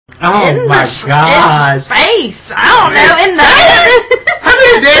Oh my gosh. In space. I don't know. In the... How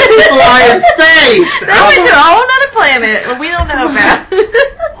many dead people are in space? They went to a whole other planet we don't know about.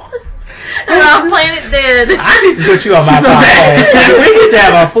 They're on planet dead. I need to put you on my podcast. We need to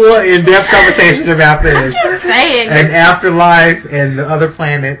have a full, in-depth conversation about this. I'm just saying. And afterlife and the other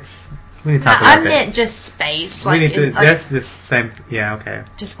planets. We need to talk about that. I meant just space. We need to. That's the same. Yeah, okay.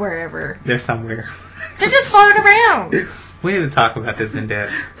 Just wherever. They're somewhere. They're just floating around. We need to talk about this in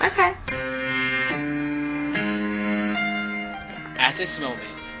depth. Okay. At this moment,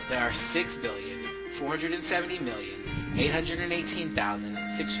 there are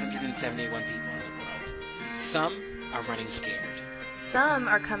 6,470,818,671 people in the world. Some are running scared. Some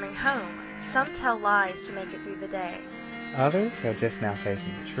are coming home. Some tell lies to make it through the day. Others are just now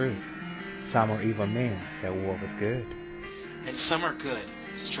facing the truth. Some are evil men that war with good. And some are good,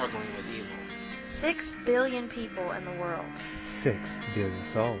 struggling with evil. 6 billion people in the world. 6 billion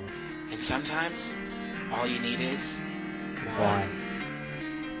souls. And sometimes, all you need is... one.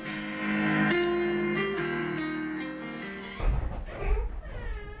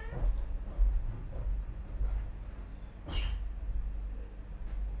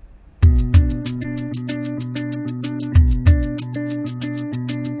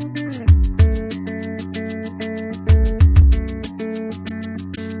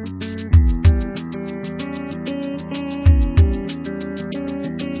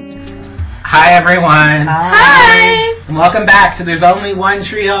 Hi everyone. Hi. And welcome back to There's Only One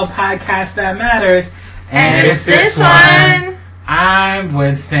Trio podcast that matters. And it's this one. I'm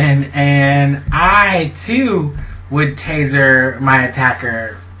Winston, and I too would taser my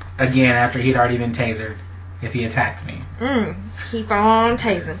attacker again after he'd already been tasered if he attacked me. Keep on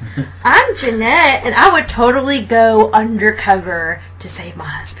tasing. I'm Jeanette, and I would totally go undercover to save my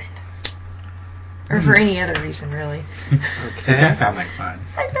husband. Or for any other reason, really. Okay. It does sound like fun.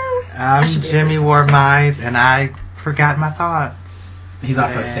 I know. I'm Jimmy Warmise, and I forgot my thoughts. He's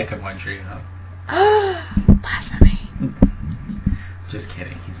also sick of One Trio. Blasphemy. Just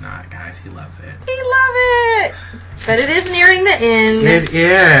kidding. He's not, guys. He loves it. We love it. But it is nearing the end. It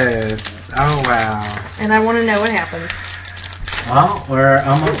is. Oh, wow. And I want to know what happens. Well, we're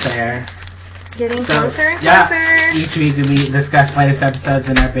almost there. Getting closer and yeah, closer. Each week we discuss latest episodes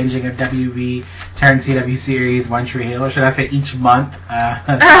in our binging of WB Turn CW series One Tree Hill. Or should I say each month?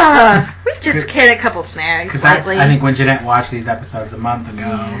 We just hit a couple snags lately. I think when Jeanette watched these episodes a month ago.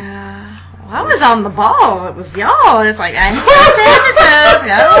 Yeah. Well, I was on the ball. It was y'all. It's like, I need to watch the episodes.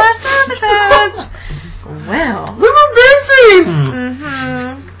 Gotta watch the episodes. Well. We were busy.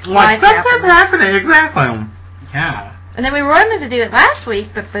 Mm-hmm. Like, stuff kept happening. Exactly. Yeah. And then we wanted to do it last week,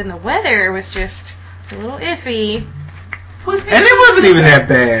 but then the weather was just a little iffy. And it wasn't even that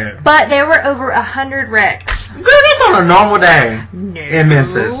bad. But there were over 100 wrecks. Good, that's on a normal day. No. In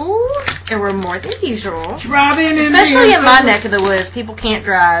Memphis. There were more than usual. Driving Especially in my neck of the woods, people can't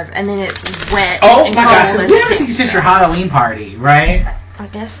drive, and then it's wet and my cold. gosh. You haven't seen since your Halloween party, right? I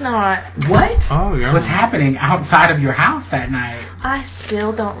guess not. What? Oh, yeah. Was happening outside of your house that night? I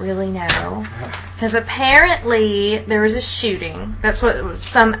still don't really know. Because apparently there was a shooting. That's what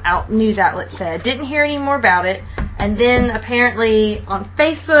some news outlet said. Didn't hear any more about it. And then apparently on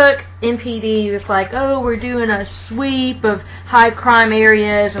Facebook, MPD was like, oh, we're doing a sweep of high crime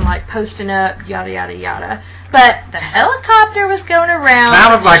areas and like posting up, yada, yada, yada. But the helicopter was going around,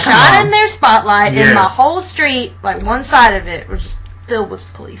 I was like, shining their spotlight, yes. and my whole street, like one side of it, was just filled with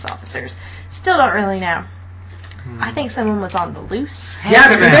police officers. Still don't really know. I think someone was on the loose.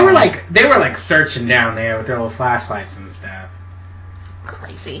 Yeah, they were like searching down there with their little flashlights and stuff.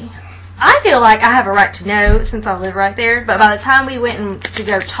 Crazy. I feel like I have a right to know since I live right there, but by the time we went to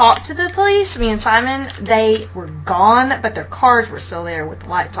go talk to the police, me and Simon, they were gone, but their cars were still there with the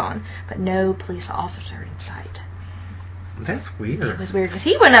lights on, but no police officer in sight. That's weird. It was weird, because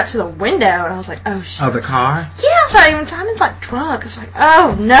he went up to the window, and I was like, oh, shit. Oh, the car? Yeah, so even Simon's like drunk. It's like,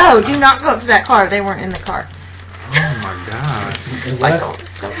 oh, no, do not go up to that car. They weren't in the car. Oh, my gosh. It was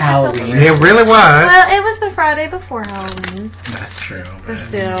Halloween. It really was. Well, it was the Friday before Halloween. That's true. But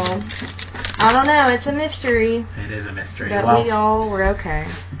still, I don't know. It's a mystery. It is a mystery. But well, we all were okay.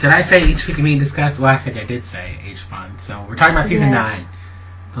 Did I say each week we discuss? Well, I did say each month. So we're talking about season 9.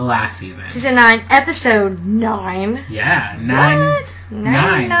 The last season. Season 9, episode 9. Yeah, 9. What?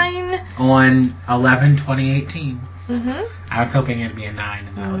 9. On 11/2018. Mm-hmm. I was hoping it'd be a 9,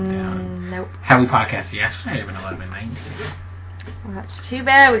 and I looked down. Nope. How we podcast yesterday, it would have been 11/19. Well, that's too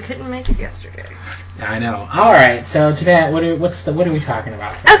bad we couldn't make it yesterday. I know. All right, so today, what are we talking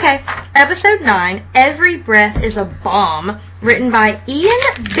about? Okay, episode 9, Every Breath is a Bomb, written by Ian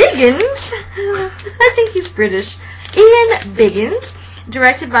Biggins. I think he's British. Ian Biggins.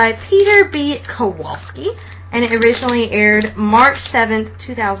 Directed by Peter B. Kowalski, and it originally aired March 7th,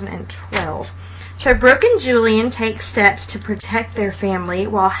 2012. So Brooke and Julian take steps to protect their family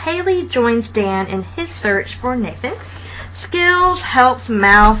while Haley joins Dan in his search for Nathan. Skills helps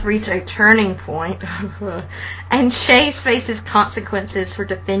Mouth reach a turning point, and Chase faces consequences for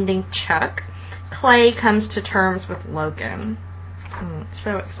defending Chuck. Clay comes to terms with Logan.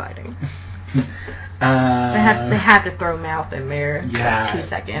 So exciting. They have to throw Mouth in there for 2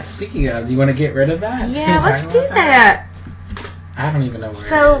 seconds. Speaking of, do you want to get rid of that? Yeah, let's do that. I don't even know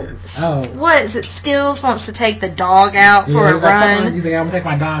where it is. What is it? Skills wants to take the dog out for a run. He's like, I'm going to take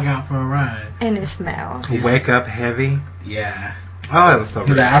my dog out for a run. And it's Mouth. Wake up heavy. Yeah. Oh, that was so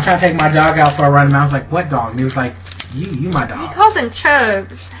good. I'm trying to take my dog out for a run, and I was like, what dog? And he was like, you my dog. He called him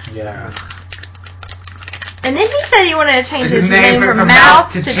Chubbs. Yeah. And then he said he wanted to change his name from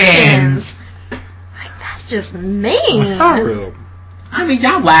Mouth to Chins. Like, that's just mean. That's so rude. I mean,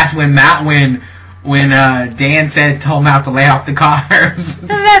 y'all laughed when Dan told Mouth to lay off the carbs.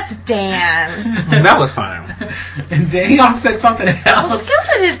 That's Dan. That was fine. And then he also said something else. Well, Skills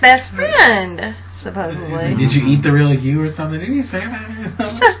is his best friend, supposedly. Did you eat the real you or something? Didn't he say that or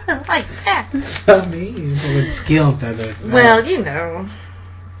something? Like that. So mean. So with Skills does it. Well, you know.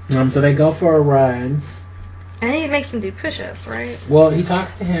 So they go for a run. And he makes him do push-ups, right? Well, he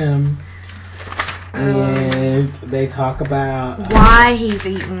talks to him, and they talk about why he's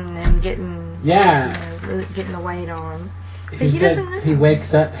eating and getting getting the weight on. But he doesn't know. He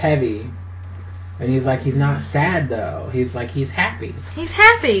wakes up heavy, and he's like, he's not sad though. He's like, he's happy. He's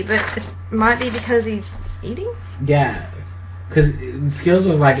happy, but it might be because he's eating. Yeah, because Skills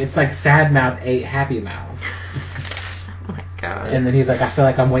was like, it's like sad mouth ate happy mouth. Oh my god. And then he's like, I feel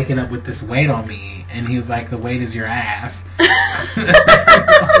like I'm waking up with this weight on me. And he was like, the weight is your ass. I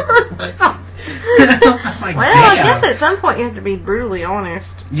was like, well, damn. I guess at some point you have to be brutally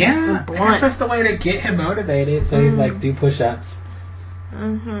honest. Yeah, I guess that's the way to get him motivated. So he's like, do push-ups.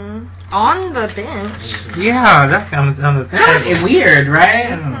 Mm-hmm. On the bench. Yeah, that sounds It's weird,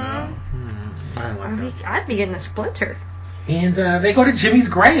 right? Mm-hmm. I don't like that. I'd be getting a splinter. And they go to Jimmy's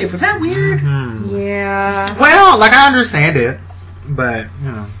grave. Was that weird? Mm-hmm. Yeah. Well, like, I understand it, but, you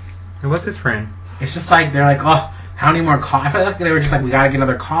know, what's his friend? It's just like, they're like, oh, how many more calls? I feel like they were just like, we gotta get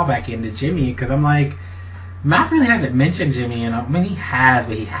another call back into Jimmy, because I'm like, Mouth really hasn't mentioned Jimmy, and I mean, he has,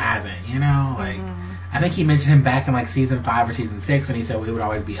 but he hasn't, you know? Like, I think he mentioned him back in, like, season 5 or season 6 when he said it would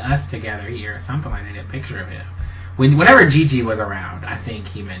always be us together here, or something like that. I did a picture of him. Whenever Gigi was around, I think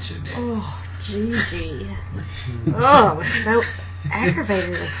he mentioned it. Oh, Gigi. I was so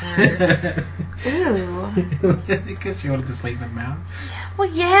aggravated with her. Ew. Because she wanted to sleep with Mouth? Well,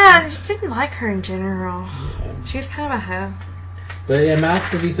 yeah, I just didn't like her in general. She was kind of a hoe. But yeah, Mouth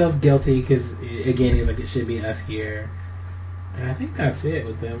says he feels guilty because, again, he's like, it should be us here. And I think that's it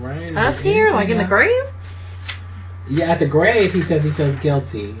with them, right? Us here? Like in the grave? Yeah, at the grave, he says he feels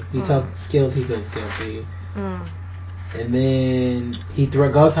guilty. He tells Skills he feels guilty. And then he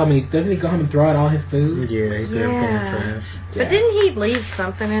goes home and doesn't he go home and throw out all his food? Yeah, he threw everything in the trash. But didn't he leave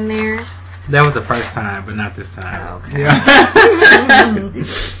something in there? That was the first time, but not this time. Oh, okay. Yeah.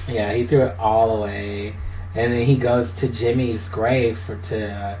 Yeah, he threw it all away. And then he goes to Jimmy's grave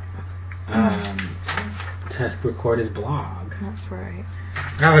to record his blog. That's right.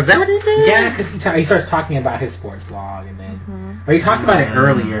 Oh, is that what he did? Yeah, because he starts talking about his sports blog, and then or he talked about it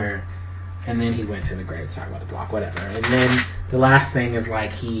earlier, and then he went to the grave to talk about the blog, whatever. And then the last thing is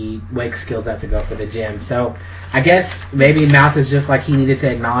like he wakes Skills up to go for the gym. So I guess maybe Mouth is just like he needed to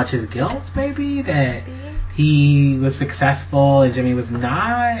acknowledge his guilt, maybe that he was successful and Jimmy was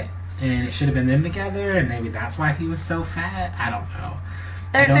not, and it should have been them together, and maybe that's why he was so fat. I don't know.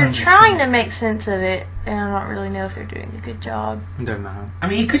 They're trying to make sense of it, and I don't really know if they're doing a good job. They're not. I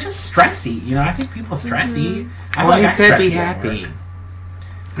mean, he could just stress eat. You know, I think people stress eat. Or he could be happy.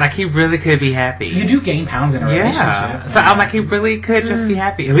 Like, he really could be happy. You do gain pounds in a relationship. So I'm like, he really could just be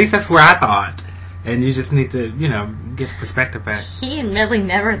happy. At least that's where I thought. And you just need to, you know, get perspective back. He and Millie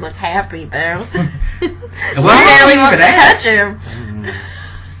never look happy, though. Well, she barely wants to touch him.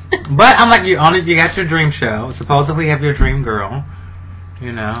 But I'm like, you got your dream show. Supposedly you have your dream girl.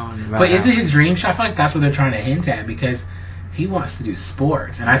 You know. But is it his dream show? I feel like that's what they're trying to hint at, because he wants to do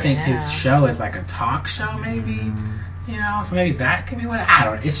sports. And I think his show is like a talk show, maybe. You know, so maybe that could be what. I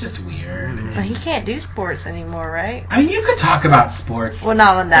don't know. It's just weird. But he can't do sports anymore, right? I mean, you could talk about sports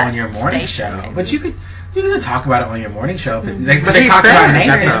not on that on your morning station, show. maybe. But you could talk about it on your morning show. But they talk about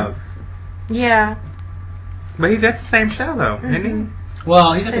Nathan. Yeah. But he's at the same show, though, isn't he?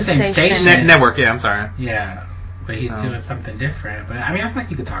 Well, he's at the same station. Network, yeah, I'm sorry. Yeah. But he's doing something different. But I mean, I feel like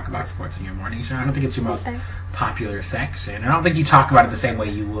you could talk about sports in your morning show. I don't think it's your most popular section. I don't think you talk about it the same way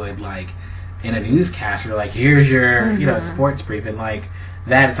you would like in a newscast. Where like, here's your you know sports briefing. Like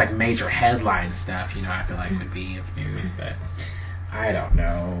that, it's like major headline stuff. You know, I feel like would be of news. But I don't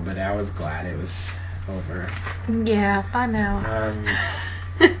know. But I was glad it was over. Yeah, I know.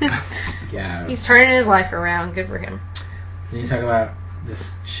 Yeah. He's turning his life around. Good for him. Then you talk about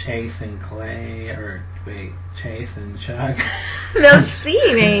this Chase and Clay, or wait, Chase and Chuck. Those C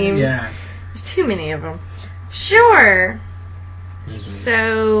names. Yeah. There's too many of them. Sure.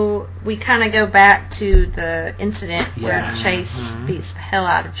 So we kind of go back to the incident where Chase beats the hell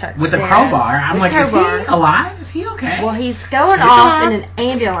out of Chuck with the crowbar. I'm like, is he alive? Is he okay? Well, he's going off in an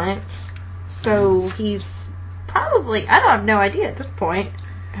ambulance, so he's probably, I don't have no idea at this point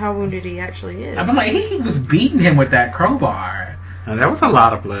how wounded he actually is. I'm like, he was beating him with that crowbar. And that was a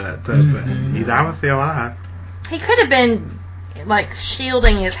lot of blood, too, but he's obviously alive. He could have been like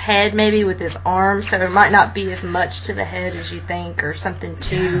shielding his head maybe with his arms, so it might not be as much to the head as you think, or something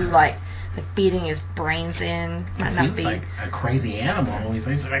too like beating his brains in. Might not be like a crazy animal. He's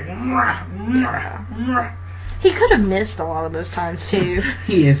like he could have missed a lot of those times too.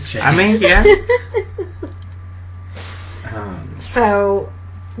 He is Chase. I mean, yeah.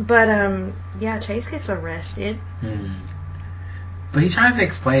 Chase gets arrested. But he tries to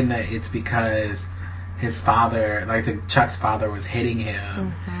explain that it's because his father, like Chuck's father, was hitting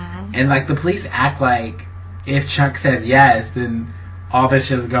him, and like the police act like if Chuck says yes, then all this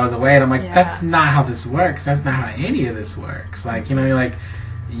just goes away. And I'm like, that's not how this works. That's not how any of this works. Like, you know, you're like,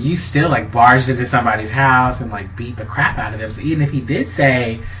 you still like barged into somebody's house and like beat the crap out of them. So even if he did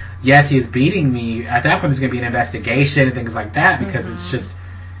say yes, he was beating me, at that point there's gonna be an investigation and things like that, because it's just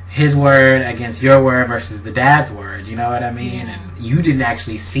his word against your word versus the dad's word, you know what I mean? And you didn't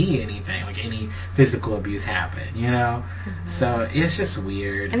actually see anything, like any physical abuse happen, you know? So it's just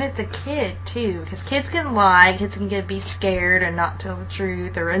weird. And it's a kid, too, because kids can lie, kids can be scared and not tell the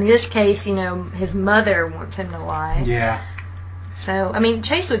truth, or in this case, you know, his mother wants him to lie. Yeah. So, I mean,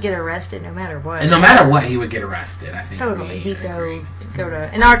 Chase would get arrested no matter what. And no matter what, he would get arrested, I think. Totally. He'd go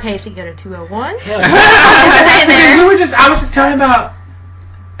to, in our case, he'd go to 201. I was just talking about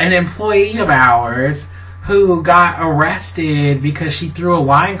an employee of ours who got arrested because she threw a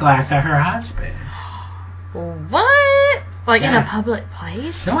wine glass at her husband. What? Like in a public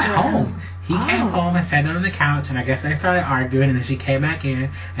place? No, at home. He came home and sat down on the couch, and I guess they started arguing, and then she came back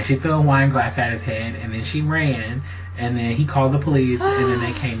in, and she threw a wine glass at his head, and then she ran, and then he called the police, and then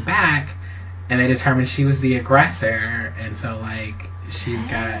they came back, and they determined she was the aggressor, and so, like, she's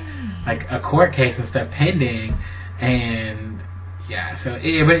got, like, a court case and stuff pending, and yeah, so, but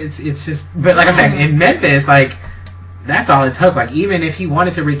it's just, but like I'm saying, in Memphis, like, that's all it took. Like, even if he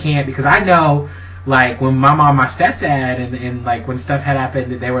wanted to recant, because I know, like, when my mom, my stepdad, and like, when stuff had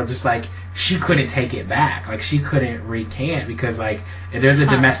happened, they were just like, she couldn't take it back. Like, she couldn't recant, because, like, if there's a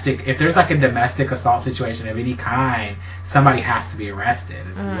domestic assault situation of any kind, somebody has to be arrested,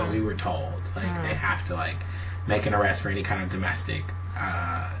 is what we were told. Like, they have to, like, make an arrest for any kind of domestic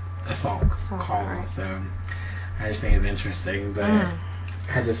assault call. Right. So I just think it's interesting, but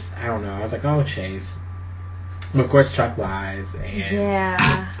I don't know. I was like, oh, Chase. But of course, Chuck lies,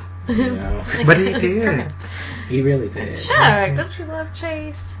 and you know. But he did. He really did. Chuck, don't you love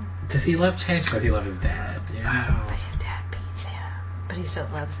Chase? Does he love Chase, or does he love his dad? Yeah. But his dad beats him, but he still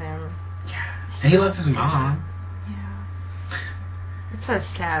loves him. Yeah, and he loves his mom. Yeah. It's a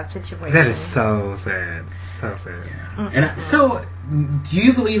sad situation. That is so sad. So sad. Yeah. And so, do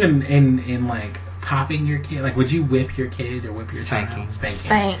you believe in like popping your kid? Like, would you whip your kid or whip your child? Spank.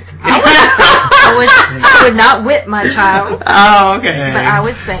 I would not whip my child. Oh, okay. But I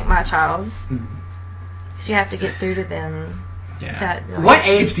would spank my child. So you have to get through to them. Yeah. What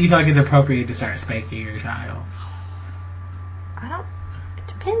age do you feel like is appropriate to start spanking your child? It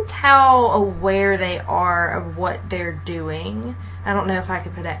depends how aware they are of what they're doing. I don't know if I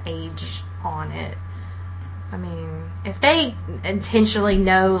could put an age on it. I mean, if they intentionally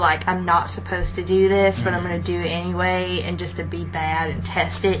know, like, I'm not supposed to do this, but I'm going to do it anyway, and just to be bad and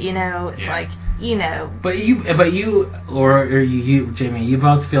test it, you know, it's like, you know. But you, Jimmy, you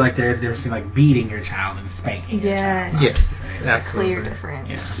both feel like there's a difference between, like, beating your child and spanking your child. Yes. That's a clear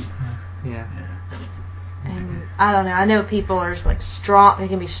difference. Yeah. And I don't know. I know people are like strong. They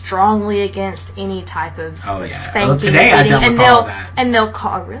can be strongly against any type of spanking. Well, today I don't recall that. And they'll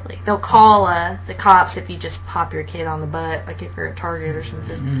call They'll call the cops if you just pop your kid on the butt, like if you're at Target or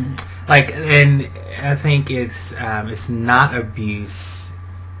something. Mm-hmm. Like, and I think it's not abuse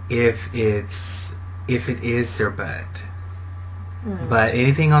if it is their butt. But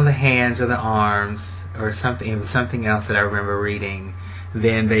anything on the hands or the arms or something, it was something else that I remember reading,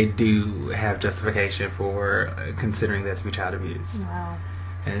 then they do have justification for considering that to be child abuse. Wow.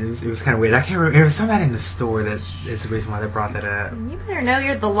 And it was kind of weird. I can't remember. There was somebody in the store that is the reason why they brought that up. You better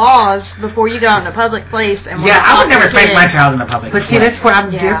know the laws before you go out in a public place. And I would never spank my child in a public place. But see, that's where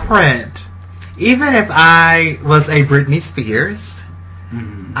I'm different. Even if I was a Britney Spears,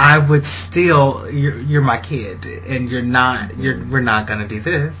 I would still. You're my kid, and you're not. We're not gonna do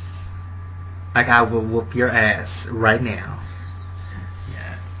this. Like, I will whoop your ass right now.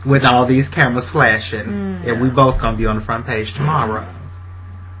 Yeah. With all these cameras flashing, and we both gonna be on the front page tomorrow.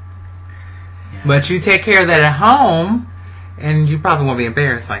 Yeah. But you take care of that at home, and you probably won't be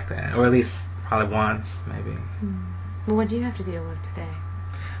embarrassed like that, or at least probably once, maybe. Well, what do you have to deal with today?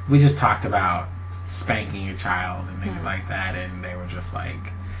 We just talked about spanking your child and things like that, and they were just like,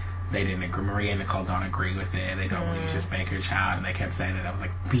 they didn't agree. Maria and Nicole don't agree with it. They don't believe you should spank your child, and they kept saying that I was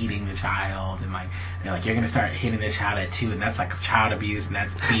like beating the child, and like they're like, you're gonna start hitting the child at 2, and that's like child abuse, and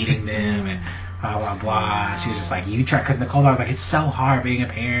that's beating them, and blah blah blah. She was just like, you try, because Nicole was like, it's so hard being a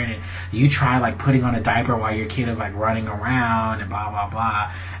parent, and you try like putting on a diaper while your kid is like running around, and blah blah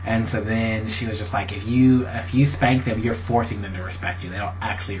blah. And so then she was just like, if you spank them, you're forcing them to respect you. They don't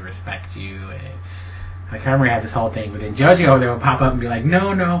actually respect you. And like, I remember I had this whole thing, but then Joji over there would pop up and be like,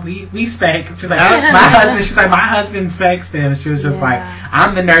 no, we spank. She's like, my husband spanks them. She was just like,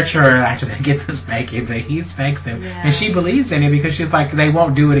 I'm the nurturer actually that gets the spanking, but he spanks them. Yeah. And she believes in it because she's like, they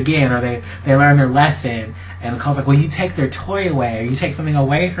won't do it again, or they learn their lesson. And Nicole's like, well, you take their toy away, or you take something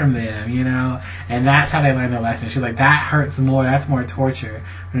away from them, you know? And that's how they learn their lesson. She's like, that hurts more, that's more torture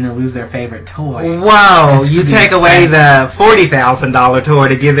when they lose their favorite toy. Whoa, you take away the $40,000 toy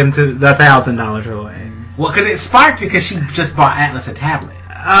to give them to the $1,000 toy. Well, because it sparked because she just bought Atlas a tablet.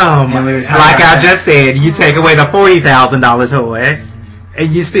 Oh my! Like I just said, you take away the $40,000 toy,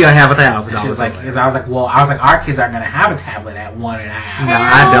 and you still have $1,000. Like, because I was like, our kids aren't gonna have a tablet at 1.5. No,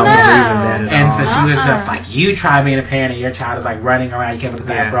 I don't believe in that at all. And so she was just like, you try being a parent, and your child is like running around, you can't put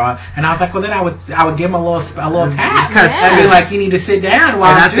the diaper on. And I was like, well, then I would give him a little tap, because I'd be like, you need to sit down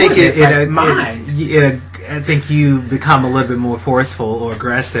while I'm doing this. I think you become a little bit more forceful or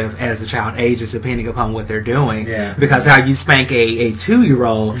aggressive as the child ages, depending upon what they're doing. Yeah. Because how you spank a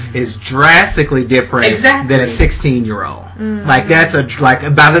 2-year-old is drastically different than a 16-year-old. Mm-hmm. Like,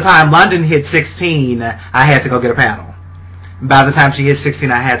 by the time London hit 16, I had to go get a paddle. By the time she hit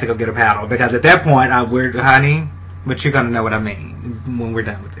 16, I had to go get a paddle, because at that point, honey, but you're gonna know what I mean when we're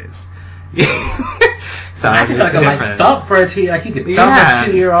done with this. So I just like thump for a 2, like you could thump a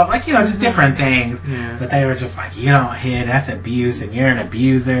 2-year-old, like, you know, just different things. Yeah. But they were just like, you don't hit, that's abuse, and you're an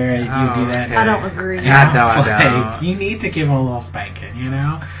abuser, and you do that. I don't agree. I don't. You need to give them a little spanking, you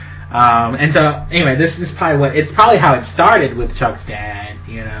know. And so anyway, this is probably how it started with Chuck's dad,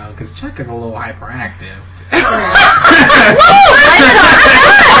 you know, because Chuck is a little hyperactive.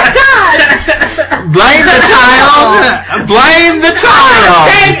 Blame the child. Blame the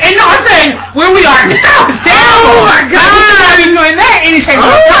child. And no, I'm saying where we are now is terrible. Oh my God! I'm not doing that any shape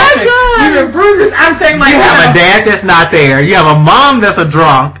or form. Even bruises. I'm saying, like, you have a dad that's not there. You have a mom that's a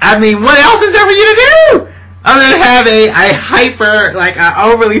drunk. I mean, what else is there for you to do other than have a hyper, like,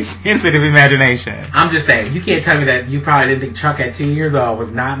 overly sensitive imagination? I'm just saying, you can't tell me that you probably didn't think Chuck at 2 years old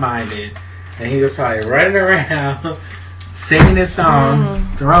was not minded. And he was probably running around, singing his songs,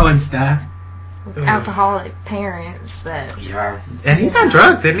 throwing stuff. Alcoholic parents that... Yeah. And he's on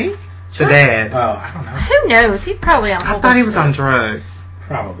drugs, isn't he? The dad. Oh, I don't know. Who knows? He's probably on... I thought he was on drugs.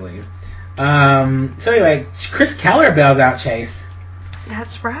 Probably. So anyway, Chris Keller bails out Chase.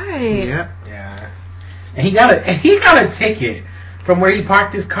 That's right. Yep. Yeah. And he got a ticket from where he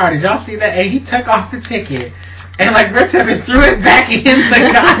parked his car. Did y'all see that? And he took off the ticket and like ripped up and threw it back in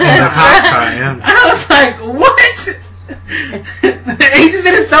the car. I was like, what? He just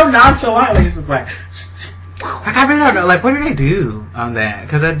did it so nonchalantly. He's just like I really don't know. Like, what do they do on that?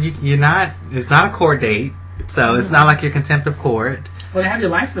 Because you're not. It's not a court date, so it's not like you're contempt of court. Well, they have your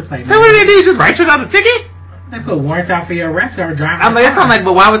license plate. So what do they do? Just write you another ticket? They put warrants out for your arrest or driving. I'm like, that's not like.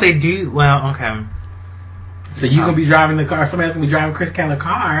 But why would they do? Well, okay. So you gonna be driving the car? Somebody else gonna be driving Chris Keller's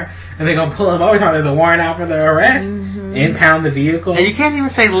car, and they're gonna pull him over. There's a warrant out for the arrest. Impound the vehicle. And you can't even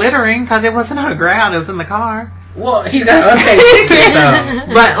say littering because it wasn't on the ground. It was in the car. Well, he got an unpaid ticket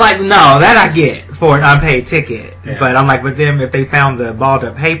though. But like, no, that I get for an unpaid ticket. Yeah. But I'm like, with them, if they found the balled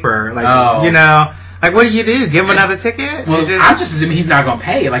up paper, like, you know, like, what do? Give him another ticket? Well, I'm just assuming he's not gonna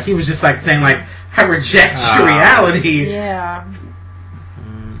pay. Like, he was just like saying, like, I reject your reality. Yeah.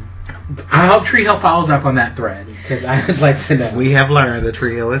 I hope Tree Hill follows up on that thread because I would like to know. We have learned that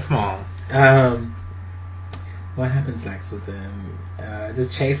Tree Hill is small. Well, What happens next with them?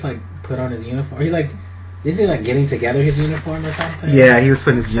 Does Chase like put on his uniform? Is he like getting together his uniform or something? Yeah, he was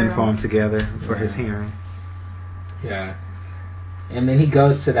putting his uniform together for his hearing. Yeah. And then he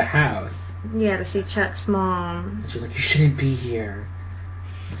goes to the house. Yeah, to see Chuck's mom. And she's like, "You shouldn't be here."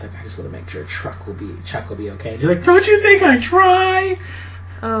 He's like, "I just want to make sure Chuck will be okay." And she's like, "Don't you think I try?"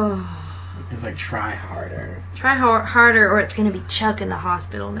 Oh. It's like, try harder. Try harder, or it's gonna be Chuck in the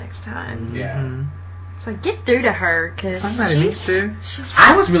hospital next time. Yeah. So get through to her, because somebody needs to.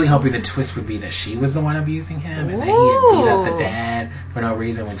 I was really hoping the twist would be that she was the one abusing him, and that he had beat up the dad for no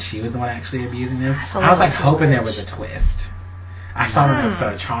reason when she was the one actually abusing him. I was like hoping there was a twist. I saw an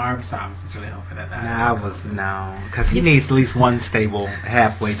episode of Charmed, so I was just really hoping that. Because he needs at least one stable,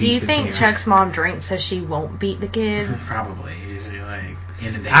 halfway decent. Do you think parent. Chuck's mom drinks so she won't beat the kid? Probably. Usually, like,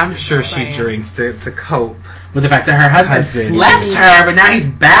 inundates I'm her sure system. she drinks to cope with the fact that her husband left her, but now he's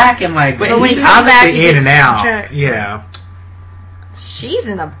back and like. But when he's he comes back, obviously he in and out. Chuck. Yeah. She's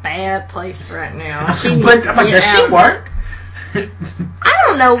in a bad place right now. Does she work? I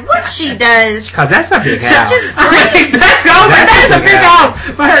don't know what she does. Cause that's a big house. That's a big house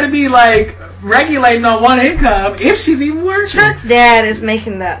for her to be like regulating on one income if she's even working. Chuck's dad is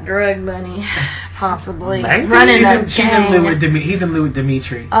making that drug money, possibly. Maybe. Running a gang. He's in lieu with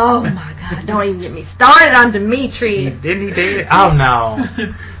Dimitri. Oh my God! Don't even get me started on Dimitri. Didn't he do it? Oh no.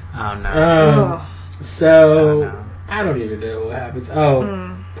 Oh no. So I don't even know what happens.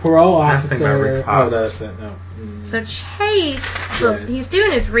 Parole officer. No. So Chase, he's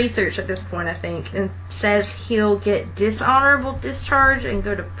doing his research at this point, I think, and says he'll get dishonorable discharge and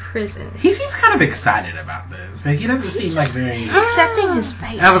go to prison. He seems kind of excited about this. Like, he doesn't seem like very... He's accepting his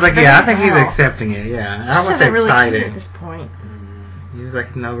fate. I was like, I think he's accepting it, yeah. I was really excited. at this point. He was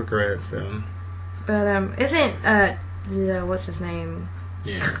like, no regrets, so... But, isn't, what's his name?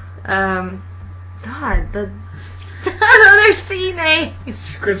 Yeah. God, the... Another C name.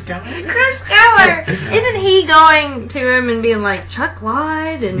 Chris Keller? Chris Keller. Isn't he going to him and being like, Chuck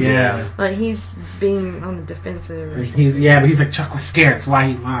lied? And like he's being on the defensive. But he's like, Chuck was scared, that's why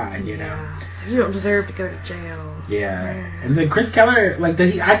he lied, you know. You don't deserve to go to jail. Yeah. And then Chris Keller, like,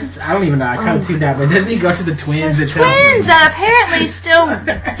 I don't even know, I kind of tuned out, but does he go to the twins? The twins that apparently still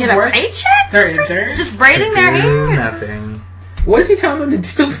get a paycheck? They're interns? Just braiding their hair? Nothing. What is he telling them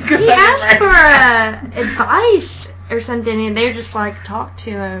to do? Because he asked for advice or something, and they're just like, talk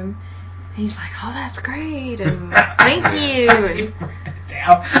to him. He's like, oh, that's great, and thank you.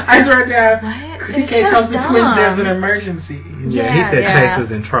 I just wrote down, because he can't tell the twins there's an emergency. Yeah, he said Chase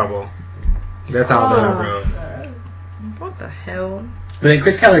was in trouble. That's all that I wrote. What the hell? But then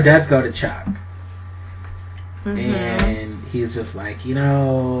Chris Keller does go to Chuck. And he's just like,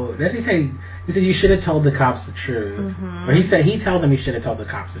 does he say... He said, you should have told the cops the truth. Or he tells him he should have told the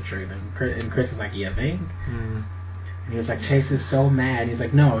cops the truth. And Chris is like, you think? And he was like, Chase is so mad. He's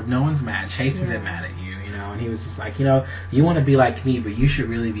like, no one's mad. Chase isn't mad at you, And he was just like, you want to be like me, but you should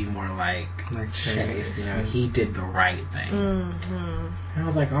really be more like Chase. He did the right thing. And I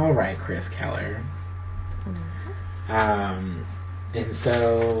was like, all right, Chris Keller. And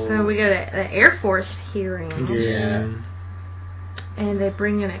so we go to the Air Force hearing. Yeah. And they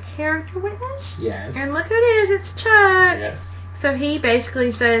bring in a character witness. Yes. And look who it is. It's Chuck. Yes. So he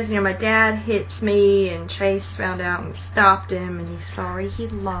basically says, my dad hits me, and Chase found out and stopped him, and he's sorry he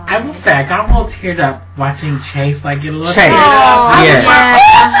lied. I will say, I got a little teared up watching Chase, like, get a little Chase. teared up.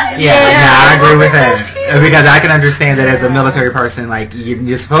 I agree with that. Because I can understand that as a military person, like,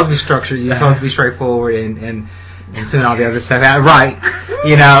 you're supposed to be structured, you're supposed to be straightforward, and doing all the other stuff out right,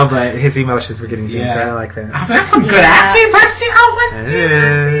 but his emotions were getting to him, so I like that. I was like, that's some good acting, but it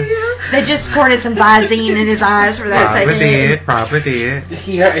is. They just squirted some Visine in his eyes for that second. Proper did.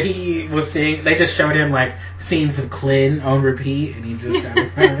 He was seeing, they just showed him, like, scenes of Clint on repeat, and he just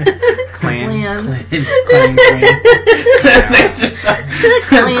started crying.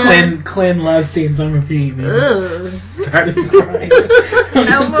 Clint loves scenes on repeat. Started crying.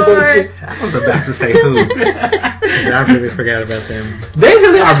 No more. I was about to say who. I really forgot about them. They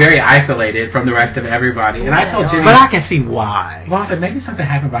really are very isolated from the rest of everybody. And I told Jimmy, but I can see why. Well, I said maybe something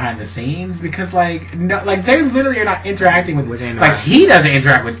happened behind the scenes because, they literally are not interacting with anyone. Like, he doesn't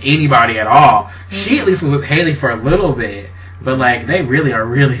interact with anybody at all. She at least was with Haley for a little bit. But, they really are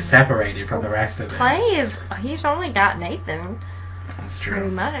really separated from the rest of them. He's only got Nathan. That's true. Pretty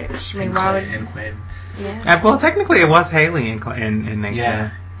much. And Quinn. Yeah. Well, technically it was Haley and Nathan.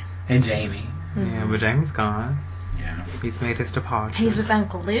 Yeah. And Jamie. Yeah, but Jamie's gone. Yeah. He's made his departure. He's with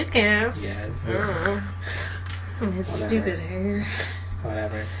Uncle Lucas. Yes. And his stupid hair.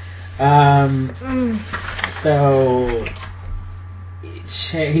 Whatever. So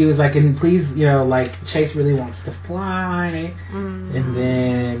he was like, and please, like Chase really wants to fly, and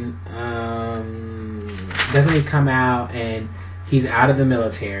then doesn't he come out and he's out of the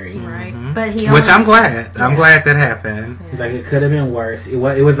military, Right? Mhm. But which I'm glad. I'm glad that happened. He's like, it could have been worse. It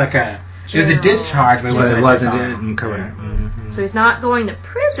was like it was a discharge, but it wasn't correct. Mm-hmm. So he's not going to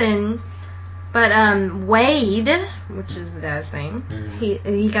prison, but Wade, which is the dad's name,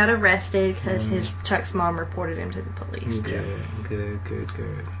 he got arrested because his Chuck's mom reported him to the police. Good.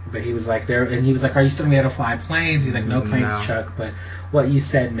 But he was like there, and he was like, "Are you still gonna be able to fly planes?" He's like, "No planes, No. Chuck, but what you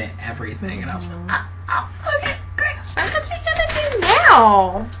said meant everything." And I was like, Okay, great. So what's he gonna do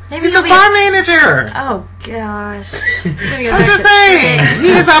now? Maybe He's a he'll bar manager. Oh gosh. He's gonna go I'm back just to saying. Trick.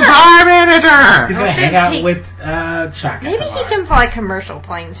 He's a bar manager. He's gonna Well, hang out since with Chuck. Maybe he can fly commercial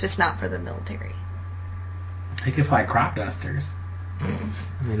planes, just not for the military. He can fly crop dusters.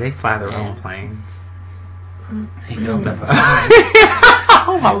 I mean, they fly their own planes. He can open up a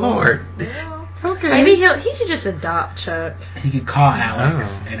Oh my lord. Okay. Maybe he should just adopt Chuck. He could call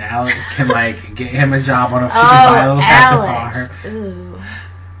Alex, and Alex can get him a job on a. She Oh, can buy a little fashion Alex. car. Ooh.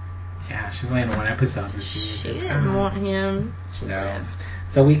 Yeah, she's only in one episode this season. She didn't want him. She No. left.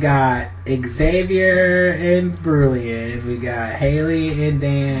 So we got Xavier and Brilliant. We got Haley and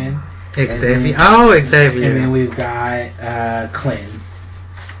Dan. Xavier. Xavier. And then we've got Clint.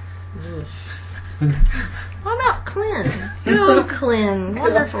 What about Clint? Good old Clint.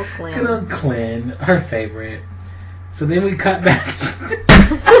 Wonderful Clint. Good old Clint, her favorite. So then we cut back. We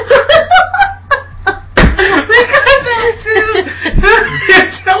cut back to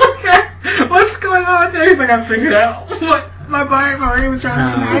telling what's going on there. He's like, I figured out what my brain was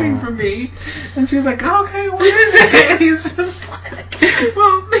trying to be hiding from me. And she's like, okay, what is it? And he's just like,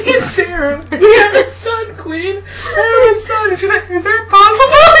 well, me and Sarah, we have a son, Quinn. We have a son. And she's like, is that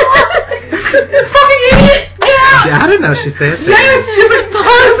possible? You fucking idiot. Yeah. I didn't know she said that. Yes, she's like,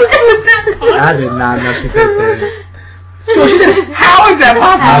 possible. Is that possible? I did not know she said that. So she said, how is that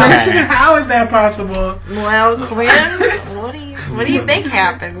possible? Okay. She said, how is that possible? Well, Clint, what do you think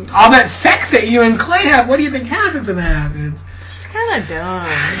happened? All that sex that you and Clay have, what do you think happens when that happens? It's kind of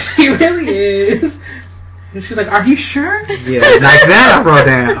dumb. She really is. And she's like, are you sure? Yeah, like that I wrote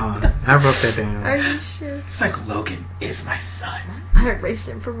down. I wrote that down. Are you sure? It's like, Logan is my son. I erased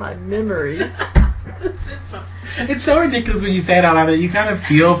him from my memory. It's so ridiculous when you say it out loud that you kind of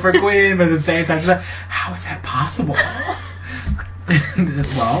feel for Gwen, but at the same time, she's like, how is that possible?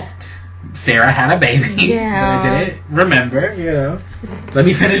 Well, Sarah had a baby. Yeah. But I didn't remember, Let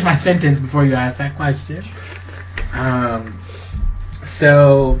me finish my sentence before you ask that question.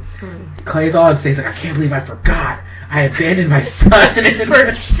 So Clay's all upset. He's like, I can't believe I forgot. I abandoned my son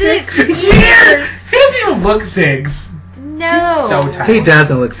For 6 years. He doesn't even look 6. No. He's so tired. He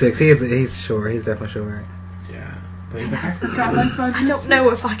doesn't look 6. He's short. He's definitely short. Yeah. But he's like, I forgot my son. I don't know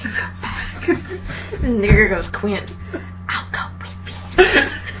if I can go back. And there goes Quint. I'll go with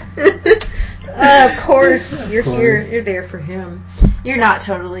you. Of course, you're here. You're there for him. You're not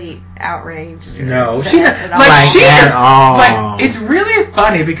totally outraged. Or No, upset she at all. like she at is all. like it's really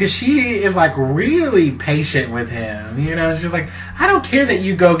funny because she is like really patient with him. She's like, I don't care that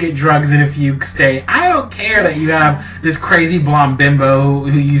you go get drugs and if you stay, I don't care that you have this crazy blonde bimbo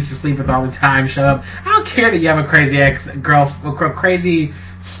who you used to sleep with all the time show up. I don't care that you have a crazy crazy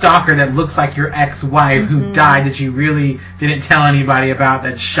stalker that looks like your ex-wife who died that you really didn't tell anybody about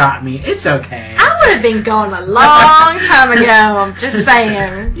that shot me. It's okay. I would have been gone a long time ago. I'm just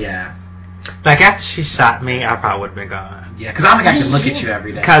saying. Yeah. Like after she shot me, I probably would have been gone. Yeah, because I don't think I can look at you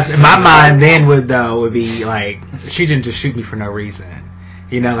every day. Because my mind then would be like, she didn't just shoot me for no reason.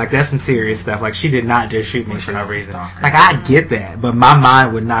 Like that's some serious stuff. Like she did not just shoot me for no reason. Like I get that, but my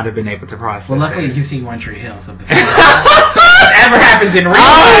mind would not have been able to process. Well, luckily that. you see One Tree Hill, so if whatever happens in real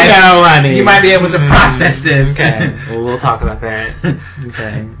life, no, honey. you might be able to process this. Okay, well, we'll talk about that.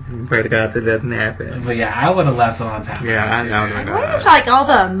 Okay, pray to God that doesn't happen. But yeah, I would have left a long time ago. Yeah, I know. Where's like all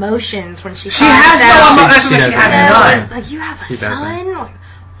the emotions when she She finds has out? no emotion. That's what she doesn't. has none. Like you have a She doesn't. son? Like,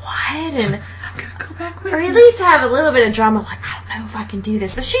 what? And I'm gonna go back with or at you. least have a little bit of drama. Like I don't know if I can do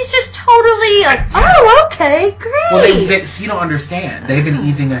this, but she's just totally like, oh, okay, great. Well, you don't understand. They've been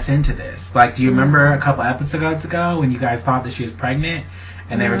easing us into this. Like, do you remember a couple episodes ago when you guys thought that she was pregnant?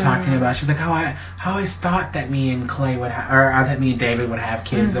 And they were talking about, she's like, I always thought that me and Clay would have, or that me and David would have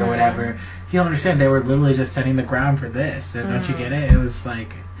kids or whatever. You don't understand. They were literally just setting the ground for this. And don't you get it? It was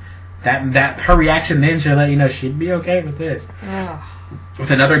like, that her reaction then should let you know she'd be okay with this. Ugh.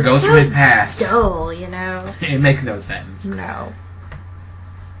 With another ghost from his past. Dull, It makes no sense. No.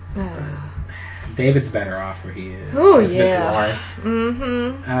 David's better off where he is. Oh with Miss yeah.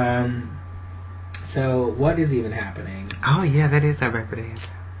 Laura. So what is even happening? Oh yeah, that is our birthday.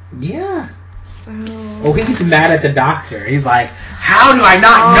 Yeah. So. Oh, he gets mad at the doctor. He's like, "How do I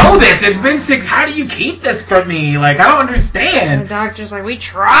not know this? It's been 6. How do you keep this from me? Like, I don't And the understand." doctor's like, we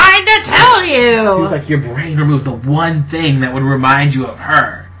tried to tell you. He's like, "Your brain removes the one thing that would remind you of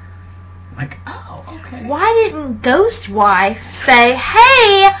her." I'm like, oh, okay. Why didn't Ghost Wife say,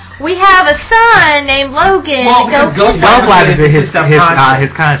 hey, we have a son named Logan. Well, because Go Ghost get Ghost him." Wife is his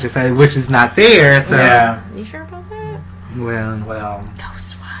subconscious. conscious, which is not there. So Yeah. You sure about that? Well.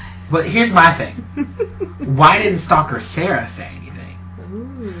 Ghost Wife. But here's my thing. Why didn't Stalker Sarah say anything?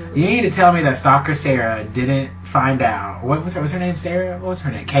 Ooh. You need to tell me that Stalker Sarah didn't find out. What was her name? Sarah? What was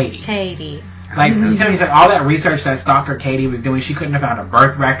her name? Katie. Katie. Like, you tell me that all that research that Stalker Katie was doing, she couldn't have found a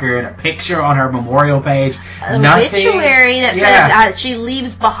birth record, a picture on her memorial page, An nothing. obituary that says she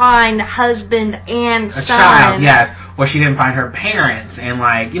leaves behind husband and A son. child, yes. Or she didn't find her parents, and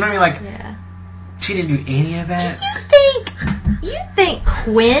like, you know what I mean? Like, Yeah. she didn't do any of that. You think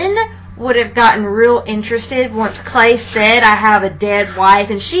Quinn would have gotten real interested once Clay said, I have a dead wife,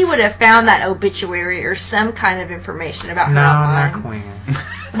 and she would have found that obituary or some kind of information about her no, online? not Quinn.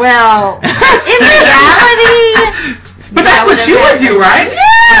 Well, in reality, But that's what you would do, right? yeah,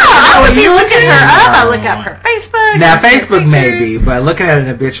 I would be looking her up. I look up her Facebook. Now look at her Facebook pictures. maybe, but looking at an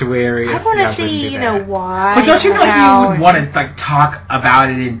obituary, I want to see, why. But don't you feel like how, you would want to like talk about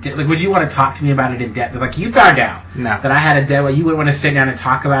it in depth? Like, would you want to talk to me about it in depth? Like, you found out that I had a dead wife. You would want to sit down and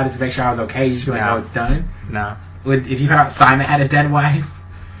talk about it to make sure I was okay. You just be like, No. oh, it's done. No. If you found out Simon had a dead wife.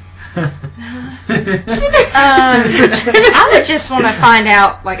 I would just want to find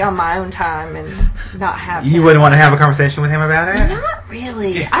out, like, on my own time and not have. You wouldn't want to have a conversation with him about it? Not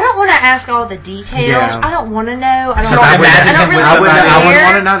really. I don't want to ask all the details. Yeah. I don't want to know. I don't. So I imagine don't him really with somebody- care, I wouldn't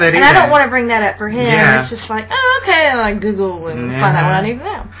want to know that and either. I don't want to bring that up for him. Yeah. It's just like, oh, okay, and I Google and find out what I need to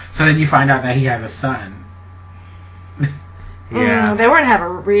know. So then you find out that he has a son. Yeah. They were gonna have a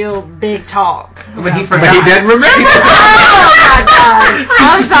real big talk. But he about forgot. But he doesn't remember. Oh my god!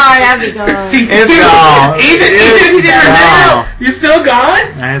 I'm sorry, I'd be gone. It's gone. Even if he didn't remember, you're still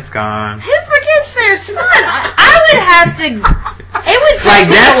gone? It's gone. Who forgets their son? I would have to. It would take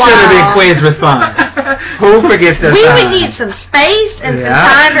Like, me that a should have been while. Quinn's response. Who forgets their We son? would need some space and some Yeah.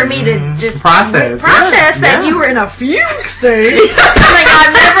 time for me to just Process. that Yeah. you were in a fugue state. Like,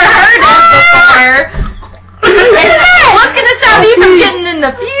 I've never heard that before. What's gonna stop you from getting in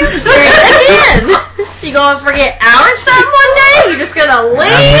the fugue state again? You gonna forget our son one day? You're just gonna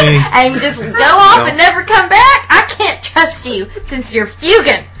leave and just go off and never come back? I can't trust you since you're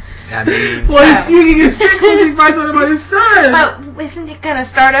fuging. I mean, Well, he's fuging his fix when he finds out about his son. But isn't it gonna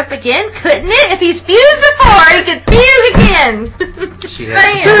start up again? Couldn't it? If he's fused before, he could fuse again. She has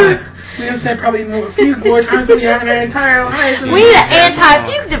Damn. We have said probably a few more times than we have in our entire lives. We need an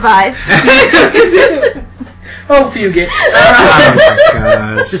anti-fugue device. Oh, Fugit. oh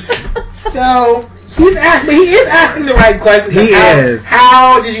my gosh. So he is asking the right question. He is.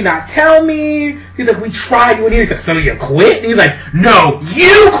 How did you not tell me? He's like, we tried. And he's like, so you quit? And he's like, no,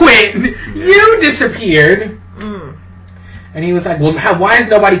 you quit. You disappeared. Mm. And he was like, well, why has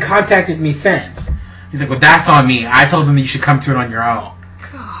nobody contacted me since? He's like, well, that's on me. I told them that you should come to it on your own.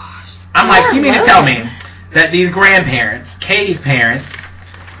 Gosh. I'm like, so you mean to tell me that these grandparents, Katie's parents,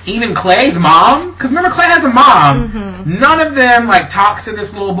 even Clay's mom, because remember Clay has a mom, none of them like talk to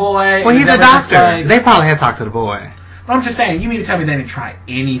this little boy. Well, he's a They were just doctor. like- They probably had talked to the boy. But I'm just saying, you mean to tell me they didn't try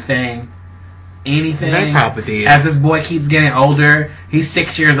anything? Anything? They probably did. As this boy keeps getting older, he's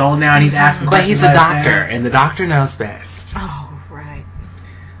 6 years old now and he's asking But questions he's a about his doctor, dad. and the doctor knows best. Oh, right.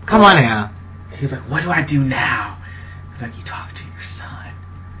 Come on now. He's like, what do I do now? He's like, you talk to your son.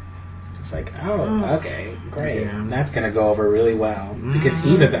 It's like, oh, okay, great. Yeah. That's going to go over really well. Because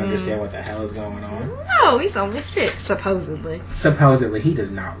he doesn't understand what the hell is going on. No, he's only 6, supposedly. Supposedly, he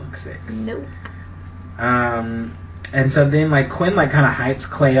does not look 6. Nope. And so then, like, Quinn, like, kind of hypes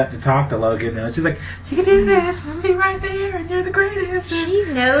Clay up to talk to Logan, though. She's like, you can do this, I'll be right there, and you're the greatest. She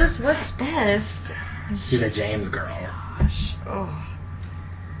knows what's best. She's a James girl. Gosh. Oh.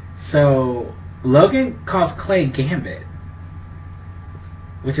 So, Logan calls Clay Gambit,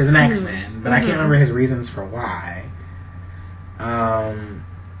 which is an X-Men, but I can't remember his reasons for why. And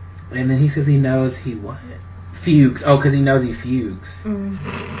then he says he knows he what? Fugues. Oh, because he knows he fugues. And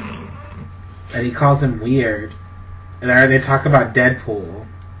he calls him weird. And they talk about Deadpool.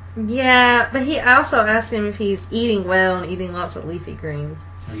 Yeah, but he also asked him if he's eating well and eating lots of leafy greens.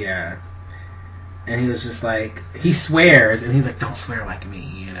 Yeah. And he was just like, he swears, and he's like, don't swear like me,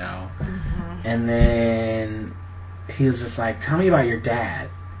 you know? And then he was just like, tell me about your dad.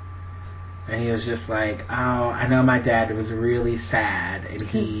 And he was just like, oh, I know my dad was really sad, and His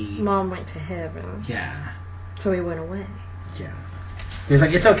he... mom went to heaven. Yeah. So he went away. Yeah. He was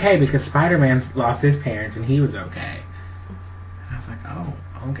like, it's okay because Spider-Man lost his parents and he was okay. And I was like, oh,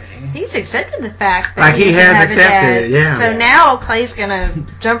 okay. He's accepted the fact that Like, he can has have a accepted it, dad. yeah. So now Clay's gonna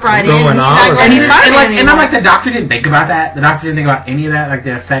jump right in. Going And he's all not of going it. to be Spider-Man and I'm like, anymore. the doctor didn't think about that. The doctor didn't think about any of that, like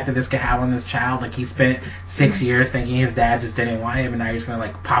the effect that this could have on this child. Like, he spent 6 years thinking his dad just didn't want him, and now you're just gonna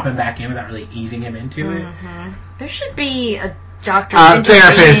like pop him back in without really easing him into it. There should be a doctor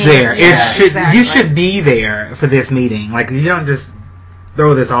Therapist there. Yeah, It should. exactly. You should be there for this meeting. Like, you don't just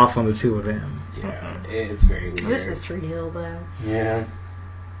throw this off on the two of them. Yeah, it's very weird. This is Tree Hill, though. Yeah.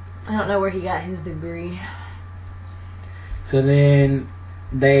 I don't know where he got his degree. So then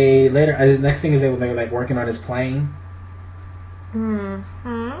they later. The next thing is they were like working on his plane, and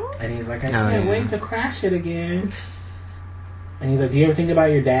he's like, I can't wait to crash it again. And he's like, do you ever think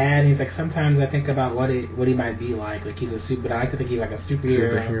about your dad? And he's like, sometimes I think about what he might be like. Like, he's a super. But I like to think he's like a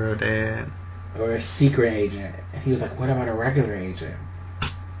Superhero dad. or a secret agent. And he was like, what about a regular agent?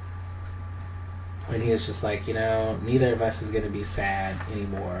 And he was just like, neither of us is going to be sad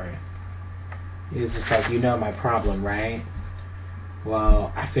anymore. He was just like, my problem, right?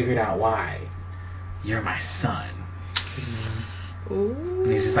 Well, I figured out why. You're my son. Ooh.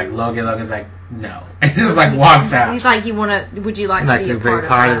 And he's just like, Logan's like, no. And he just like walks out. He's like, would you like to be a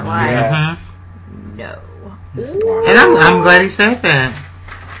part of my life? No. And I'm glad he said that.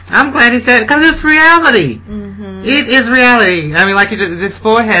 I'm glad he said it because it's reality. Mm-hmm. It is reality. I mean, like, this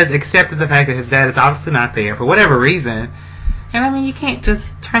boy has accepted the fact that his dad is obviously not there for whatever reason. And I mean, you can't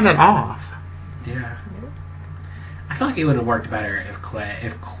just turn that off. Yeah. I feel like it would have worked better if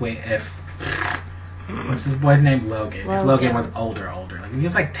what's this boy's name? Logan. If Logan was older. Like, if he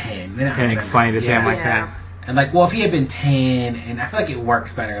was like 10. Then Can explain it to him like that. And like, well, if he had been 10, and I feel like it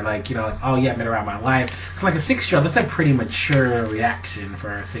works better, like, like, oh yeah, I've been around my life. Because like a 6-year-old, that's a pretty mature reaction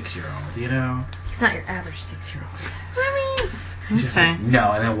for a 6-year-old, He's not your average 6-year-old. I mean, he's just like,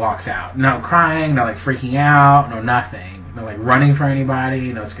 no, and then walks out. No crying, no like freaking out, no nothing. No like running for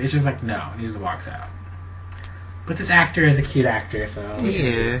anybody, no, it's just like, no, and he just walks out. But this actor is a cute actor, so...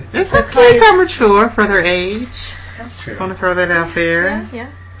 Yeah. It's okay, kids are mature for their age. That's true. I want to throw that out there.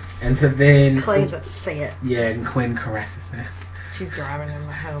 Yeah. And so then... Clay's upset. Yeah, and Quinn caresses him. She's driving him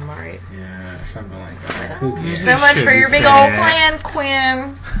home, right? Yeah, something like that. Who cares? So much for your big old plan,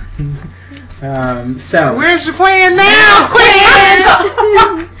 Quinn. So... Where's your plan now,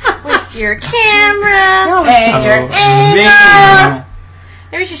 Quinn? With your camera. And your angle.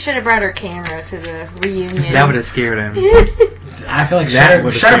 Maybe she should have brought her camera to the reunion. That would have scared him. I feel like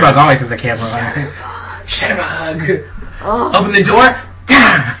Shutterbug always has a camera on. Shutterbug! Oh. Open the door!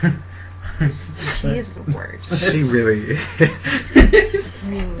 She is the worst. She really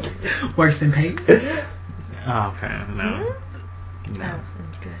Worse than Peyton? Oh, okay, no. No.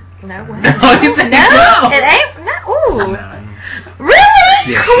 Good. No way. No, no, it ain't. No. Ooh. No. Really?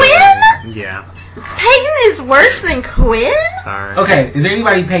 Yes, Quinn? Yeah. Peyton is worse than Quinn? Sorry. Okay, is there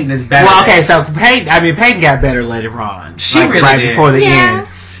anybody Peyton is better Well, than? okay, so Peyton got better later on. She like, really right did. before the Yeah. end.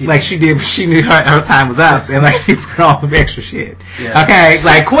 Like, she knew her time was up, and like, she put all the extra shit. Yeah. Okay,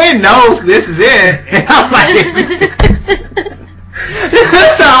 like, Quinn knows this is it, and I'm like...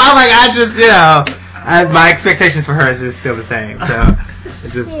 So, I'm like, my expectations for her is just still the same, so,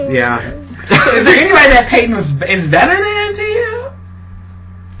 it just, yeah. So is there anybody that Peyton is better than to you?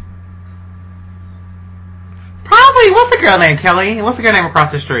 Probably, what's the girl named Kelly? What's the girl name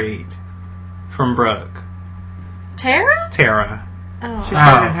across the street from Brooke? Tara. Oh. She's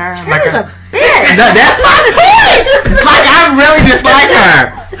better than her. Tara's a bitch. No, that's my point. Like, I really dislike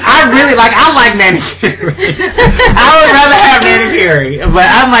her. I like Nanny Carey. I would rather have Nanny Carey, but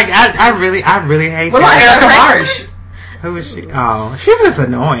I'm like, I really hate her. What about Erica Marsh? Who was she? Oh, she was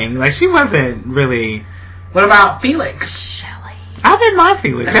annoying. Like, she wasn't really. What about Felix? Shelley. I didn't mind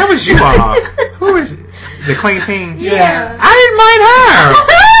Felix. That was you all. Who was the clean team? Yeah. I didn't mind her.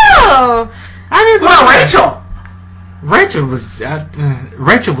 Oh. I didn't What mind about Rachel? Rachel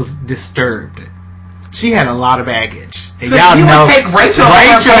was disturbed. She had a lot of baggage. And So y'all you know, would take Rachel over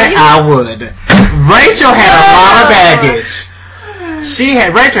Peyton? I would. Rachel had a lot of baggage.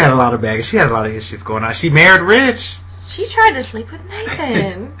 Rachel had a lot of baggage. She had a lot of issues going on. She married Rich. She tried to sleep with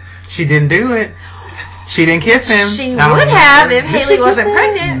Nathan. She didn't do it. She didn't kiss him. She would have if Haley wasn't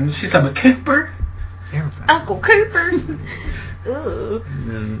pregnant. She slept with Cooper. Everybody. Uncle Cooper. Ooh.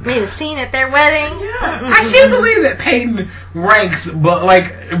 Made a scene at their wedding. I can't believe that Peyton ranks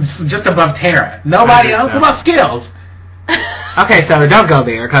just above Tara. Nobody else. What about skills? Okay, so don't go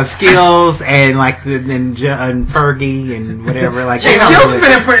there because Skills and like and Fergie and whatever like they don't Skills really,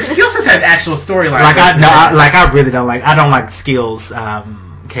 has been Skills has had actual storyline. like I really don't like Skills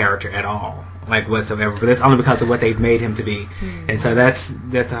character at all, like whatsoever. But that's only because of what they've made him to be, and so that's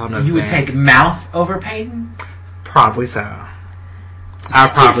a whole nother You would thing. take Mouth over Peyton? Probably so. I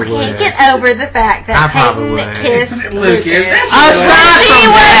probably Just would. can't get over the fact that I probably Peyton would. kissed Lucas. Lucas. Aside She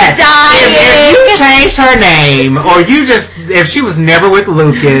from was that, dying. if you changed her name, or if she was never with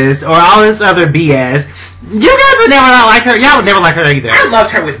Lucas, or all this other BS, you guys would never not like her. Y'all would never like her either. I loved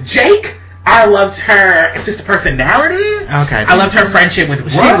her with Jake. I loved her just the personality. Okay. I loved her friendship with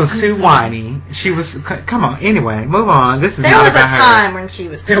Brooke. She was too whiny. She was. Come on. Anyway, move on. This is There not was a about her. time when she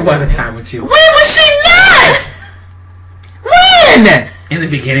was. There was a time when she was. When was she not? When? In the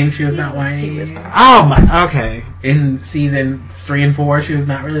beginning, she was not whiny. She was fine. Oh my. Okay. In season 3 and 4, she was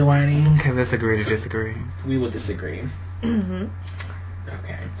not really whiny. Okay. Let's agree to disagree. We will disagree. Mm-hmm.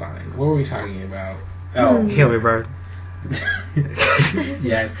 Okay, fine. What were we talking about? Oh, Hillary Bird.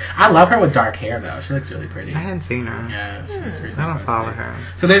 yes. I love her with dark hair, though. She looks really pretty. I hadn't seen her. Yeah, she's recently I don't follow posted. her.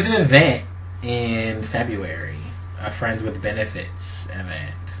 So there's an event in February, a Friends with Benefits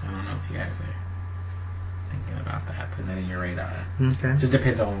event. I don't know if you guys are thinking about that, putting that in your radar. Okay. Just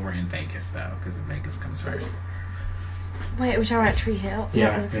depends on when we're in Vegas, though, because Vegas comes first. Wait, we're talking about Tree Hill?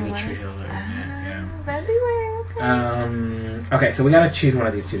 Yeah, there's a Tree Hill event. Yeah. February, okay. Okay, so we gotta choose one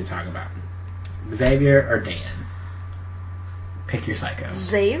of these two to talk about. Xavier or Dan? Pick your psycho.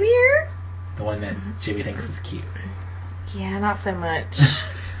 Xavier? The one that Jimmy thinks is cute. Yeah, not so much.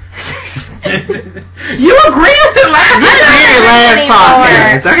 You agree with it last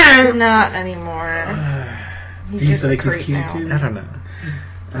Last podcast. Okay. Not anymore. Do you still think he's cute now. too? I don't know.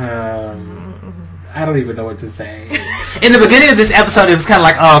 I don't even know what to say. In the beginning of this episode, it was kind of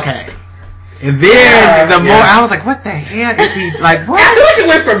like, oh, okay. And then the more I was like, what the hell is he like? What? I feel like it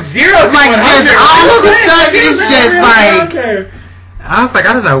went from 0 to Like 100. just all of a sudden, it's just like Okay. I was like,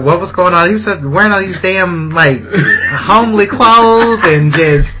 I don't know what was going on. He was just wearing all these damn like homely clothes and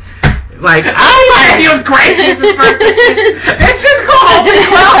just like I was like, He was crazy. It's his first day. It's just called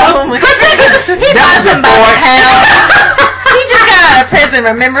Homely Oh my Clothes. God. He That bought was them by the before- pound. He just got out of prison,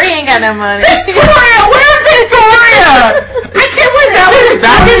 remember? He ain't got no money. Victoria, where's Victoria? I can't wait. That was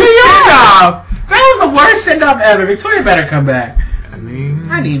back in the send-off. That was the worst send-off ever. Victoria better come back. I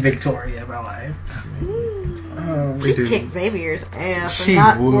mean, I need Victoria in my life. She'd do. kick Xavier's ass She and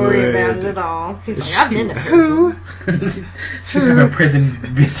not worry about would. it at all. He's like, I've been to prison. who? She's got her prison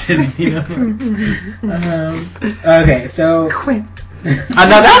bitches, you know. Okay, so Quint. Oh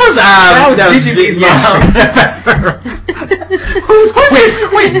no, that was Gigi's mom. Who's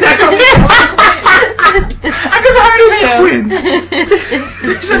Quint? That's okay. I never heard of him.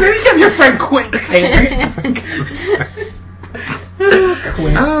 Quint? So maybe you have your friend Quint favorite.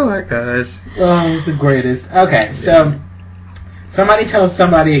 Quint. Oh my gosh. Oh, it's the greatest. Okay, so somebody tells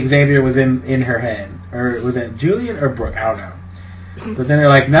somebody Xavier was in her head. Or was it Julian or Brooke? I don't know. But then they're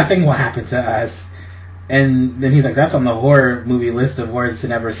like, nothing will happen to us. And then he's like, that's on the horror movie list of words to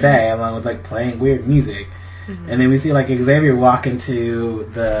never say, along with like playing weird music. Mm-hmm. And then we see like Xavier walk into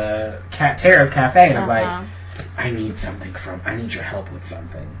the Tara's cafe and is like, I need your help with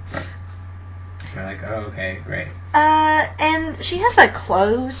something. You're like, oh, okay, great. And she has a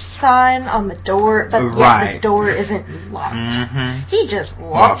closed sign on the door, but yet Right. the door isn't locked. Mm-hmm. He just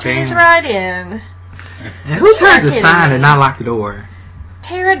walks right in. And who turns the kidding sign me. and not lock the door?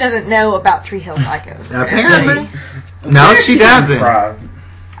 Tara doesn't know about Tree Hill Psychos. Apparently. No, she doesn't. I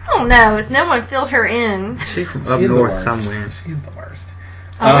don't know. No one filled her in. She's from up She's the north worst. somewhere. She's the worst.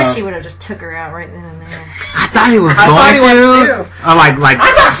 I wish she would have just took her out right then and there. I thought he was I thought going he was to. too. Or like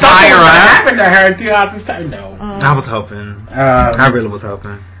I thought something fire was gonna up. happen to her throughout this time. No. I was hoping. I really was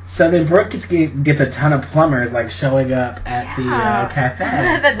hoping. So then Brooke gets a ton of plumbers like showing up at the cafe.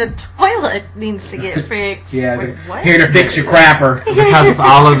 That the toilet needs to get fixed. Yeah, Like, what? here to fix your crapper. Because of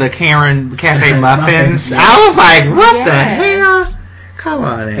all of the Karen Cafe muffins. Yeah. I was like, what the Yes. hell? Come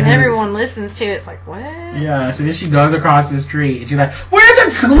on, And man. everyone listens to it. It's like, what? Yeah, so then she goes across the street and she's like, where's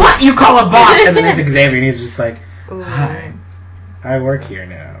the slut you call a boss? And then there's Xavier and he's just like, Ooh, hi, I work here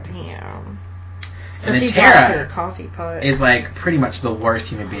now. damn. So And then she brought Tara her coffee pot. is like pretty much the worst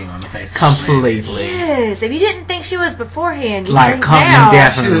human being on the face of the Completely. Yes, if you didn't think she was beforehand, you Like, think come- now.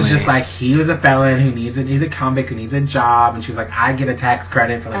 definitely. She was just like, he was a felon who he's a convict who needs a job, and she was like, I get a tax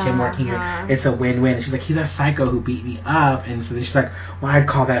credit for like him working here. It's a win-win. And she's like, he's a psycho who beat me up, and so then she's like, well, I'd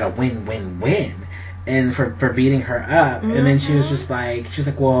call that a win-win-win, and for beating her up. And then she was just like,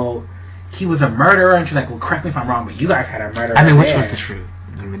 well, he was a murderer, and she's like, well, correct me if I'm wrong, but you guys had a murderer. I mean, which there. was the truth?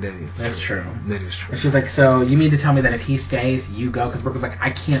 I mean, that is That's true. That is true. And she's like, so you mean to tell me that if he stays, you go? Because Brooke was like, I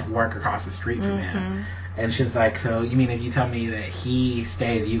can't work across the street from him. And she's like, so you mean if you tell me that he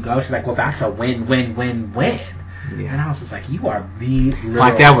stays, you go? She's like, well, that's a win-win-win-win. Yeah. And I was just like, you are the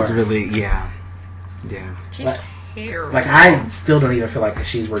Like, that was really, yeah. She's Like- terrible. Like, I still don't even feel like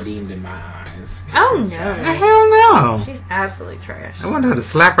she's redeemed in my eyes. Oh, She's no. trash. Hell no. She's absolutely trash. I wanted her to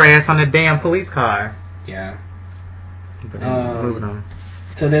slap her ass on that damn police car. Yeah. But moving on.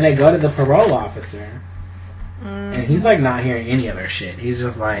 So then they go to the parole officer, and he's like not hearing any of their shit. He's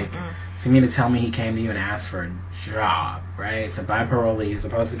just like, so you mean to tell me he came to you and asked for a job, right? So by parolee, he's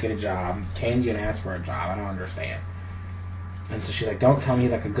supposed to get a job, came to you and asked for a job. I don't understand. And so she's like, don't tell me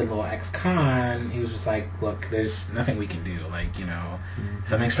he's like a good little ex-con. He was just like, look, there's nothing we can do. Like, you know,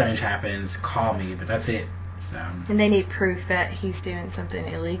 something strange happens, call me, but that's it. So, And they need proof that he's doing something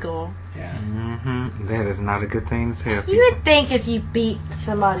illegal. yeah. That is not a good thing to tell people. You would think if you beat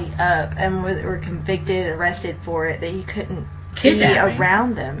somebody up and were convicted, arrested for it, that you couldn't be Kidnapping.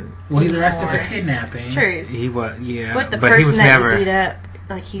 around them. Well, he's arrested for anymore. kidnapping. True. He was, yeah. But the but person he was that never. you beat up,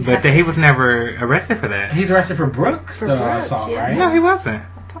 like you. But he was never arrested for that. He's arrested for Brooke's For Brooke, assault, yeah. right? No, he wasn't.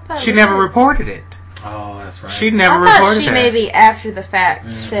 I thought that She was never it. reported it. Oh, that's right. She never I thought reported she that. maybe after the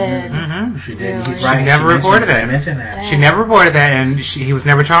fact said. Mm-hmm. She did. Really? He's right. She never reported that. Mentioned that. She never reported that, and he was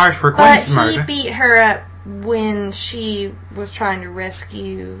never charged for But Quincy's murder. he beat her up when she was trying to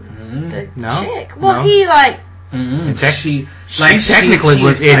rescue the No. chick. Well, No. he like. And tech- She technically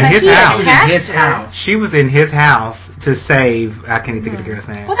was in his house. She was in his house. She was in his house to save. I can't even think of the girl's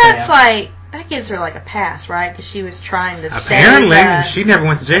name. Well, that's like that gives her like a pass, right? Because she was trying to Apparently, save she never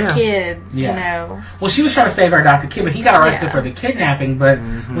went to a jail. kid. Yeah. You know. Well, she was trying to save her adopted kid, but he got arrested Yeah. for the kidnapping. But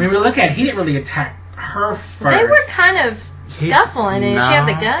when we look at it, he didn't really attack her first. They were kind of scuffling, and she had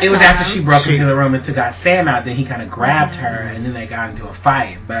the gun. It was on after him. she broke into the room and got Sam out. Then he kind of grabbed her, and then they got into a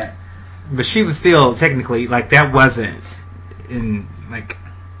fight. But she was still technically like that wasn't in like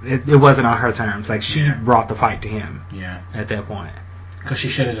it wasn't on her terms. Like she brought the fight to him. Yeah. At that point. Because she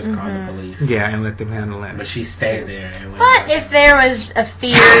should have just called the police. Yeah, and let them handle it. But she stayed there. And But if there was a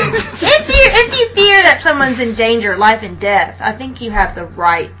fear, if you fear that someone's in danger, life and death, I think you have the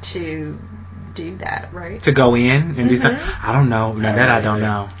right to do that, right? To go in and do something. I don't know. No, that I don't really.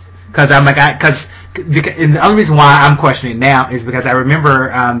 know. Because I'm like, and the only reason why I'm questioning it now is because I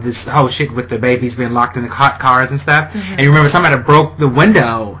remember this whole shit with the babies being locked in the hot cars and stuff. And you remember somebody broke the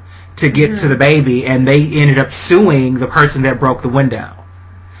window to get to the baby, and they ended up suing the person that broke the window.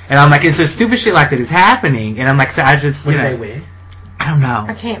 And I'm like, it's so stupid shit like that is happening. And I'm like, so I just, Would they win? I don't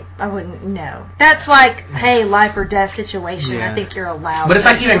know. I wouldn't know. That's like, hey, life or death situation. Yeah. I think you're allowed. But it's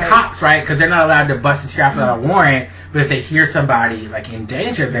like even to cops, right? Because they're not allowed to bust into your house without a warrant. But if they hear somebody like in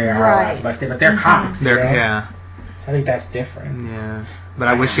danger, they are allowed to bust in. But they're cops. They're, you know? yeah. So I think that's different. Yeah. But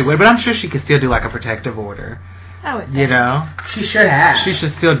I wish she would. But I'm sure she could still do like a protective order. I would think. You know? She should have. She should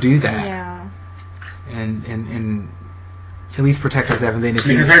still do that. Yeah. And at least protect herself, and then if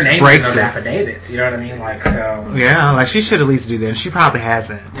Because he her name breaks is it, affidavits, you know what I mean? Like, so. yeah, like she should at least do that. And she probably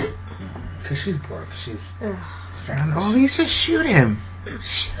hasn't. Because she's broke. She's Ugh. strange. Well, at least just shoot him.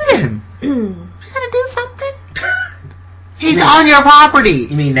 Shoot him. You gotta do something. He's on your property.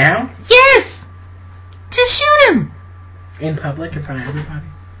 You mean now? Yes. Just shoot him. In public, in front of everybody?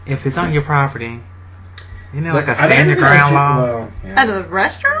 If it's on your property, you know, like a Are they stand your really ground like- law. Well, yeah. Out of the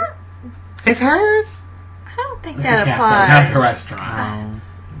restaurant? It's hers. I don't think It's a that cafe, applies. not a restaurant.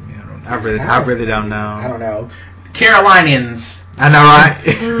 I really don't I know. don't know. Carolinians. I know,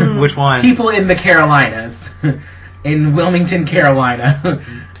 right? Which one? People in the Carolinas. In Wilmington, Carolina.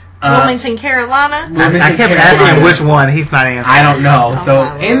 Wilmington, Carolina. Wilmington, I kept Carolina. asking which one. He's not answering. I don't know. Oh, So,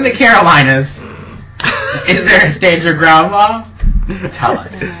 my in Lord. the Carolinas, is there a stand your ground law? Tell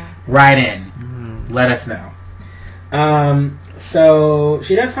us. Write in. Let us know. So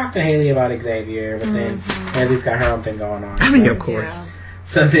she does talk to Haley about Xavier, but then Haley's got her own thing going on. I mean, of course. Yeah.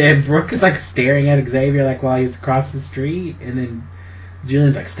 So then Brooke is like staring at Xavier like while he's across the street, and then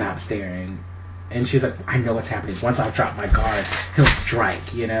Julian's like, stop staring. And she's like, I know what's happening. Once I drop my guard, he'll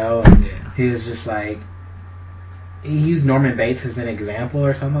strike, you know? And he was just like, he used Norman Bates as an example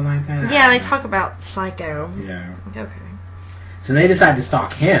or something like that. Yeah, they talk about Psycho. Yeah. Okay. So they decide to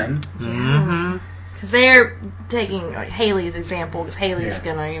stalk him. Mm-hmm. Because they're taking like, Haley's example, because Haley's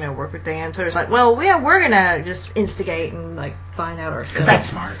gonna, work with Dan. So it's like, well, yeah, we're gonna just instigate and like find out Because ourselves. that's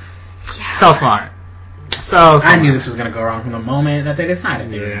smart. So smart. So I knew this was going to go wrong from the moment that they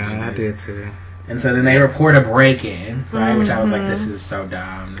decided they were Yeah, doing I this. did too. And so then they report a break-in, right? Which I was like, this is so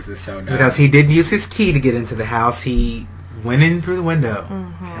dumb. This is so dumb. Because he didn't use his key to get into the house. He went in through the window.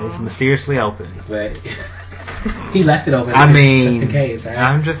 It was mysteriously open. But He left it open. I mean, just in case, right?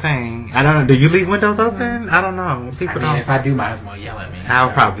 I'm just saying. I don't know. Do you leave windows open? I don't know. People don't. If I do, might as well yell at me. I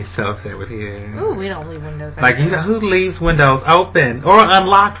would probably be so upset with you. Ooh, we don't leave windows open. Like, who leaves windows open or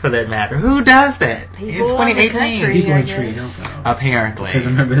unlocked for that matter? Who does that People in in the 2018? country, People I in tree guess. don't know. Apparently, Because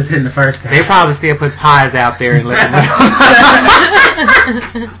remember, this in the first time. they probably still put pies out there and let them.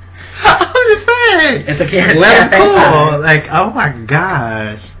 I'm just saying. It's a Karen's Let Cafe them cool. pie. Like, oh my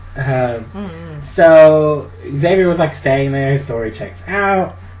gosh. So Xavier was like staying there. His story checks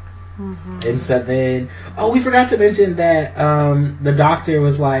out. And so then, we forgot to mention that the doctor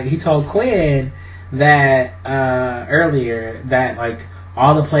was like, he told Quinn that earlier that like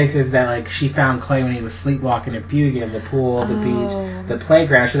all the places that like she found Clay when he was sleepwalking and puking, the pool, the beach, the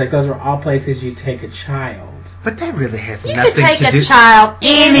playground. She's like, those were all places you take a child. But that really has You nothing could take to a do child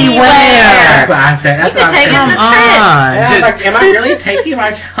anywhere. That's what I said. That's You what could I take said. him to Come on. And I was Just- like, am I really taking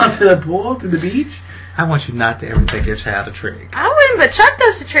my child to the pool, to the beach? I want you not to ever take your child to trick. I wouldn't, but Chuck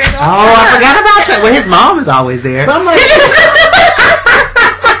goes to trick. Oh, I forgot about Chuck. Well, his mom is always there. But I'm like, He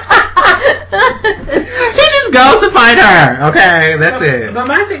just goes to find her. Okay, that's it. But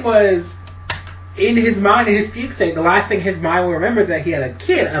my thing was, in his mind, in his fugue state, the last thing his mind will remember is that he had a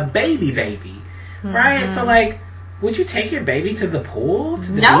kid, a baby, right? So like, would you take your baby to the pool,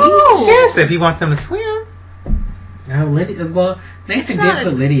 to the No. beach? Yes, if you want them to swim. No, Lydia. Well, Nathan It's not did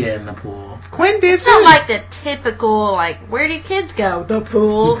put Lydia in the pool. Quinn did It's not too. like the typical, like, where do kids go? The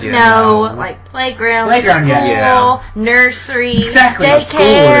pool? Yeah, no, no. like playground, Playground, school, yeah. nursery, Exactly. daycare. School would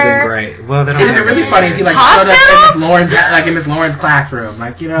have been great. Well, they It don't would have be really that funny here. if he like Hospital? showed up in Miss Lauren's classroom,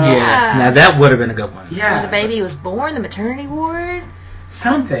 like you know. Yes, now that would have been a good one. Yeah. When the baby was born, the maternity ward.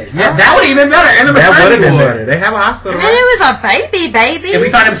 Something. Yeah, that would have been better. And the That would have maternity been ward. better. They have a I hospital, mean, right? it was a baby. If we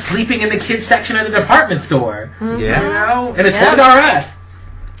found him sleeping in the kids section of the department store, Mhm. you Yeah. know, and it's Yeah. Toys R Us.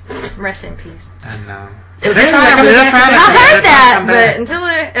 Rest in peace. I know. They're They're trying trying to- to I they're heard that, come back.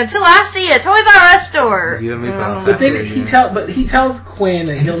 but until I see a Toys R Us store. You and me both. But then Yeah. he tells Quinn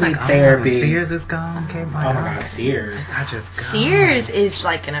that And he'll it's need like, therapy. Sears is gone. Okay, Oh my God, Sears. I just gone. Sears is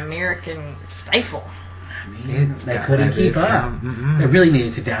like an American staple. I mean, It's they got- couldn't that keep is up. gone. They really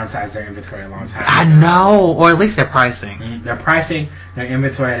needed to downsize their inventory a long time I ago. know, or at least their pricing. Their pricing, their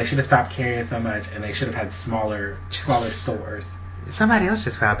inventory, they should have stopped carrying so much, and they should have had smaller stores. Somebody else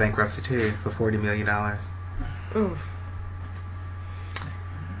just filed bankruptcy too for $40 million. Ooh.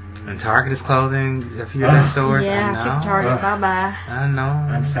 And Target is closing a few of their stores. Yeah, I know. keep Target. Ugh. Bye bye. I know.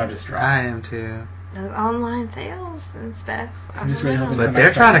 I'm so distraught. I am too. Those online sales and stuff. I'm just really hoping But somebody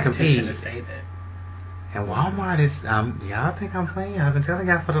they're trying to starts a petition compete. to save it. And Walmart is, y'all think I'm playing? I've been telling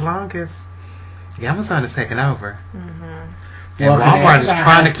y'all for the longest. Amazon is taking over. Mm-hmm. And Walmart is Amazon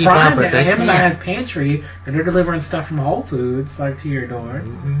trying to has keep up, Prime, but they Amazon can't. has Pantry, and they're delivering stuff from Whole Foods, like, to your door.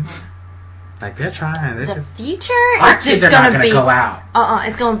 Mhm. Like, they're trying. They're The just, future Our is kids just are not gonna going to be go out.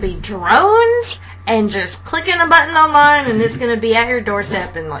 it's gonna be drones and just clicking a button online and it's gonna be at your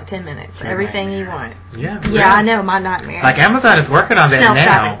doorstep in like 10 minutes. Everything you want. yeah. Yeah, I know, my nightmare. Like, Amazon is working on that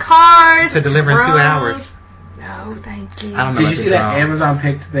Self-driving now. cars To deliver in 2 drones. hours. No, thank you. I don't know Did about you the see that drones. Amazon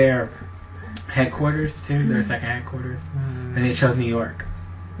picked their headquarters, too? Their second headquarters? Mm, And they chose New York.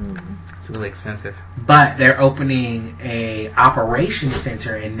 It's really expensive. But they're opening a operations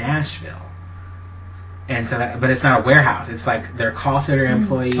center in Nashville. And so that, but it's not a warehouse. It's like their call center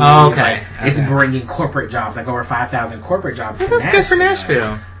employees. Oh, okay. Like, it's Okay. bringing corporate jobs, like over 5,000 corporate jobs. Well, to that's good for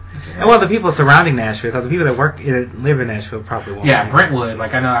Nashville. And well, the people surrounding Nashville, because the people that live in Nashville probably won't. Yeah, Brentwood.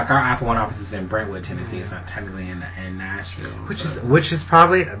 Like I know, like our Apple One office is in Brentwood, Tennessee. It's not technically in Nashville. Which is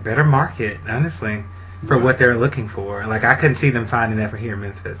probably a better market, honestly, for what they're looking for. Like, I couldn't see them finding that for here in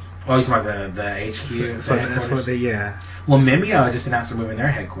Memphis. Oh, you talking about the HQ, the headquarters? Yeah. Well, Mimeo just announced they're moving their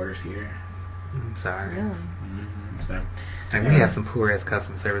headquarters here. I'm sorry. Really? So Like, we have some poor ass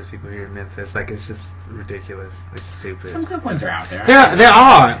customer service people here in Memphis. Like, it's just ridiculous. It's stupid. some good ones are out there. There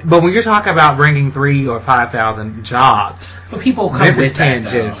are, but when you're talking about bringing 3,000 or 5,000 jobs, But people come Memphis with that, can't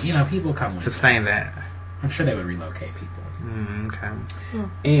though. just You know, people come with sustain that. that. I'm sure they would relocate people. Okay.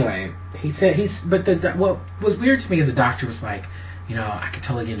 Anyway, he said but what was weird to me is the doctor was like, you know, I could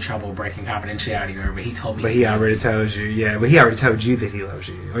totally get in trouble breaking confidentiality, but he told me. But he already told you, yeah. But he already told you that he loves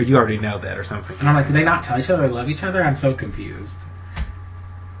you, or you already know that, or something. And I'm like, did they not tell each other they love each other? I'm so confused.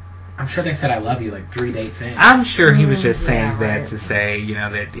 I'm sure they said I love you like 3 dates in. I'm sure he was just saying yeah, that right. to say, you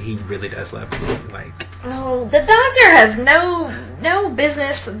know, that he really does love you. Like, No, the doctor has no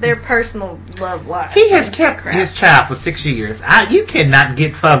business with their personal love life. he has kept his child for 6 years. You cannot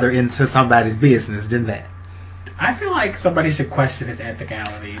get further into somebody's business than that. I feel like somebody should question his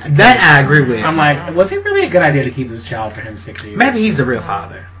ethicality. That I agree with. I'm like, was it really a good idea to keep this child for him 6 years? Maybe he's the real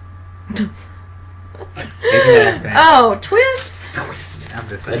father. Exactly. Oh, twist. I'm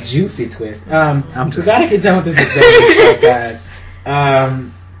just A saying. juicy twist. We just- gotta get done with this Xavier stuff, guys.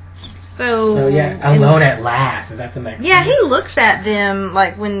 So yeah, Alone at Last. Is that the next? Yeah, one? he looks at them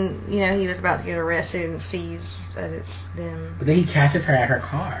like when he was about to get arrested and sees that it's them. But then he catches her at her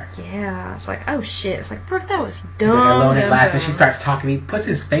car. Yeah, it's like, oh shit. It's like, Brooke, that was He's dumb. like Alone at dumb, Last, dumb. and she starts talking. He puts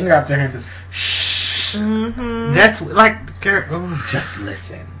his finger up to her and says, "Shh, Mm-hmm. That's like, girl, ooh. just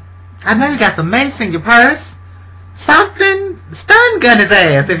listen." I know you got some mace in your purse. Something. Stun gun his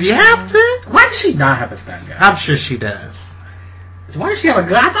ass if you have to. Why does she not have a stun gun? I'm sure she does. Why does she have a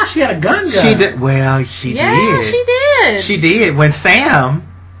gun? I thought she had a gun. She did. Well, she Yeah, did. she did. She did when Sam,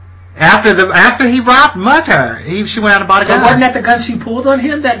 after he robbed Mutter, she went out and bought a But gun. wasn't that the gun she pulled on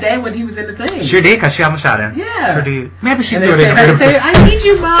him that day when he was in the thing? Sure did, because she almost shot him. Yeah. Sure did. Maybe she And threw they it in the say, river. "I need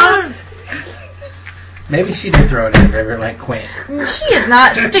you, Mom." Maybe she did throw it in the river like Quint. She is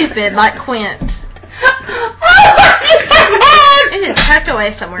not stupid like Quint. It is tucked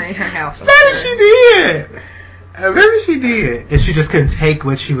away somewhere in her house. I'm Maybe sure. she did. Maybe she did. And she just couldn't take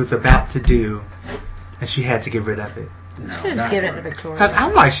what she was about to do. And she had to get rid of it. No, Should have just given it to Victoria. Because I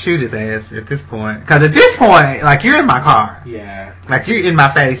might shoot his ass at this point. Because at this point, like, you're in my car. Yeah. Like, you're in my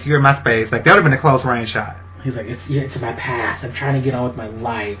face. You're in my space. Like, that would have been a close range shot. He's like, it's my past. I'm trying to get on with my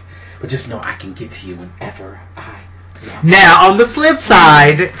life. But just know I can get to you whenever I want. Now, on the flip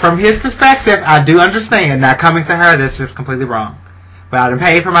side, from his perspective, I do understand. Now, coming to her, that's just completely wrong. But I done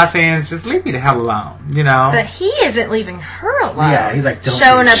paid for my sins. Just leave me the hell alone, you know? But he isn't leaving her alone. Yeah, he's like, don't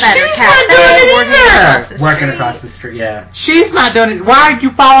showing do up it. at her She's cafe, not doing it working either. across the Working street. across the street, yeah. She's not doing it. Why are you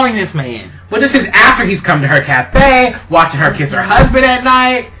following this man? Well, this is after he's come to her cafe, watching her kiss her husband at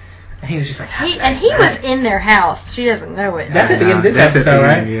night. And he was just like, He was in their house. She doesn't know it. That's at the end of this That's at the episode,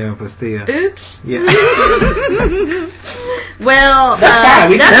 end, right? Yeah, but still. Oops. Yeah. Well, That's fine.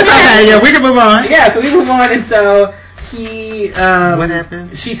 We can- That's okay. Yeah, we can move on. Yeah, so we move on, and so he, What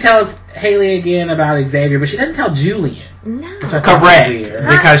happened? She tells Haley again about Xavier, but she doesn't tell Julian. No. Which I thought was Correct. weird.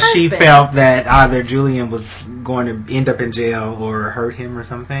 Because she husband. felt that either Julian was going to end up in jail or hurt him or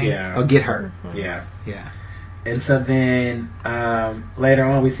something. Yeah. Or get hurt. Yeah. Yeah. And so then later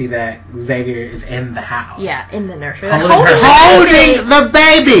on we see that Xavier is in the house. Yeah, in the nursery. Holding Like, her- Holding the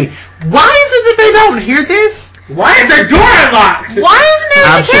baby. Why is it that they don't hear this? Why is their door unlocked? Why isn't there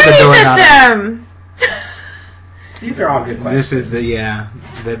I'm a sure the security door is not- system? These are all good questions. This is the, yeah.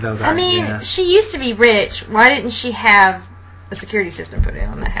 Those are, I mean, yeah. she used to be rich. Why didn't she have a security system put in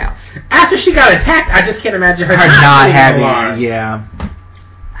on the house? After she got attacked, I just can't imagine her Her not putting having an alarm. it, yeah.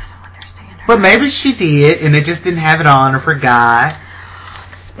 I don't understand her. But maybe she did, and it just didn't have it on or forgot.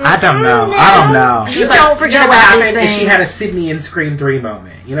 I don't know. I don't know. You She was don't like, forget you know what about these happened is she things. had a Sydney in Scream 3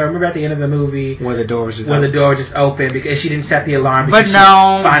 moment. You know, remember at the end of the movie Where the door was just when the open. door just opened because she didn't set the alarm. But Because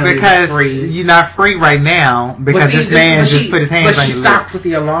no, she finally because was free. you're not free right now because But this see, man but just she- put his hands But on she your stopped lips. with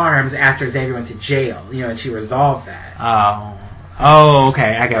the alarms after Xavier went to jail. You know, and she resolved that. Oh,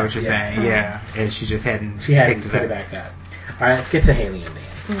 okay. I got what you're Yeah. saying. Yeah, and she just hadn't. She had to picked put it back up. All right, let's get to Haley and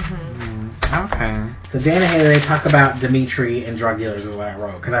Dan. Okay. So Dan and Haley, they talk about Dimitri and drug dealers is what I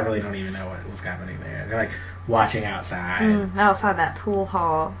wrote because I really don't even know what was happening there. They're like watching outside. Outside that pool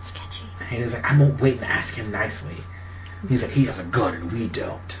hall. Sketchy. Haley's like, I'm gonna wait and ask him nicely. He's like, he has a gun and we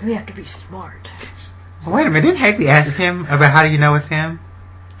don't. We have to be smart. Wait a minute. Didn't Haley ask him about how do you know it's him?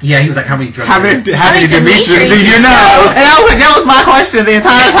 Yeah, he was like, how many drug How dealers? many Dimitris Dimitris do you know? And that was my question the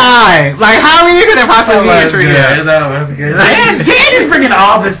entire time. Like, how many could there possibly be in Trio? That was good. Dan is bringing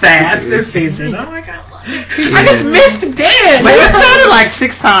all the sass this season. Oh my god. I just missed Dan. But he said it like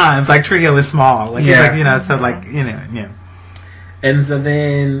 6 times. Like, Tree Hill is small. Like, Yeah. he's like, you know, so like, you know, yeah. And so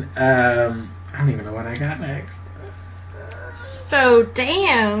then, I don't even know what I got next. So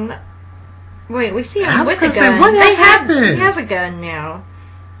Dan, wait, we see I him was with a gonna say, gun. what happened? He has a gun now.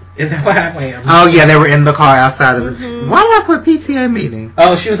 Is that what happened? Oh, yeah, they were in the car outside of the... Why did I put PTA meeting?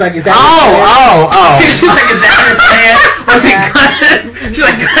 Oh, she was like, is that Oh. She's like, is that your plan? Was it guns? She's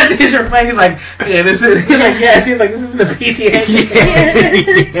like, guns is your plan? He's like, yeah, this is... He's like, yes. He's like, this is the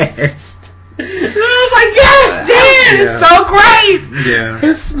PTA. Yes. And I was like, yes, Dan, Yeah. it's so great. Yeah.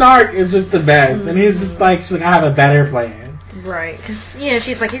 His snark is just the best. And he's just like, she's like, I have a better plan. Right, because, you know,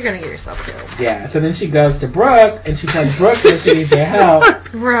 she's like, you're going to get yourself killed. Yeah, so then she goes to Brooke, and she tells Brooke that she needs her help.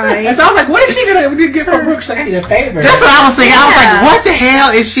 Right. And so I was like, what is she going to give for Brooke? She's like, I need a favor. That's what I was thinking. I was Yeah. like, what the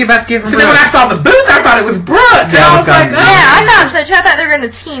hell is she about to give So him? then when I saw the booth, I thought it was Brooke. And That I was was like, gonna- oh. Yeah, I thought so too. I thought they were going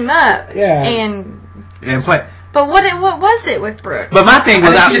to team up. Yeah. And play. But what was it with Brooke? But my thing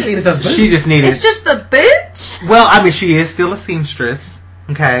was, I think she just needed those boots. she just needed. It's just the boot? Well, I mean, she is still a seamstress.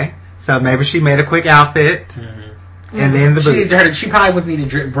 Okay, so maybe she made a quick outfit. And then the boobs. She probably was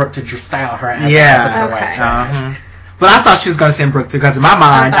needing Brooke to style her as Yeah. a white trash. But I thought she was going to send Brooke too, because in my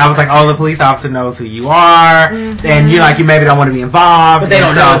mind, I was like, oh, the police officer knows who you are, and you're like, you maybe don't want to be involved. But they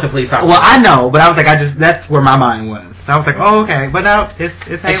don't know that the police officer. Well, I know, but I was like, that's where my mind was. So I was like, oh, okay. But no, it's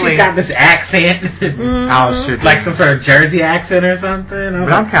And Haley. she's got this accent. Oh, sure. Like some sort of Jersey accent or something.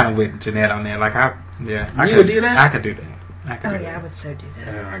 But I'm kind of with Jeanette on there. Like, I would do that? I could do that. I would so do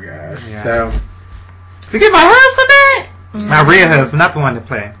that. Oh my gosh. Yeah. So get my husband that? My real husband, not the one to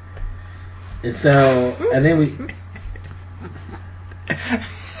play. And so, and then we...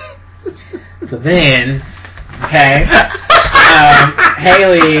 So then, okay,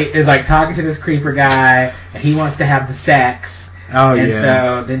 Haley is like talking to this creeper guy, and he wants to have the sex. Oh, and yeah.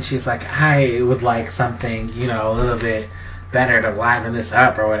 so then she's like, I would like something, a little bit better to liven this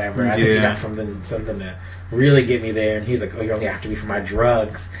up or whatever. I think you got something to really get me there. And he's like, oh, you're only after me for my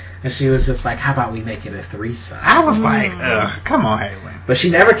drugs. And she was just like, how about we make it a threesome? I was like, ugh, come on, Haley. But she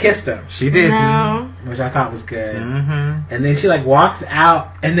never kissed him. She didn't. No. Which I thought was good. Mm-hmm. And then she like walks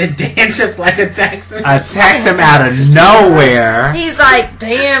out, and then Dan just like attacks her. Attacks him out of nowhere. He's like,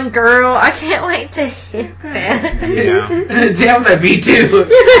 damn, girl, I can't wait to hit that. Yeah. And Dan was like, me too.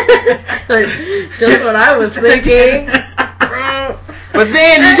 Like, just what I was thinking. But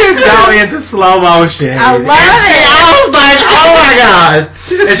then you just go into slow motion. I love it. I was like, oh my gosh.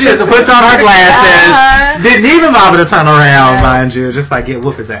 And she just puts on her glasses. Didn't even bother to turn around, mind you. Just like,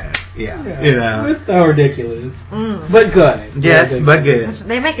 whoop his ass. Yeah. It was so ridiculous. But good. Yes, but good.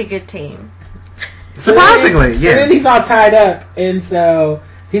 They make a good team. Surprisingly, yes. And then he's all tied up, and so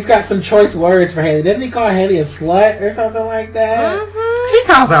he's got some choice words for Haley. Doesn't he call Haley a slut or something like that? Mm-hmm.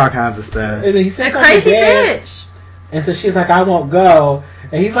 He calls all kinds of stuff. And then he says A crazy bad. bitch. And so she's like, I won't go.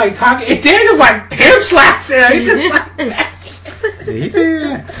 And he's like talking, and Daniel's like pimp slaps her. He just like He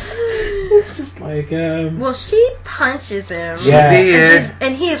did. It's just like Well, she punches him. She did.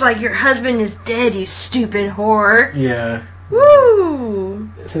 And he's like, your husband is dead, you stupid whore. Yeah. Woo.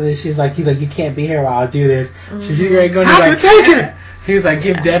 So then he's like, you can't be here while I do this. She's ready to go. How's it taking? He was like,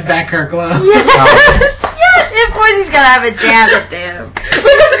 give Deb back her glove. Yes, of course he's gonna have a jab at Deb. But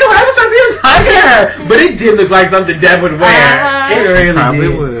there's a couple episodes he was hugging her. But it did look like something Deb would wear. It really probably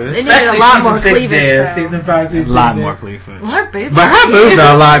did. would. They needed a lot more cleavage, though. Season 5, season 6. A lot more cleavage. Well, her boobs. But her boobs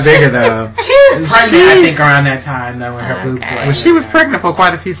are a lot bigger, though. She was pregnant, I think, around that time, though, when her boobs were. Well, she was pregnant for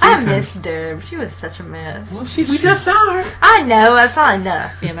quite a few seasons. I miss Deb. She was such a mess. Well, we just saw her. I know. That's not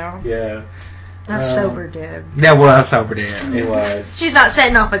enough, Yeah. That's sober Deb. That was sober Deb. It was. She's not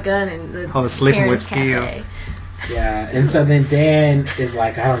setting off a gun in the sleeping with Karen's skills. cafe. Yeah, and so then Dan is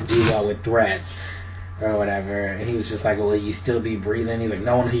like, I don't do well with threats or whatever. And he was just like, well, will you still be breathing? He's like,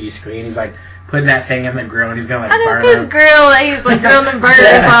 no one hear you scream. He's like, putting that thing in the grill, and he's going to like I know burn his her. grill that he's like grilling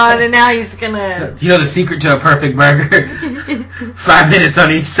burgers on, and now he's gonna. You know the secret to a perfect burger? 5 minutes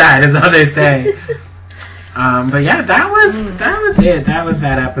on each side is all they say. But yeah, that was it. That was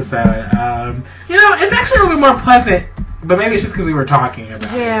that episode. It's actually a little bit more pleasant, but maybe it's just because we were talking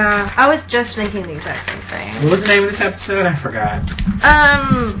about it. Yeah, I was just thinking the exact same thing. What was the name of this episode? I forgot.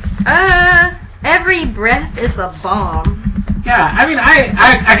 Every breath is a bomb. Yeah, I mean,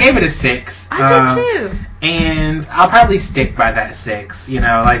 I gave it a 6. I did too. And I'll probably stick by that 6.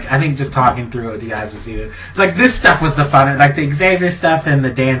 I think just talking through it with you guys was either this stuff was the fun. Like the Xavier stuff and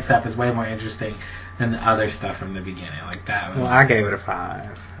the Dan stuff is way more interesting than the other stuff from the beginning. Like that was. Well, I gave it a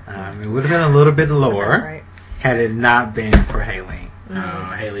 5. It would have been a little bit lower had it not been for Haley.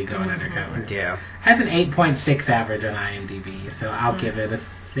 Oh, Haley going undercover. Yeah. Has an 8.6 average on IMDb, so I'll give it a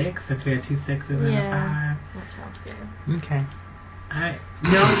 6 since we had 2 6s and a 5. That sounds good. Okay.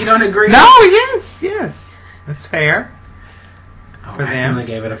 No, you don't agree? No, yes. That's fair. For them. I only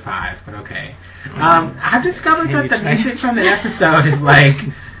gave it a 5, but okay. I've discovered that the music from the episode is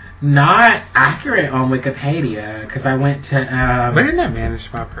not accurate on Wikipedia, because I went to... but isn't that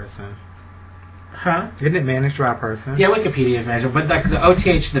managed by a person? Huh? Isn't it managed by a person? Yeah, Wikipedia is managed, but the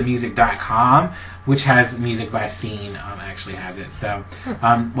OTHthemusic.com, which has music by scene, actually has it. So,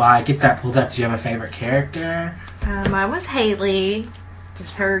 while I get that pulled up, do you have a favorite character? Mine was Haley.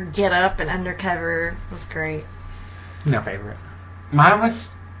 Just her get up and undercover was great. No favorite. Mine was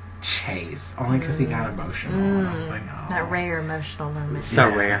Chase, only because he got emotional. I was like, oh. That rare emotional moment. So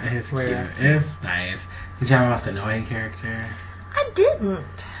rare. It's cute. It's nice. Did you have a most annoying character? I didn't.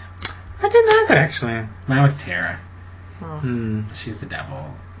 I didn't either, actually. Mine was Tara. She's the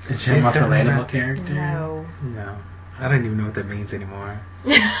devil. Did you have a most relatable character? No. I don't even know what that means anymore.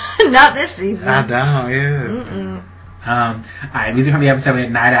 Not this season. I don't, yeah. Alright, music from the episode, we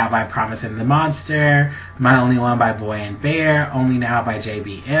had Night Out by Promise and the Monster, My Only One by Boy and Bear, Only Now by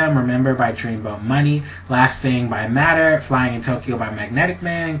JBM, Remember by Dreamboat Money, Last Thing by Matter, Flying in Tokyo by Magnetic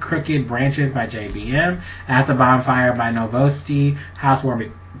Man, Crooked Branches by JBM, At the Bonfire by Novosti,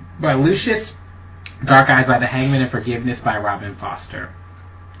 Housewarming by Lucius, Dark Eyes by The Hangman, and Forgiveness by Robin Foster.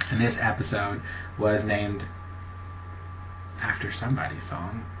 And this episode was named after somebody's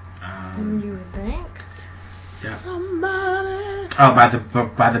song. You would think. Yeah. Somebody. Oh,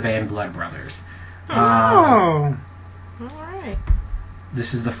 by the band Blood Brothers. Oh. All right.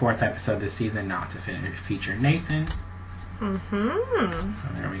 This is the 4th episode this season not to feature Nathan. Mm-hmm. So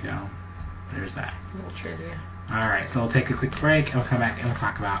there we go. There's that. Little trivia. Alright, so we'll take a quick break and we'll come back and we'll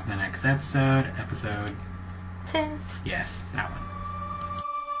talk about the next episode. Episode 10. Yes, that one.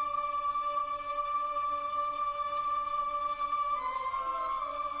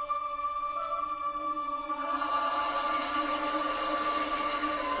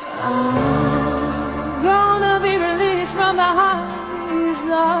 I'm gonna be released from behind these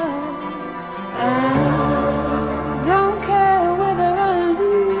lines, and don't care whether I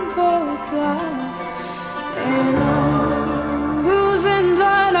leave or die. And I'm losing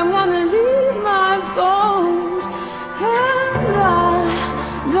blood, I'm gonna leave my bones, and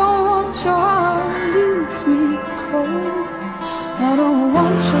I don't want your heart leaves me cold. I don't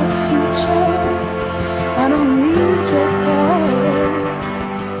want your future, I don't need your pain.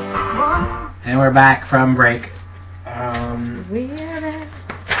 And we're back from break. We're back.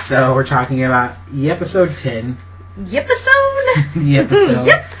 So we're talking about episode 10. Yepisode? The episode.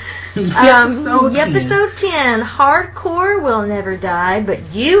 Yep. Episode 10. Episode 10. Hardcore will never die,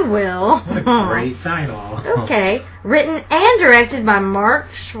 but you will. What a great title. Okay. Written and directed by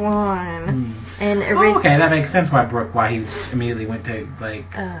Mark Schwann. And okay, that makes sense why he just immediately went to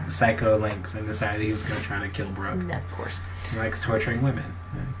psycho links and decided he was going to try to kill Brooke. Of course. He likes torturing women.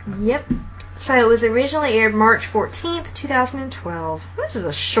 Yep. So it was originally aired March 14th, 2012. This is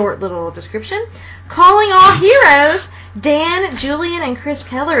a short little description. Calling all heroes, Dan, Julian, and Chris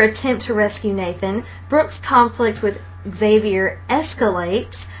Keller attempt to rescue Nathan. Brooke's conflict with Xavier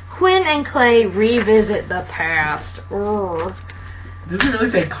escalates. Quinn and Clay revisit the past. Urgh. Does it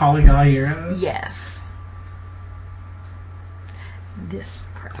really say calling all heroes? Yes. This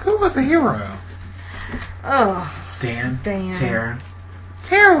crap. Who was the hero? Oh. Dan. Tara.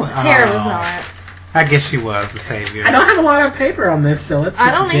 Tara was not. I guess she was the savior. I don't have a lot of paper on this, so let's just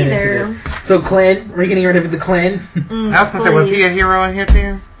I don't get either. into it. So Clint, we're getting rid of the Clint. I was going to say, was he a hero in here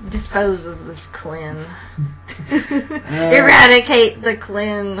too? Dispose of this Clint. Eradicate the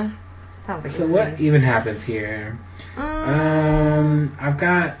Clint. Sounds like So what even happens here? I've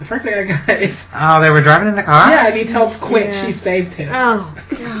got the first thing I got is they were driving in the car. Yeah, and he tells Quint she saved him. Oh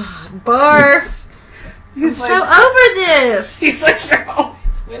God, Barf! He's I'm so over this. He's like, you're always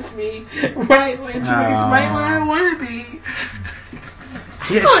with me, right? When she's like, it's right where I want to be.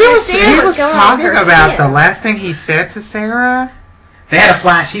 Yeah, he was talking about the last thing he said to Sarah. They had a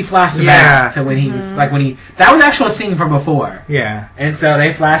flash. He flashed back to when he was that was actually a scene from before. Yeah. And so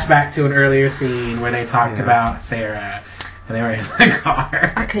they flashed back to an earlier scene where they talked about Sarah. And they were in the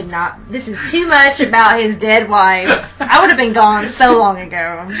car. I could not. This is too much about his dead wife. I would have been gone so long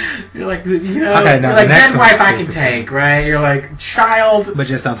ago. You're like, okay, no, like dead wife I can take, right? You're like, child. But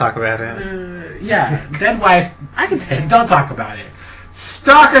just don't talk about it. Yeah, dead wife I can take. Don't talk about it.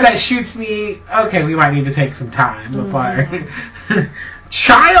 Stalker that shoots me. Okay, we might need to take some time apart.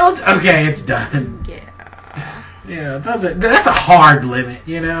 Child. Okay, it's done. Yeah. Yeah, that's a hard limit,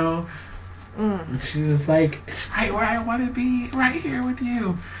 you know. She's like, it's right where I want to be, right here with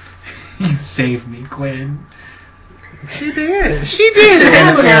you. You saved me, Quinn. She did. She did.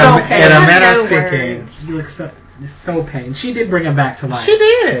 In a manner of speaking. You look so pained. She did bring him back to life. She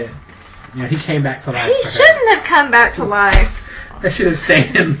did. Yeah, he came back to life. He shouldn't have come back to life. They should have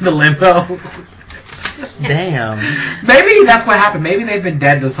stayed in the limbo. Damn. Maybe that's what happened. Maybe they've been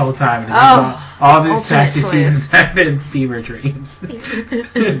dead this whole time. And all these past 2 seasons have been fever dreams.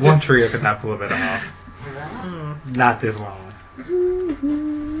 One trio could not pull it off. Not this long.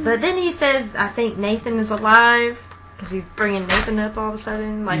 But then he says, I think Nathan is alive. Because he's bringing Nathan up all of a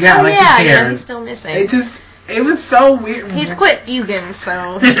sudden. Like, he's still missing. It was so weird. He's quit fuging,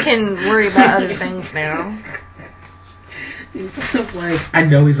 so he can worry about other things now. He's just like, I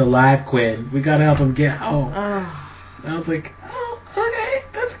know he's alive, Quinn. We gotta help him get home. I was like, oh, okay,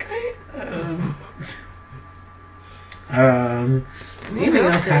 that's great. Anything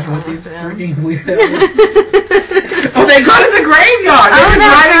else happen with these freaking weirdos? Oh, they go to the graveyard. They're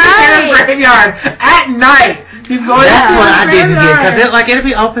driving to Santa's graveyard at night. He's going. That's what I didn't get, because it'll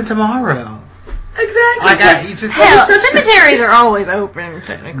be open tomorrow. Exactly. Like, you just, Hell, cemeteries are always open,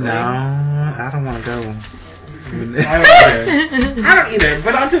 technically. no, I don't want to go. I don't either.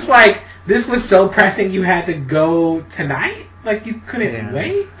 But I'm just like, this was so pressing you had to go tonight? Like, you couldn't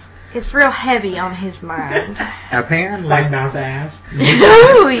wait? It's real heavy on his mind. Apparently. Like Mouse ass.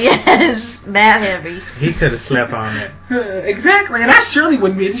 Ooh, yes. That heavy. He could have slept on it. Exactly. And I surely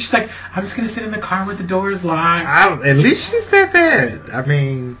wouldn't be. She's like, I'm just going to sit in the car with the doors locked. At least she said that. I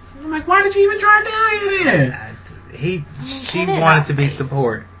mean... I'm like, why did you even drive down here then? She wanted to be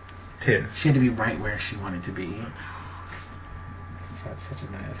support, too. She had to be right where she wanted to be. Such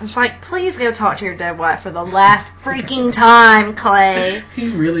a mess. It's like, please go talk to your dead wife for the last freaking time, Clay. He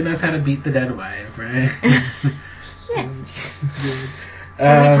really knows how to beat the dead wife, right? Yes.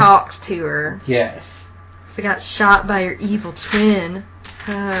 So he talks to her. Yes. So got shot by your evil twin.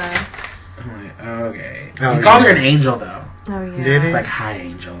 I'm like, okay. Oh, he called her an angel, though. Oh, yeah. Did he? It's like, hi,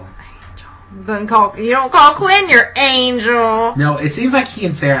 angel. You don't call Quinn your angel. No, it seems like he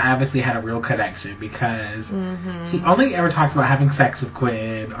and Sarah obviously had a real connection because he only ever talks about having sex with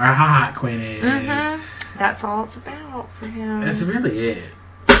Quinn or how hot Quinn is. That's all it's about for him. That's really it.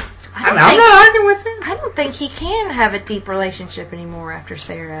 I'm not arguing with him. I don't think he can have a deep relationship anymore after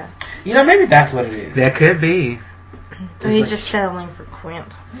Sarah. You know, maybe that's what it is. That could be. So he's just settling for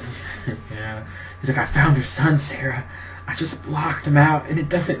Quint. Yeah. He's like, I found your son, Sarah. I just blocked him out, and it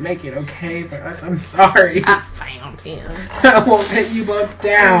doesn't make it okay for us. I'm sorry. I found him. I won't let you both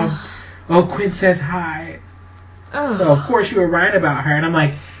down. Oh, Quinn says hi. So, of course, you were right about her. And I'm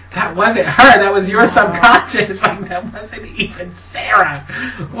like, that wasn't her. That was your subconscious. Like, that wasn't even Sarah.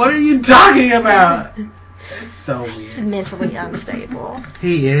 What are you talking about? It's so weird. He's mentally unstable.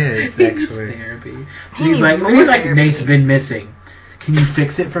 He is, actually. Therapy. He He's like, needs more therapy. Nate's been missing. Can you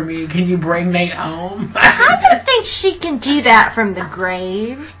fix it for me? Can you bring Nate home? I don't think she can do that from the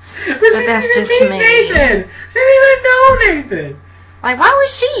grave. But that's she didn't just meet me. Nathan. She didn't even know Nathan. Like, why would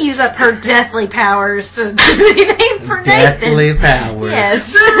she use up her deathly powers to do anything for Nathan? Deathly powers.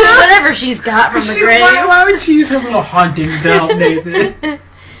 Yes. Whatever she's got from the grave. Why would she use her little haunting to help Nathan?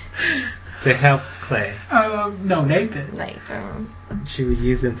 To help Clay. No, Nathan. Nathan. She would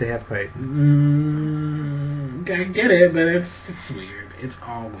use them to help Clay. I get it, but it's weird. It's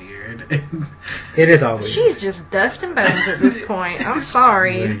all weird. It is all weird. She's just dust and bones at this point. I'm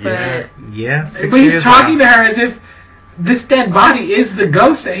sorry, but... Yeah. But he's talking to her as if this dead body is the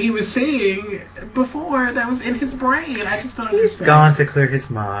ghost that he was seeing before that was in his brain. I just don't understand. He's gone to clear his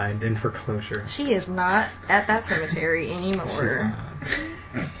mind and for closure. She is not at that cemetery anymore. She's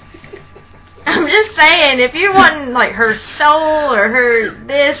not. I'm just saying, if you want, like, her soul or her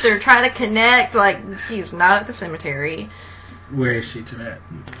this or try to connect, like, she's not at the cemetery. Where is she, Jeanette?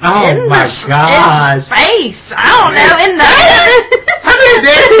 Oh my gosh. In space. I don't know. In the... How many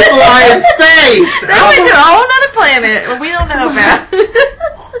dead people are in space? They went to a whole other planet we don't know about.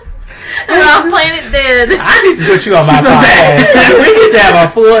 They're on planet dead. I need to put you on my podcast. We need to have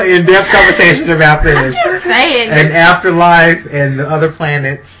a full, in-depth conversation about this. Just saying. And afterlife and the other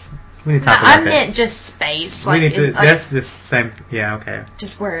planets. We need to talk about I that. meant just space. Like, We need to. like, That's the same. Yeah. Okay.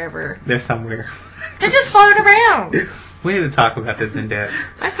 just wherever. They're somewhere. They're just floating around. We need to talk about this in depth.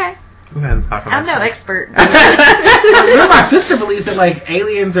 Okay. We got to talk about I'm no this. expert. Remember my sister believes that, like,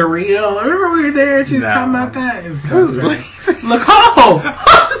 aliens are real. Remember we were there? She was No. talking about that. It was so strange. Look, oh!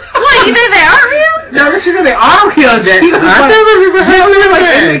 What, you think they are real? No, she said they are real. She was like, we were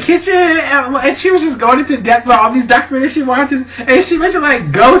like in the kitchen, and she was just going into depth about all these documentaries she watches, and she mentioned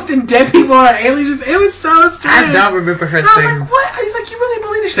like ghosts and dead people or aliens. It was so strange. I don't remember her And I was saying. like, what? He's like, you really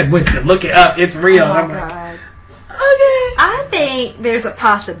believe this? She's like, wait, look it up. It's real. Oh I'm my like, God. okay. I think there's a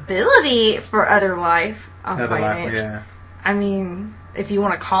possibility for other life on Other life, planets. yeah. I mean, if you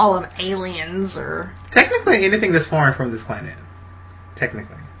want to call them aliens or Technically, anything that's foreign from this planet.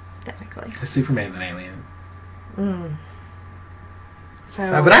 Technically. technically. Because Superman's an alien.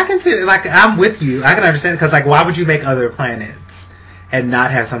 So, But I can see, like, I'm with you. I can understand, because, like, why would you make other planets and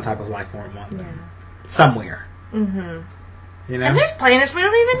not have some type of life form on them? Somewhere. Mhm. You know? And there's planets we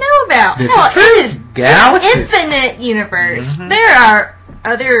don't even know about. This Hell, is true. it is Galaxies. infinite universe. Mhm. There are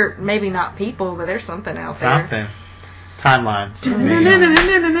other, maybe not people, but there's something out there. Something. Timelines.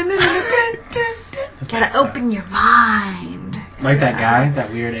 Gotta open your mind. Like that guy,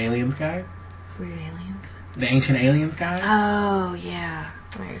 that weird aliens guy, Weird aliens. the ancient aliens guy. Oh yeah,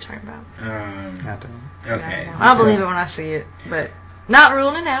 I know what you're talking about. I don't. Okay. I'll believe it when I see it, but not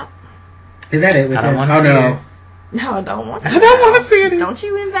ruling it out. Is that it? With I don't him? want to Oh see no. it. No, I don't want to. I don't want to see it. Don't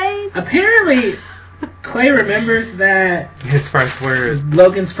you invade? Apparently, Clay remembers that His first word.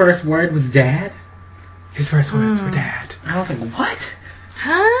 Logan's first word was dad. His first words were dad. I was like, what?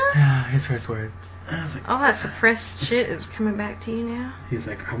 Huh? His first words. I was like, All that suppressed shit is coming back to you now. he's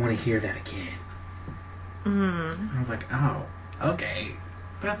like, I want to hear that again. Mm. I was like, oh, okay.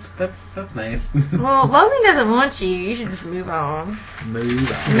 That's nice. Well, Logan doesn't want you. You should just move on.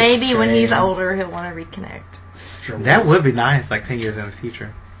 Move on. Maybe when he's Strange. older, he'll want to reconnect. That would be nice, like 10 years in the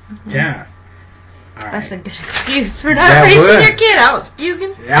future. Yeah. All That's a right. good excuse for not That raising would. your kid. I was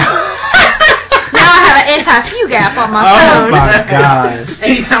fuging. Yeah. Now I have an anti-fugue app on my Oh phone. my gosh.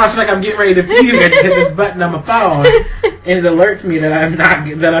 Anytime I feel like I'm getting ready to puke, I just hit this button on my phone, and it alerts me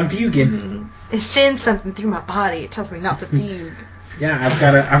that I'm puking. It sends something through my body. It tells me not to fugue. Yeah, I've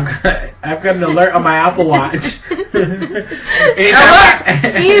got an alert on my Apple Watch. Alert!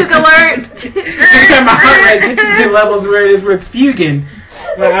 Fugue alert! Anytime my heart rate gets into levels where it's fuging,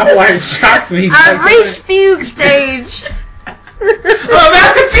 my Apple Watch shocks me. I've reached fugue stage. I'm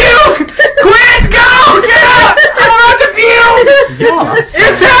about to fugue! Quick, go! Get up! I'm about to fugue! Y'all are so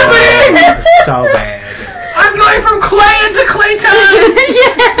It's happening! So bad. I'm going from clay into clay time!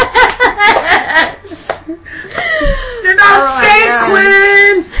 Yes! You're not Oh my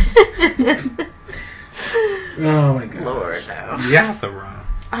fake, Quinn! Oh my god. Lord, no. Y'all so wrong.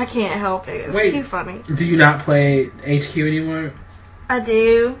 I can't help it. It's Wait. too funny. Do you not play HQ anymore? I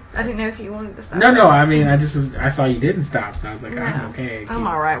do. I didn't know if you wanted to stop. No, I mean, I saw you didn't stop, so I was like, No. I'm okay. I'm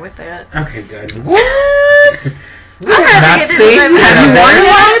alright with that. Okay, good. What? I had Not to get see? this over Have you with. won a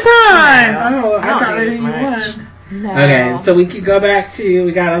long time? Oh, I I don't thought do maybe as you much. won. No. Okay, so we could go back to,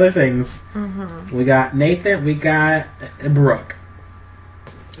 we got other things. Mm-hmm. We got Nathan, we got Brooke.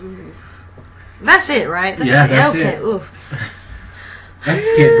 That's it, right? Yeah, that's okay. it. Oof. Let's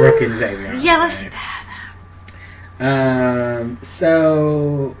get Brooke and Xavier. Yeah, let's do that.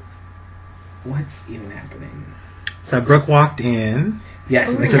 So, what's even happening? So Brooke walked in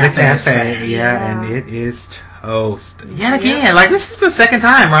Yes, Ooh. to the cafe, right. yeah, Yeah. and it is toast. Yet again, like this is the second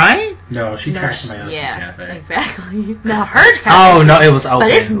time, right? No, she No, trashed somebody else's yeah, cafe. exactly. Now her cafe. Oh no, it was open.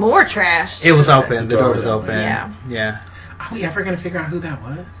 But it's more trash. It was open. The door was open. Yeah. Yeah. Are we ever going to figure out who that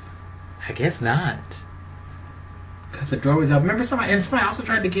was? I guess not. Because the door was open. Remember somebody also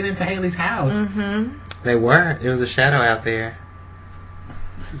tried to get into Haley's house. Mm-hmm. They were. It was a shadow out there.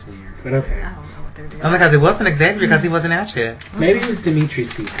 This is weird, but okay. I don't know what they're doing. Only because it wasn't Xavier because he wasn't out yet. Maybe it was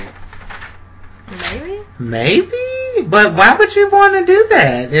Dimitri's people. Maybe? Maybe, but why would you want to do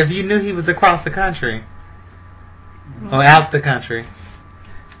that if you knew he was across the country or out the country?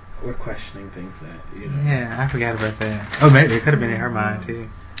 We're questioning things that, you know. Yeah, I forgot about that. Oh, maybe it could have been in her mind too.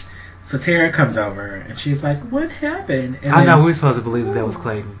 So Tara comes over and she's like, "What happened?" And I know then we were supposed to believe that was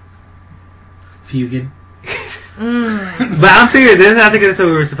Clayton. Fugin. Mm. But I'm serious. This I think that's what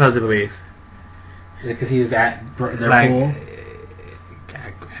we were supposed to believe. Because he was at their Like, pool.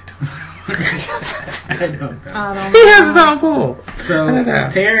 I I don't know. I don't He has know. his own pool. I So don't know.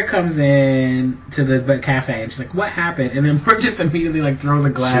 Tara comes in to the cafe and she's like, "What happened?" And then Brooke just immediately like throws a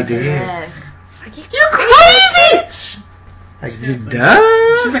glass. She at her. did. Yes. It's like, You crazy bitch! Like, you She's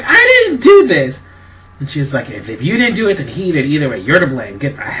dumb? like, "I didn't do this." And she's like, if you didn't do it, then he did. Either way, you're to blame.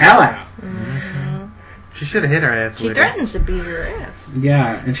 Get the hell out. Mm-hmm. She should have hit her ass She with threatens to beat her ass.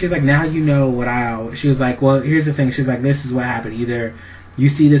 Yeah, and she's like, now you know what she was like, well, here's the thing. She's like, this is what happened. Either you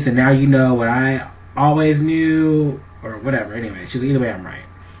see this and now you know what I always knew, or whatever. Anyway, she's like, either way, I'm right.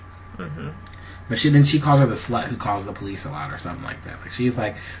 Mm-hmm. But then she calls her the slut who calls the police a lot or something like that. Like, she's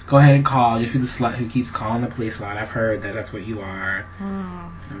like, go ahead and call. Just be the slut who keeps calling the police a lot. I've heard that that's what you are.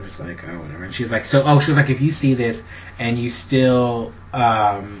 Mm. I'm just like, oh, whatever. And she's like, she was like, if you see this and you still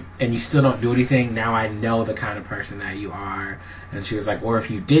don't do anything, now I know the kind of person that you are. And she was like, or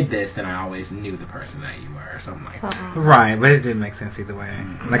if you did this, then I always knew the person that you were, or something like that. Something. Right, but it didn't make sense either way.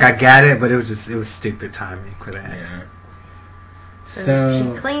 Like, I got it, but it was stupid timing for that. Yeah.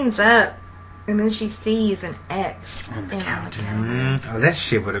 So she cleans up, and then she sees an X On the in couch. Oh, that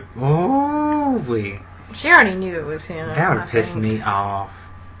shit would have. Oh, She already knew it was him. that would I have pissed think. me off.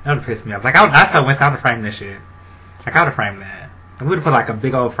 That would have pissed me off. Like, I told Winston I would have framed this shit. Like, I would have framed that. We would have put like a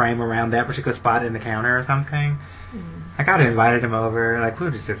big old frame around that particular spot in the counter or something. Like, I would have invited him over. Like, we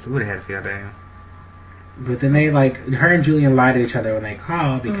would have had a field day. But then they, like, her and Julian lie to each other when they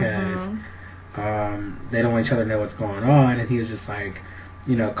call because Mm-hmm. they don't want each other to know what's going on. And he was just like,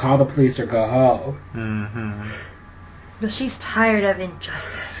 you know, call the police or go home. Mm-hmm. But she's tired of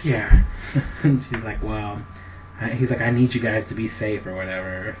injustice. Yeah. And she's like, well, he's like, I need you guys to be safe or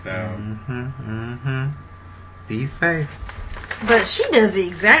whatever. So. Mm-hmm. Be safe. But she does the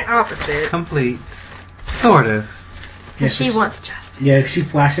exact opposite. Complete. Sort of. Because Yeah, she so wants justice. Yeah, she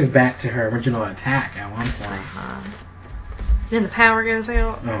flashes back to her original attack at one point. Then the power goes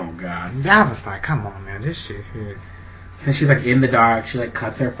out. Oh, God. I was like, come on, man. This shit here. So she's like in the dark. She like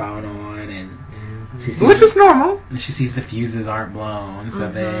cuts her phone on, and she sees, which is normal. and she sees the fuses aren't blown.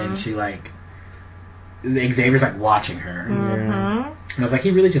 So then she like Xavier's like watching her, and I was like,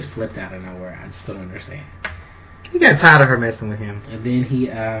 he really just flipped out of nowhere. I just don't understand. He got tired of her messing with him. And then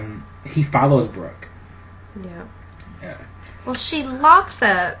he follows Brooke. Yeah. Yeah. Well, she locks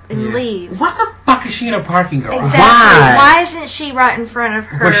up and leaves. Why the fuck is she in a parking garage? Exactly. Why? Why isn't she right in front of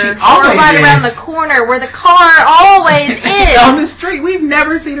her? Where she or always right around is. the corner where the car always is. On the street. We've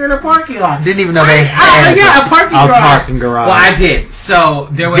never seen her in a parking lot. Didn't even know they had a parking a garage. parking garage. Well, I did. So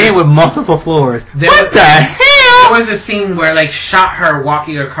there was Then with multiple floors. There What was- the hell? there was a scene where like shot her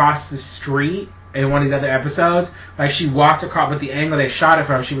walking across the street in one of the other episodes. Like she walked across, but the angle they shot it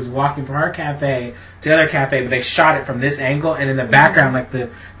from, she was walking from her cafe to the other cafe, but they shot it from this angle, and in the background, like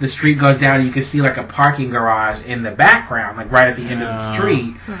the street goes down, and you can see like a parking garage in the background, like right at the end of the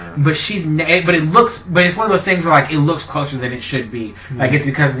street. But but it's one of those things where like it looks closer than it should be. Like it's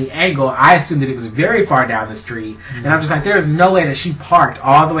because of the angle. I assumed that it was very far down the street, and I'm just like, there is no way that she parked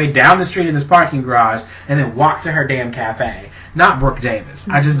all the way down the street in this parking garage and then walked to her damn cafe. Not Brooke Davis.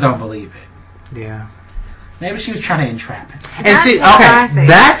 I just don't believe it. Yeah. Maybe she was trying to entrap him. And That's see, what I okay, think.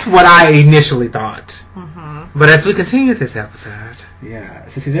 that's what I initially thought. But as we continue this episode, Yeah,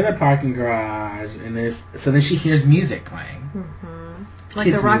 so she's in a parking garage, and then she hears music playing. Like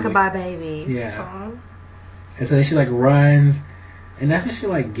Kids the music. Rockabye Baby Yeah. song. And so then she like runs, and that's when she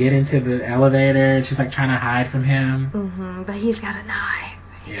like get into the elevator, and she's like trying to hide from him. But he's got a knife.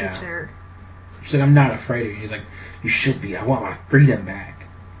 He Yeah. gives her. She's like, I'm not afraid of you. He's like, you should be. I want my freedom back.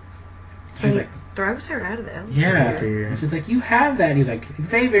 So She's he like, throws her out of the elevator. yeah. dear. And she's like, you have that. And he's like,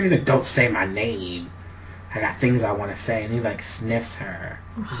 Xavier. And he's like, don't say my name. I got things I want to say. And he like sniffs her.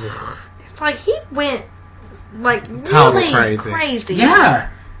 It's like he went like Totally really crazy. crazy. Yeah.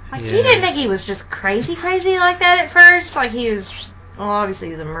 Like Yeah. he didn't think he was just crazy like that at first. Like he was. Well, obviously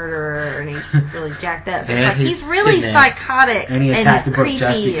he's a murderer and he's really jacked up. But it's And like he's he's really kidnapped. psychotic And he attacked Brooke creepy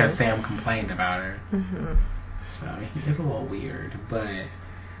just because and, Sam complained about her. So he is a little weird, but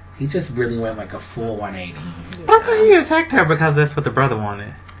he just really went like a full 180. I thought he attacked her because that's what the brother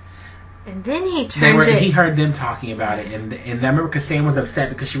wanted. And then he turns it. He heard them talking about it, and I remember because Sam was upset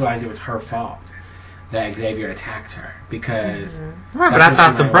because she realized it was her fault that Xavier attacked her because. Right, but that's I what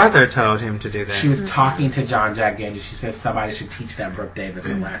thought she the went brother told him to do that. She was talking to John Jack Gandhi. She said somebody should teach that Brooke Davis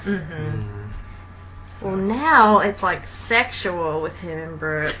a lesson. Well, now it's like sexual with him and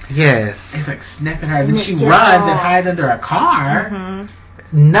Brooke. Yes. He's like sniffing her, and And then it she gets runs and all- hides under a car.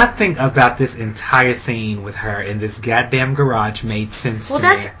 Nothing about this entire scene with her in this goddamn garage made sense Well, to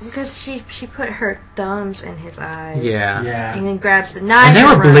me. that's because she put her thumbs in his eyes. Yeah. Yeah. And then grabs the knife. And they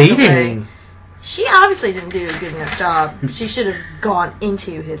were runs bleeding. away. She obviously didn't do a good enough job. She should have gone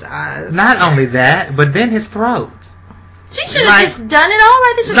into his eyes. Not only that, but then his throat. She should have Like- just done it all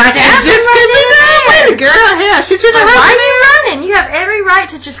right there. Just Like, stabbed him just right get in the girl. Yeah, she should Like, have. why are you running? You have every right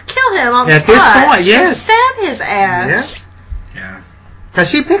to just kill him on the At this spot. point, yes. Just stab his ass. Yes. Yeah. Because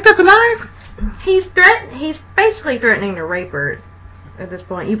she picked up the knife. He's basically threatening to rape her at this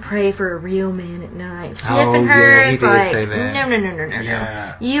point. You pray for a real man at night. Sniffing her, yeah, he it's did like, say that. no.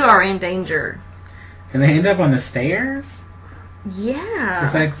 Yeah. You are in danger. And they end up on the stairs. Yeah.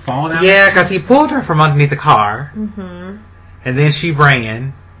 It's like fall down. Yeah, because he pulled her from underneath the car, Mm-hmm. and then she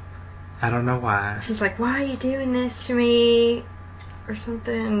ran. I don't know why. She's like, why are you doing this to me? Or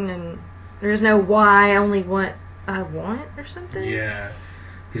something. And there's no why, only what I want or something. Yeah.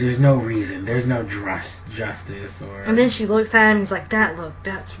 'Cause there's no reason. There's no justice or. And then she looks at him and he's like, that look,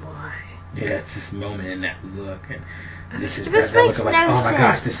 that's why. Yeah, it's this moment in that look, and this is This that look makes of like, no oh my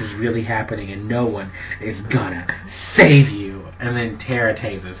gosh, sense. this is really happening, and no one is gonna save you. And then Tara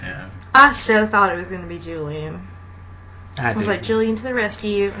tases him. I so thought it was going to be Julian. I was did. like, Julian to the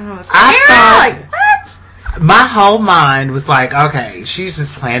rescue. And I was I scared. thought- Like, what? My whole mind was like, okay, she's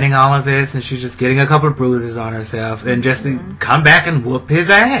just planning all of this, and she's just getting a couple of bruises on herself, and just to come back and whoop his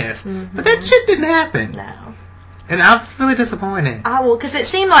ass. But that shit didn't happen. No. And I was really disappointed. Because it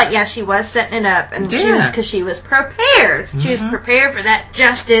seemed like, yeah, she was setting it up, and she was prepared. She was prepared for that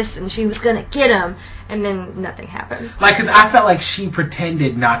justice, and she was going to get him, and then nothing happened. Like, cause I felt like she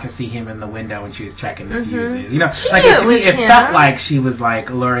pretended not to see him in the window when she was checking the fuses. You know, She like knew to it me, was it him. felt like she was like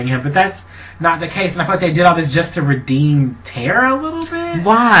luring him, but that's not the case. And I feel like they did all this just to redeem Tara a little bit.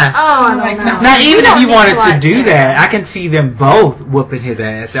 Why? Oh, I Like, don't know. Now, even don't if you need wanted to like do him. that, I can see them both whooping his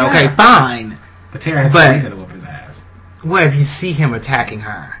ass. Yeah. Okay, fine. But Tara has But- no reason to whoop his ass. Well, if you see him attacking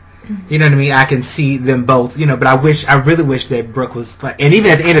her, you know what I mean? I can see them both, you know, but I really wish that Brooke was like, and even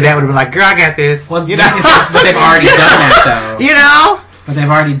at the end of that would have been like, girl, I got this. Well, you know? but they've already done that though. You know? But they've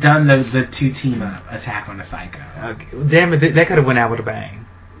already done the 2 team up attack on the Psycho. Okay. Damn it, they could have went out with a bang.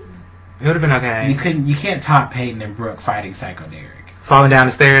 It would have been okay. You can't top Peyton and Brooke fighting Psycho Derek. Falling down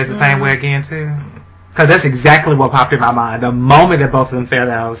the stairs the same way again too. Because that's exactly what popped in my mind the moment that both of them fell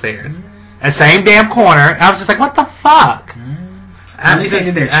down the stairs. That same damn corner. I was just like, what the fuck? At least they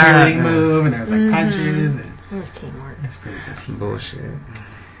did their cheerleading move, and there was like punches. And It was teamwork. it's pretty good. Some bullshit.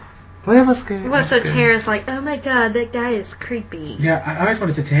 Well, it was good. What's so Tara's like, oh my god, that guy is creepy. Yeah, I always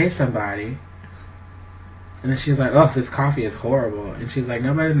wanted to taste somebody. And then she's like, oh, this coffee is horrible. And she's like,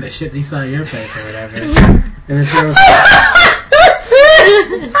 no better than the shit you saw in your face or whatever. And then Tara was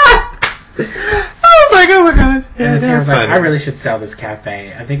I was like, oh my god. Yeah, and then Tara's like, funny. I really should sell this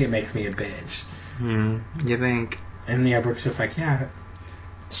cafe. I think it makes me a bitch. You think? And yeah, Brooke's just like, yeah.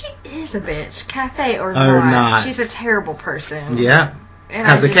 She is a bitch, cafe or not. not. She's a terrible person. Yeah. And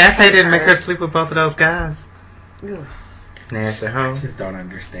I Because the just cafe hate didn't make her her. sleep with both of those guys. Ugh. Nasty I hoe. just don't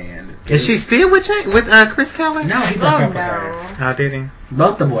understand. Is she still with Chris Keller? No, he broke Oh up with her. no. How did he?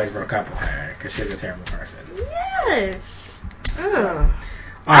 Both the boys broke up with her because she's a terrible person. Yes. Ugh.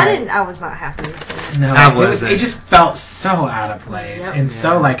 All I right. was not happy with it. No, I it was. wasn't. It just felt so out of place Yep. and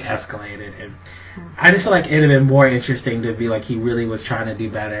so like escalated. And I just feel like it'd have been more interesting to be like he really was trying to do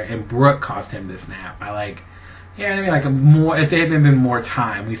better, and Brooke caused him to snap. I mean, like more. If there had been more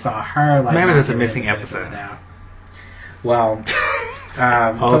time, we saw her like. Maybe there's a not missing giving episode. it now. Well,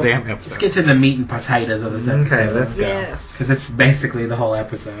 Damn let's episode. get to the meat and potatoes of this episode. Okay, let's go. Yes. Because it's basically the whole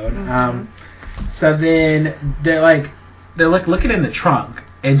episode. So then they're looking in the trunk,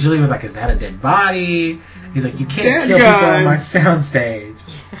 and Julie was like, "Is that a dead body?" He's like, "You can't Dead kill people on my guys. soundstage."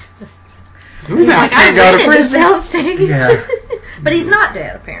 He's Like, I rented the soundstage. Yeah. But he's not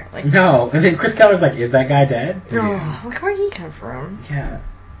dead, apparently. No, and then Chris Keller's like, "Is that guy dead?" Oh, like, where'd he come from? Yeah.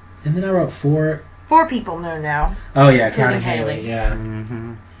 And then I wrote 4. 4 people know now. Oh yeah, Including counting Haley. Haley. Yeah.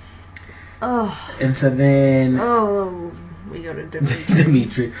 Mm-hmm. Oh. And so then Oh. We go to Dimitri.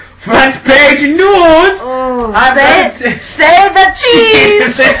 Dimitri, front page news. Oh. I'm Say, not- say the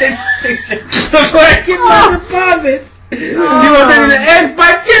cheese! Before I get my deposits, you want them to ask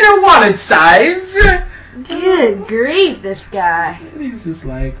by 10 or wallet size. Good grief, this guy. He's just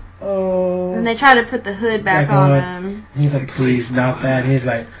like, oh. And they try to put the hood back Back on on. him. He's like, please, not that. He's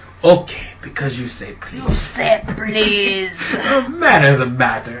like, okay, because you say You please. said please. Matters a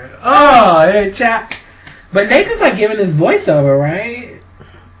matter. Oh, hey, chap. But Nathan's like giving his voiceover, right?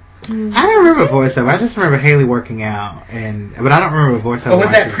 I don't remember voiceover. I just remember Haley working out, but I don't remember voiceover. Or was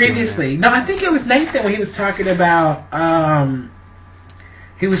why that she doing previously? No, I think it was Nathan when he was talking about,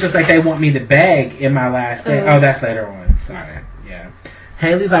 he was just like, they want me to beg in my last day. Oh, that's later on. Sorry. Yeah.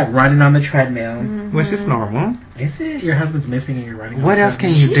 Haley's like running on the treadmill. that. Which is normal. Is it? Your husband's missing and you're running on What the else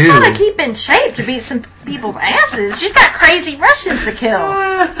can treadmill? you She's do? trying to keep in shape to beat some people's asses. She's got crazy Russians to kill.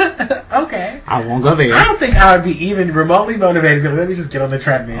 Okay. I won't go there. I don't think I would be even remotely motivated to be like, let me just get on the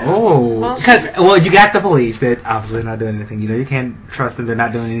treadmill. Oh, Well, because you got the police that obviously not doing anything. You know, you can't trust them; they're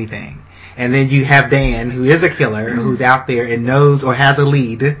not doing anything. And then you have Dan, who is a killer, who's out there and knows or has a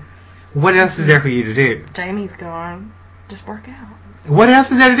lead. What else is there for you to do? Jamie's gone. Just work out. What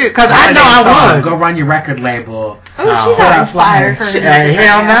else is there to do? Because I Holiday know I song, would. Go run your record label. Oh, she's Put not out inspired for flyers. her. Hey,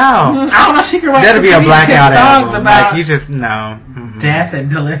 hell no. I don't know if she can write That'll be a some blackout songs album. about Like you just no. Mm-mm. death and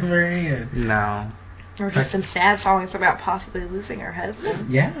delivery. And, No. Or just some sad songs about possibly losing her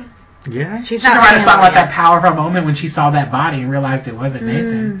husband. yeah. Yeah. She's She can not write a song about yet. that powerful moment when she saw that body and realized it wasn't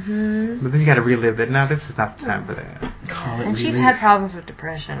Nathan. Mm-hmm. But then you got to relive it. No, this is not the time for that. Call it And she's relief. had problems with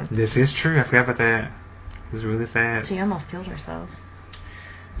depression. This is true. I forgot about that. It was really sad. She almost killed herself.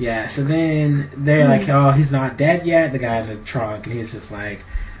 Yeah, so then they're like, oh, he's not dead yet, the guy in the trunk, and he's just like,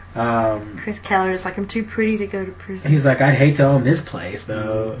 Chris Keller is like, I'm too pretty to go to prison. he's like, I'd hate to own this place,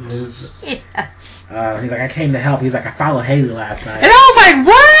 though. Yes. He's like, I came to help. He's like, I followed Haley last night. And I was like,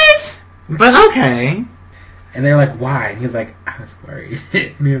 what? But okay. And they're like, why? And he's like, I was worried.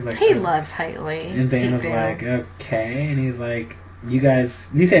 And he was like, He "Oh." loves Haley. And Dan deep was down. like, okay. And he's like, you guys,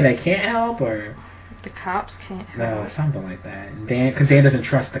 did he say they can't help or? The cops can't No, help. something like that. And because Dan doesn't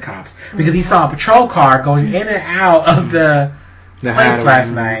trust the cops. Because he saw a patrol car going in and out of the The place hideaway.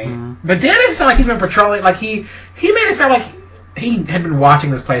 last night. Mhm. But Dan didn't sound like he's been patrolling. Like he made it sound like he had been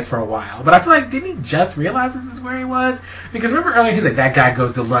watching this place for a while. But I feel like, didn't he just realize this is where he was? Because remember earlier he's like, that guy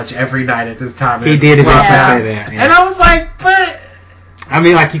goes to lunch every night at this time. He did eventually Yeah. say that. Yeah. And I was like, but I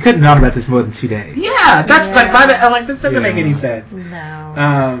mean, like, you couldn't have known about this more than 2 days. yeah, that's like I'm like, this doesn't make Yeah. any sense.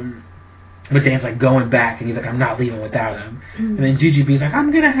 No. But Dan's like going back, and he's like, I'm not leaving without him. And then GGB's like,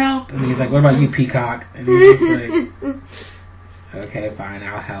 I'm gonna help. And he's like, what about you, Peacock? And he's just like, okay, fine,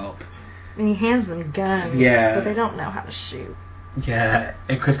 I'll help. And he hands them guns. Yeah. But they don't know how to shoot. Yeah,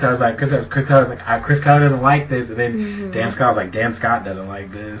 and Chris Keller was like, Chris Keller doesn't like this, and then Dan Scott was like, Dan Scott doesn't like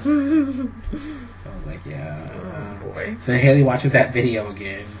this. So I was like, yeah. Oh, boy. So Haley watches that video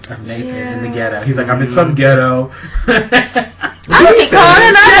again of Nathan in the ghetto. He's like, I'm in some ghetto. I would be calling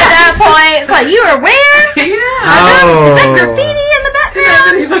him up at that point. It's like, you are where? Yeah. Is that graffiti in the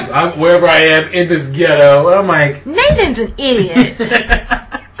background? He's like, I'm wherever I am in this ghetto. And I'm like, Nathan's an idiot.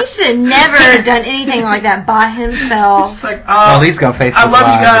 He should have never done anything like that by himself. Just like, Well, at least go Facebook I love you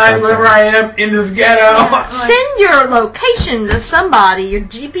Live or guys something. wherever I am in this ghetto. Send your location to somebody, your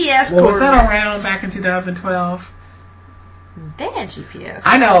GPS Well, was that coordinates. around back in 2012? They had GPS.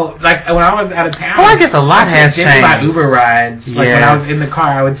 I know, like when I was out of town. Well, I guess a lot has sent Jimmy my changed. Uber rides. Like when I was Yes. in the car,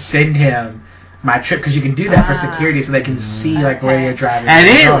 I would send him my trip because you can do that for security, so they can see like where you're driving. And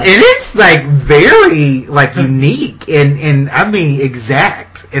it's like very like unique and I mean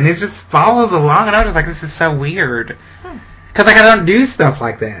exact, and it just follows along. And I was just like, this is so weird, because like I don't do stuff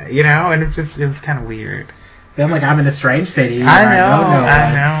like that, you know, and it was kind of weird. I'm like, I'm in a strange city. I where know, don't know I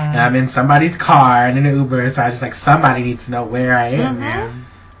one, know. And I'm in somebody's car and in an Uber, so I was just like, somebody needs to know where I am. Mhm.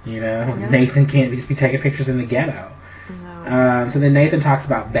 You know, Yeah. Nathan can't just be taking pictures in the ghetto. No. So then Nathan talks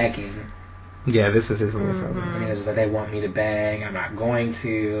about begging. Yeah, this was his voice. And he was just like, they want me to beg. I'm not going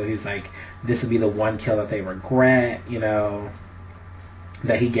to. He's like, this will be the one kill that they regret, you know,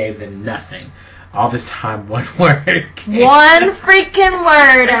 that he gave them nothing. All this time, one word. One freaking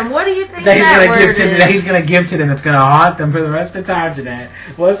word. And what do you think that that word is? that he's going to give to them. It's going to haunt them for the rest of the time, Jeanette.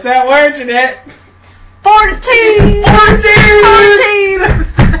 What's that word, Jeanette? Fortitude. Fortitude.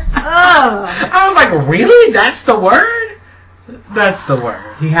 Oh. I was like, really? That's the word? That's the word.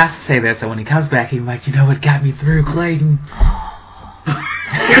 He has to say that, so when he comes back, he's like, you know what got me through, Clayton?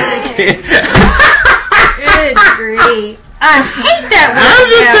 Good grief. I hate that word. I'm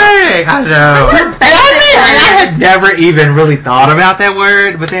just saying. I know. What a basic And I word. had never even really thought about that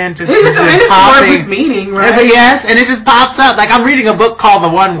word, but then just It is a word popping. with meaning, Yeah, right? but yes, and it just pops up. Like I'm reading a book called The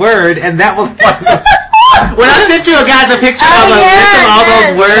One Word, and that was when I sent you guys a picture Oh, of a list of all yes.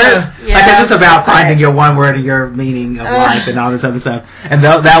 those words. Yeah, Like this is about that's right. finding your one word and your meaning of life and all this other stuff. And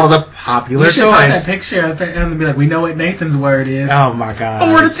that was a popular You should post that choice. picture and be like, we know what Nathan's word is. Oh my god.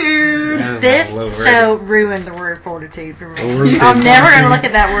 Fortitude. Oh, This my Lord. show ruined the word fortitude for me. Fortitude. I'm never going to look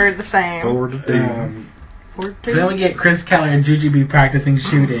at that word the same. So Fortitude. then we get Chris Keller and Jujubee practicing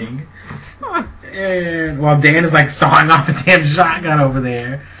shooting. And while Dan is like sawing off a damn shotgun over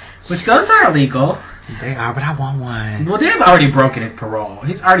there. Which those are illegal. They are, but I want one. Well, Dan's already broken his parole.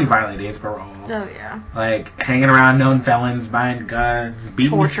 He's already violated his parole. Oh, yeah. Like, hanging around known felons, buying guns,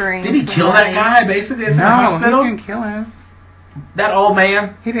 beating... Torturing Did he kill that somebody. guy, basically, in the No, hospital? he didn't kill him. That old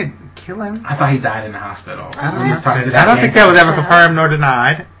man? He didn't kill him. I thought he died in the hospital. I When he was talking to don't think that was ever So? confirmed nor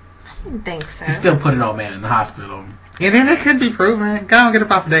denied. I didn't think so. He still put an old man in the hospital. And then it could be proven. Go and get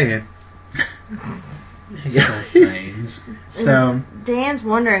up off of dead. It's so strange. So, Dan's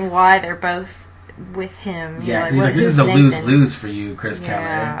wondering why they're both with him. yeah, Like, he's like, this who's is a Nathan? lose-lose for you, Chris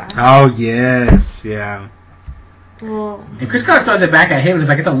Yeah. Oh, yes. Yeah. Well, Keller. And Chris Keller throws it back at him and he's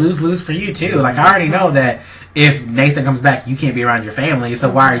like, it's a lose-lose for you, too. Like, I already know that if Nathan comes back, you can't be around your family, so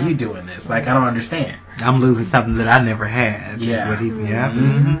why are you doing this? Like, I don't understand. I'm losing something that I never had. is Yeah. What he, yeah.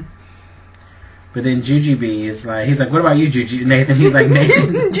 Mhm. Mhm. But then Jujubee is like, he's like, what about you, Juju? Nathan, he's like,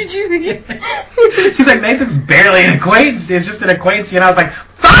 Nathan. He's like, Nathan's barely an acquaintance. It's just an acquaintance. And I was like,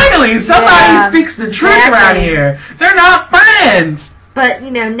 finally, somebody Yeah, speaks the truth exactly. around here. They're not friends. but,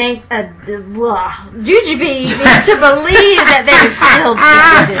 you know, Jujubee needs to believe that they're still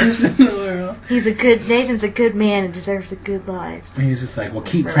good. Nathan's a good man and deserves a good life. And he's just like, well,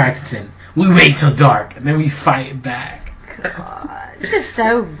 keep practicing. We wait till dark, and then we fight back. God, it's just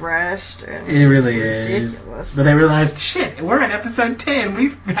so rushed. And It really ridiculous. is. But they realized, shit, we're in episode 10.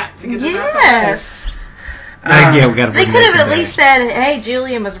 We've got to get this out there. Yes. Yeah, we gotta They bring could have Nathan at back. least said, hey,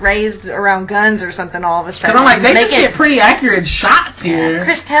 Julian was raised around guns or something all of a sudden. Because I'm like, they Make just it- get pretty accurate shots here.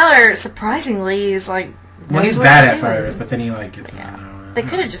 Chris Keller, surprisingly, is like, Well, he's knows what bad he's at doing. first, but then he like gets Yeah. on. They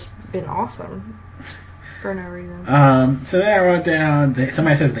could have just been awesome for no reason. So then I wrote down that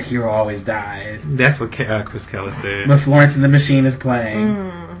somebody says the hero always dies, That's what Chris Keller said. but Florence and the Machine is playing,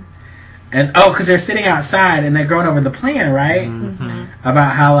 Mm. and because they're sitting outside and they're going over the plan, right? Mhm.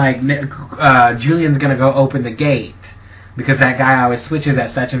 About how like Julian's gonna go open the gate because that guy always switches at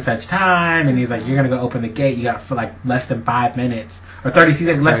such and such time, and he's like, you're gonna go open the gate. You got for like less than 5 minutes or 30. He's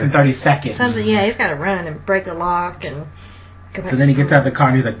like less than 30 seconds. Something, yeah, he's got to run and break a lock and go back So then he to gets out the car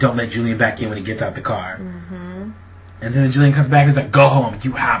and he's like, don't let Julian back in when he gets out the car. Mm-hmm. And then Julian comes back and he's like, go home.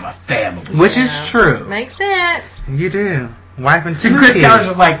 You have a family. Which is true. Makes sense. You do. Wife and two And Chris kids. Keller's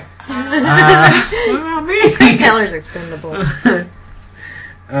just like, What about me? Chris Keller's expendable.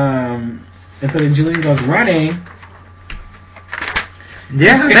 And so then Julian goes running.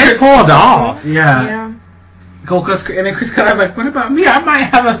 Yeah, they pulled off. Yeah. And then Chris Keller's like, what about me? I might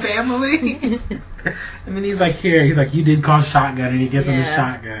have a family. And then he's like, here. He's like, you did call shotgun. And he gives him the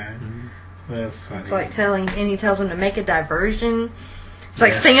shotgun. That's funny. It's like and he tells him to make a diversion. It's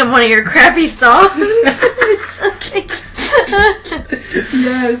like singing one of your crappy songs.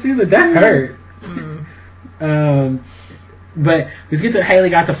 Yes, he's like, that hurt. But we get to Haley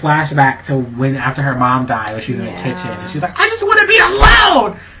got the flashback to when after her mom died when she was in the kitchen. And she's like, I just want to be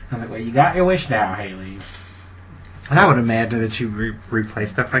alone. I was like, well, you got your wish now, Haley. And I would imagine that you replay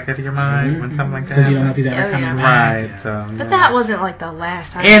stuff like that in your mind when something like that. Because you don't know if he's ever coming back. Right. So. But that wasn't like the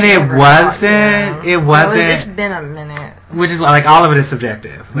last time. And she it ever wasn't. It wasn't. It's been a minute. Which is like all of it is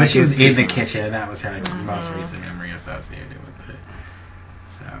subjective. Like she was in the kitchen, and that was her most recent memory associated with it.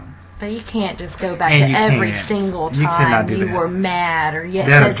 So. But you can't just go back And to you every can't. single You cannot time do you that. were mad or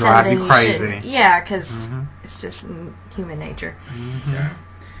That'll said drive something you you crazy. shouldn't. Yeah, because it's just human nature. Yeah.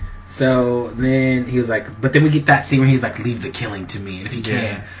 So then he was like, but then we get that scene where he's like, leave the killing to me. And if you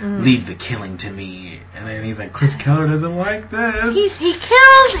can, leave the killing to me. And then he's like, Chris Keller doesn't like this. He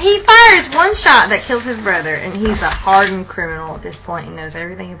fires one shot that kills his brother, and he's a hardened criminal at this point. He knows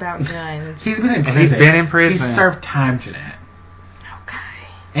everything about guns. He's been in prison. He's been in prison. He's served time to that. Okay.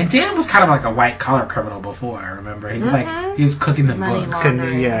 And Dan was kind of like a white collar criminal before, remember? He was like, he was cooking the Money books.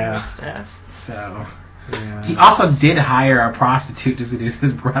 laundering Yeah. and stuff. So... Yeah. He also did hire a prostitute to seduce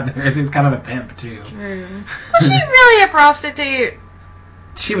his brothers. He's kind of a pimp, too. True. Was she really a prostitute?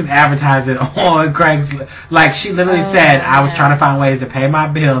 She was advertising on Craigslist. Like, she literally said, I was trying to find ways to pay my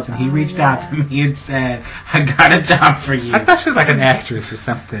bills, and he reached out to me and said, I got a job for you. I thought she was like an actress or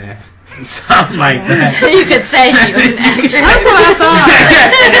something. Something like that. You could say she was an actress. That's what I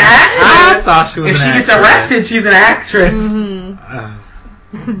thought. I thought she was If an she actress. gets arrested, she's an actress.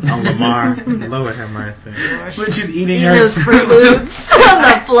 Oh, Lamar. Lord have mercy. When she's eating Eating her those Fruit Loops on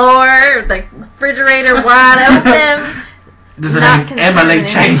the floor, the refrigerator wide open. Does the Not name Emily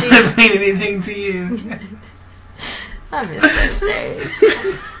consuming Chambers mean anything to you? I miss those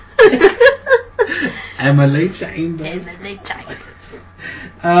days. Emily Chambers. Emily Chambers.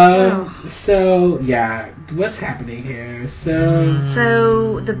 So, yeah. What's happening here?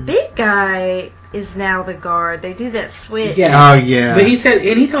 So the big guy is now the guard. They do that switch. Yeah. Oh, yeah. But he said,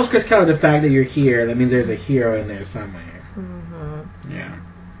 and he tells Chris Keller the fact that you're here, that means there's a hero in there somewhere. Mm-hmm. Yeah.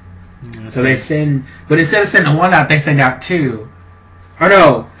 So they send, but instead of sending one out, they send out two. Or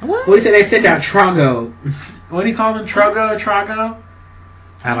no. What do you say? They send out Trago. What do you call him? Trago?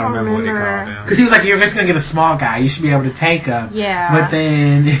 I don't remember what he called him. Because he was like, you're just going to get a small guy. You should be able to take him. Yeah. But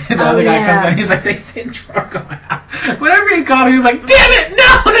then the other guy comes out and he's like, they sent Trago out. Whatever he called him, he was like, damn it,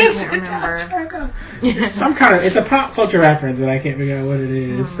 no, they sent out Trago. It's some kind of, it's a pop culture reference and I can't figure out what it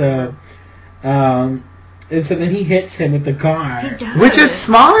is. So, and so then he hits him with the car. Which is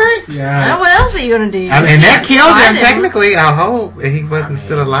smart. Yeah. Now, what else are you going to do? I mean, that killed him Find technically. I hope he wasn't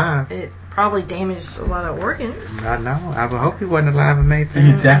still alive. It probably damaged a lot of organs. I know. I would hope he wasn't alive and made He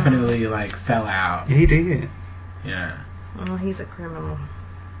that. definitely, like, fell out. He did. Yeah. Oh, he's a criminal.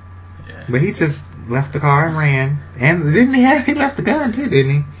 Yeah. But he just left the car and ran. And didn't he left the gun too,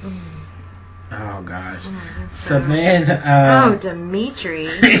 didn't he? Oh, gosh. So then, oh, Dimitri.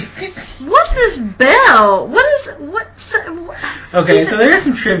 What's this bell? Okay, so there's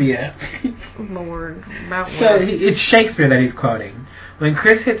some trivia. Lord, about So what? it's Shakespeare that he's quoting. When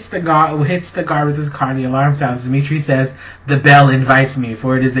Chris hits the guard with his car and the alarm sounds, Dimitri says, "The bell invites me,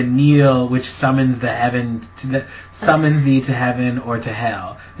 for it is a knell which summons summons thee to heaven or to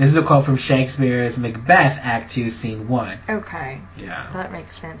hell." This is a quote from Shakespeare's Macbeth, Act 2, Scene 1. Okay. Yeah. That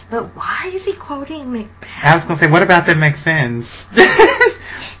makes sense. But why is he quoting Macbeth? I was gonna say, what about that makes sense? He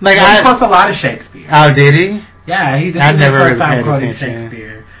quotes a lot of Shakespeare. Oh, did he? Yeah, this I is his never first really time paid quoting attention.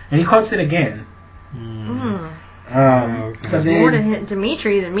 Shakespeare. And he quotes it again. Okay. So More to then, hit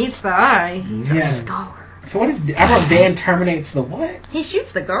Dimitri than meets the eye. He's a Yeah. scholar. so what is, I wrote Dan terminates the what? He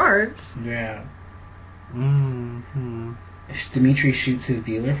shoots the guards. Yeah. Mm-hmm. Dimitri shoots his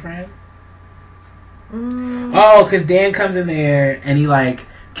dealer friend? Mm. Oh, because Dan comes in there and he, like,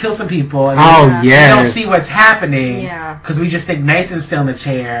 kills some people. And Oh, we don't yes. see what's happening. Yeah. Because we just think Nathan's still in the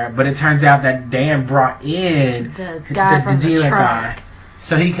chair, but it turns out that Dan brought in The guy from the dealer truck. guy.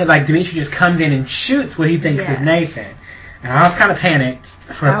 So he could, like, Dimitri just comes in and shoots what he thinks Yes. is Nathan. And I was kind of panicked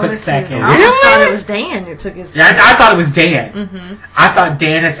for a quick second. I almost thought it was Dan who took his Yeah, I thought it was Dan. Mm-hmm. I thought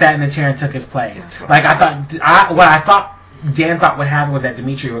Dan had sat in the chair and took his place. That's what Like, I thought Dan thought what happened was that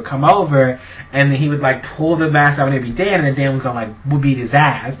Dimitri would come over, and then he would like pull the mask out and it'd be Dan, and then Dan was gonna like would beat his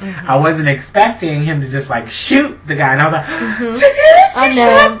ass. Mm-hmm. I wasn't expecting him to just like shoot the guy, and I was like, I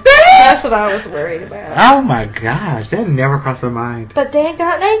know. That's what I was worried about. Oh my gosh, that never crossed my mind. But Dan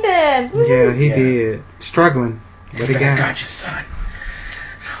got Nathan. Woo. Yeah, he did. Struggling. But He's like, I again. got you, son.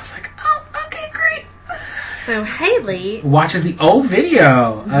 And I was like, oh, okay, great. So Haley Watches the old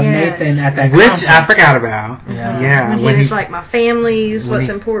video of Yes. Nathan at that Which conference. I forgot about. Yeah. Yeah. when he was like, my family's what's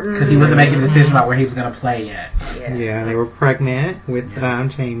important. Because he wasn't making a decision about where he was going to play yet. Yeah, they were pregnant with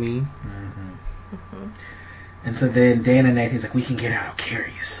Jamie. Mm-hmm. And so then Dan and Nathan's like, we can get out. I'll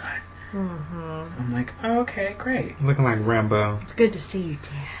carry you, son. Mm-hmm. I'm like, oh, okay, great. Looking like Rambo. It's good to see you,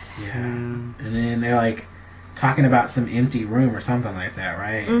 Dad. Yeah. And then they're like talking about some empty room or something like that,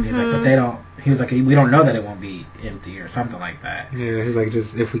 right? And he's like, but they don't. He was like, we don't know that it won't be empty or something like that. Yeah, he's like,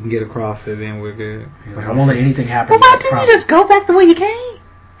 just if we can get across it, then we're good. He's like, I won't let anything happen. Well, why didn't you just go back the way you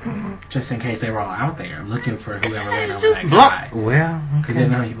came? Just in case they were all out there looking for whoever ran over Just that block. guy. Well, Because they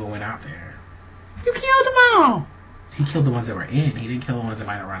didn't know how many people went out there. You killed them all. He killed the ones that were in. He didn't kill the ones that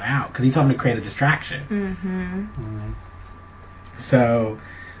might have run out. Because he told them to create a distraction. Mm-hmm. So,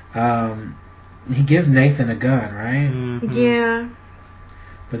 he gives Nathan a gun, right? Mm-hmm. Yeah.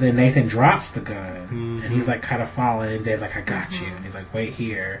 But then Nathan drops the gun. And he's like kind of falling. And Dan's like, I got you. And he's like, wait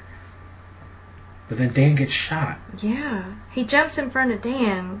here. But then Dan gets shot. Yeah. He jumps in front of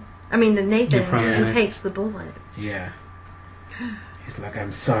Dan. I mean, to Nathan, In front of and Nathan. takes the bullet. Yeah. He's like,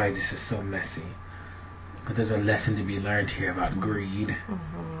 I'm sorry this is so messy. But there's a lesson to be learned here about greed.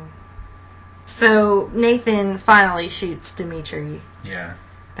 So Nathan finally shoots Dimitri. Yeah.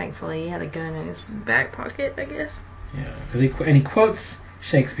 Thankfully, he had a gun in his back pocket, I guess. Yeah. And he quotes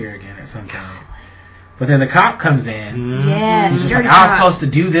Shakespeare again at some point. But then the cop comes in. Yes. He's just dirty like, I was cop. supposed to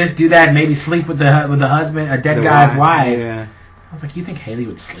do this, do that, and maybe sleep with the husband, a dead guy's wife. Yeah. I was like, you think Haley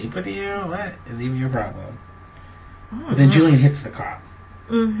would sleep with you? What? It's even your problem. But then Julian hits the cop.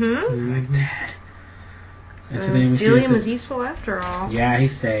 Mm-hmm. Like, Dad. And so then we Julian see was useful after all. Yeah, he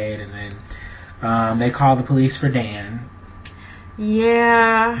stayed, and then they call the police for Dan.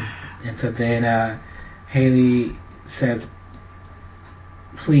 Yeah. And so then Haley says,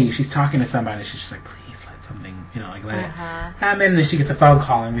 please, she's talking to somebody, she's just like, please let something, let it happen. And then she gets a phone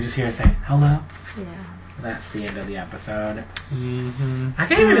call, and we just hear her say, hello. Yeah. That's the end of the episode. Mm-hmm. I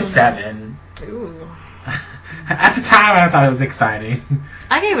gave it a 7. Ooh. At the time, I thought it was exciting.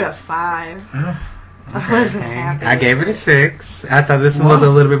 I gave it a 5. I wasn't happy. I gave it a 6. I thought this one was a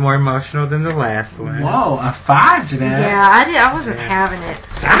little bit more emotional than the last one. Whoa, a 5, Jeanette. Yeah, I did. I wasn't having it.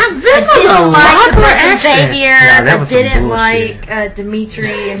 This I was a didn't like lot the more Prince action. Xavier. Yeah, that I was some didn't bullshit. like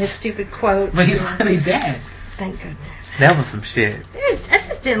Dimitri and his stupid quotes. But he's finally dead. Thank goodness. That was some shit. I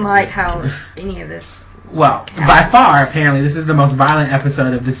just didn't like how any of this. Well, by far, apparently, this is the most violent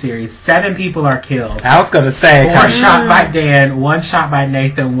episode of the series. 7 people are killed. I was gonna say 4 shot by Dan, 1 shot by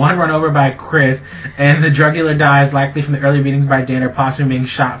Nathan, 1 run over by Chris, and the drug dealer dies likely from the early beatings by Dan or possibly being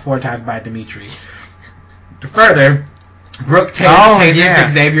shot 4 times by Dimitri. Further, Brooke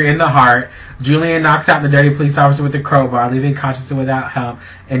tases Xavier in the heart. Julian knocks out the dirty police officer with the crowbar, leaving conscious and without help,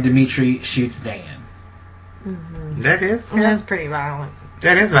 and Dimitri shoots Dan. that is That's pretty violent.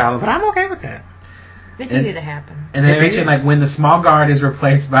 that is valid, but I'm okay with that. It needed to happen. And they mentioned, like, when the small guard is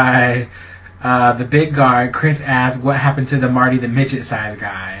replaced by the big guard, Chris asks what happened to the Marty the midget-sized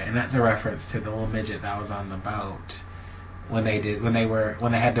guy, and that's a reference to the little midget that was on the boat when they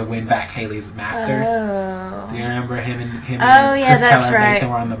had to win back Haley's Masters. Oh. Do you remember him and Oh, yeah, Chris that's Keller and right. Nathan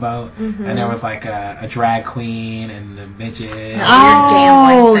were on the boat, and there was like a drag queen and the midget.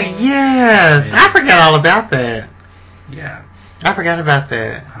 Oh gambling thing. yes, I forgot all about that. Yeah. I forgot about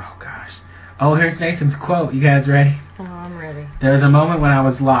that. Oh gosh. Oh, here's Nathan's quote. You guys ready? Oh, I'm ready. There was a moment when I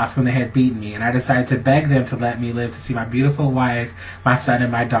was lost when they had beaten me, and I decided to beg them to let me live to see my beautiful wife, my son,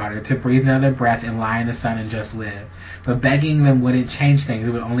 and my daughter, to breathe another breath and lie in the sun and just live. But begging them wouldn't change things.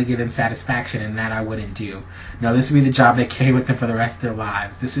 It would only give them satisfaction, and that I wouldn't do. No, this would be the job they carried with them for the rest of their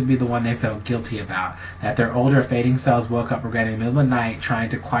lives. This would be the one they felt guilty about, that their older, fading selves woke up regretting in the middle of the night, trying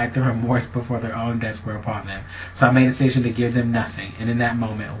to quiet their remorse before their own deaths were upon them. So I made a decision to give them nothing, and in that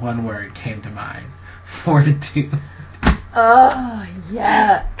moment, one word came to mind. Fortitude. Oh,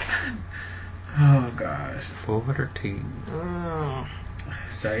 yuck. Oh gosh. Fortitude.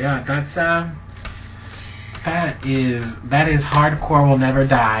 So yeah, that's that is hardcore will never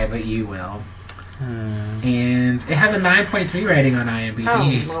die, but you will. And it has a 9.3 rating on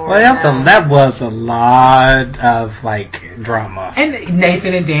IMDb. Oh, Lord, Well, that was a lot of like drama. And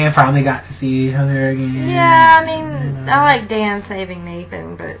Nathan and Dan finally got to see each other again. Yeah, I mean, I like Dan saving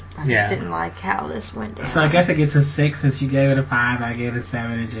Nathan, but I just didn't like how this went down. So I guess it gets a 6 since you gave it a 5, I gave it a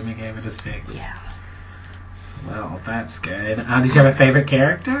 7, and Jimmy gave it a 6. Yeah. Well, that's good. Did you have a favorite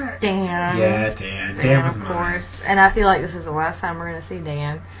character? Dan. Yeah, Dan. Dan was of mine. course. And I feel like this is the last time we're going to see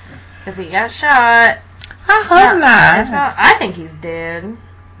Dan. Because he got shot. I hope not. I think he's dead.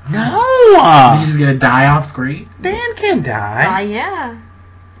 No. He's just going to die off screen? Dan can die. Yeah.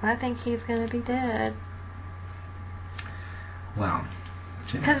 I think he's going to be dead. Well.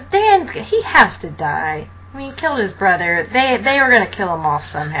 Because Dan, he has to die. I mean, he killed his brother. They were going to kill him off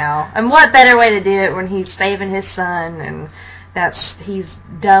somehow. And what better way to do it when he's saving his son and he's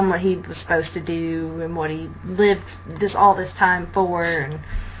done what he was supposed to do and what he lived all this time for, and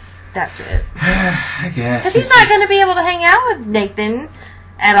that's it. I guess. Because he's not going to be able to hang out with Nathan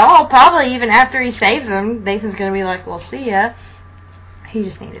at all. Probably even after he saves him, Nathan's going to be like, well, see ya. He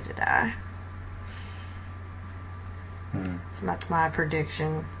just needed to die. So that's my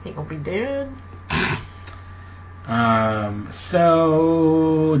prediction. He going to be dead.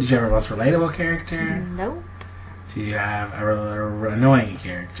 So, did you have a most relatable character? Nope. Do you have a annoying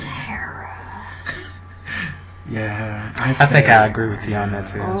character? Tara. Yeah, I think I agree with you on that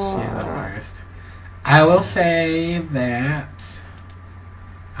too. She's the worst. I will say that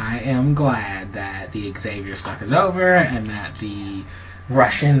I am glad that the Xavier stuff is over and that the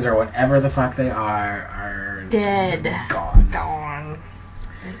Russians or whatever the fuck they are dead. Gone.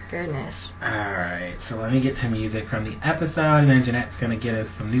 Thank goodness. Alright, so let me get to music from the episode, and then Jeanette's going to get us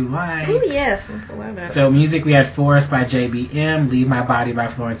some new likes. Oh, yes. I'm pull that up. So music, we had Forest by JBM, Leave My Body by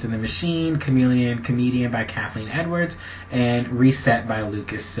Florence and the Machine, Chameleon Comedian by Kathleen Edwards, and Reset by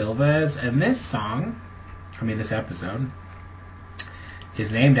Lucas Silvas. And this episode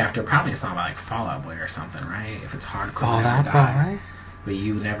is named after probably a song by like Fall Out Boy or something, right? If it's Hardcore Fall Never Out Die. Boy? But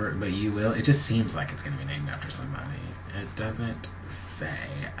you will. It just seems like it's going to be named after somebody. It doesn't say.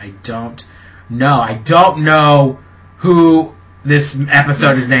 I don't know who this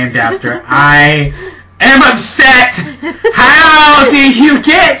episode is named after. I am upset. How did you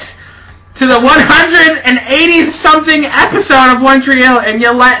get to the 180 something episode of One Tree Hill and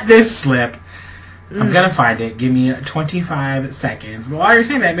you let this slip? I'm gonna find it. Give me 25 seconds. But while you're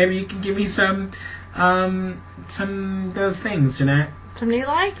saying that, maybe you can give me some those things, Jeanette. Some new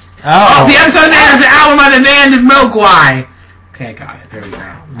likes? Oh, the episode name of the album by the band Mogwai. Okay, got it. There we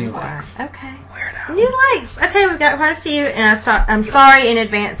go. New likes. Okay. Weirdo. New likes. Okay, we've got quite a few, and I'm sorry in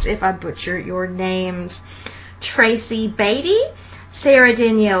advance if I butcher your names. Tracy Beatty, Sarah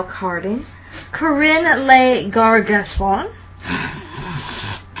Danielle Cardin, Corinne Le Gargasson.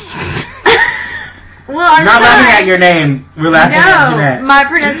 Well, I'm not laughing at your name. We're laughing at Jeanette. My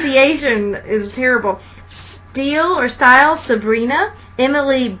pronunciation is terrible. Style Sabrina,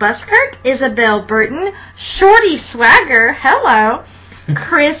 Emily Buskirk, Isabel Burton, Shorty Swagger, hello,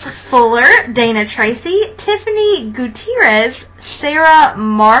 Chris Fuller, Dana Tracy, Tiffany Gutierrez, Sarah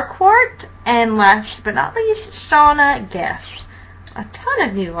Marquardt, and last but not least, Shauna Guest. A ton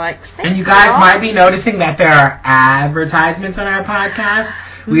of new likes. Thanks, and you guys y'all. might be noticing that there are advertisements on our podcast.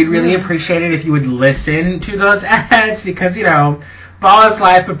 We'd really appreciate it if you would listen to those ads because, Ball is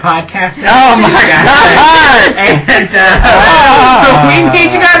life, but podcasting. Oh my God! And we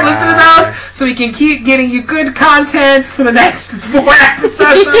need you guys to listen to those so we can keep getting you good content for the next 4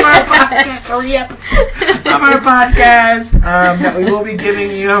 episodes of our podcast, 3 episodes of our podcast that we will be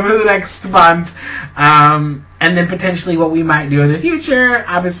giving you over the next month. And then potentially what we might do in the future.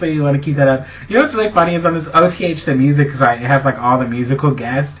 Obviously, you want to keep that up. You know what's really funny is on this OTH the music site, it has like all the musical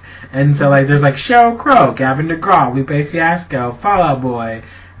guests. And so, like, there's like Sheryl Crow, Gavin DeGraw, Lupe Fiasco, Fall Out Boy,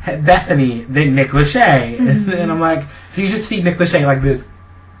 Bethany, then Nick Lachey. And then I'm like, so you just see Nick Lachey like this.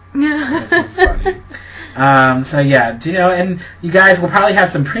 That's just funny. So yeah, and you guys will probably have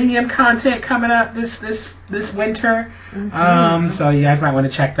some premium content coming up this winter. So you guys might want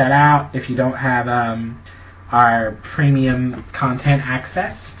to check that out if you don't have our premium content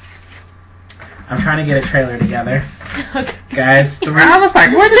access. I'm trying to get a trailer together. Okay. Guys, I was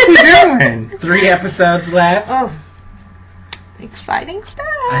like, what is he doing? 3 episodes left. Oh, exciting stuff.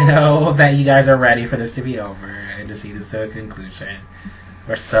 I know that you guys are ready for this to be over and to see this to a conclusion.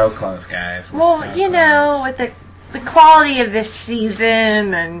 We're so close, guys. Well, with the quality of this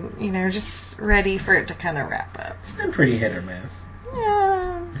season and, just ready for it to kind of wrap up. It's been pretty hit or miss.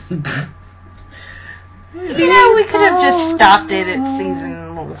 Yeah. We could have just stopped it at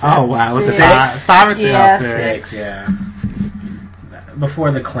season, what was it? Oh, wow. Was it 6? 5 or 6? Yeah, 6. 6. Yeah.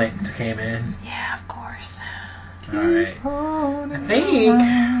 before the Clint came in. Yeah, of course. All right. I think.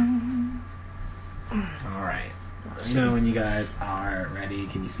 All right. Let me know when you guys are ready.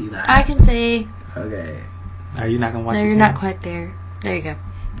 Can you see that? I can see. Okay. Are you not gonna watch? No, you're not quite there. There you go.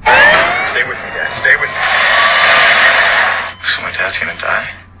 Stay with me, Dad. Stay with me. So my dad's gonna die?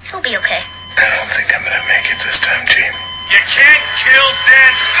 He'll be okay. I don't think I'm gonna make it this time, Gene. You can't kill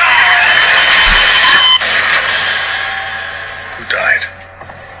Dan Scott! Who died?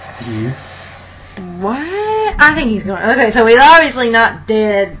 You. What? I think he's going. Okay, so he's obviously not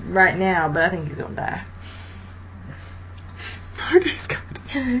dead right now, but I think he's going to die. Poor Dad's got.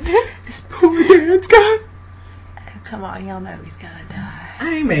 Poor Dad's got. Come on, y'all know he's gonna die. I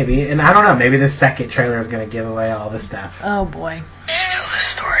mean, maybe. And I don't know. Maybe the second trailer is going to give away all the stuff. Oh boy. Tell this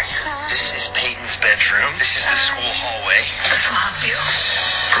story. This is Peyton's bedroom. This is the school hallway. This will help you.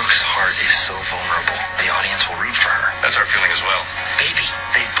 Brooke's heart is so vulnerable. The audience will root for her. That's our feeling as well. Baby,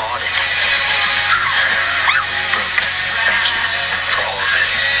 they bought it. Brooke, thank you for all of it.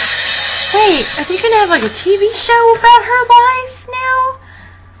 Wait, are they gonna have like a TV show about her life now?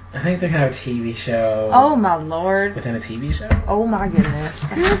 I think they're going to have a TV show. Oh my lord. Within a TV show? Oh my goodness.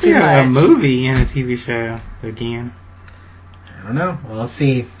 That's Too too a much. movie and a TV show again. I don't know. Well, let's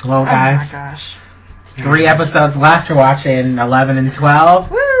see. Well, Oh my guys, gosh. 3 episodes left. We're watching 11 and 12.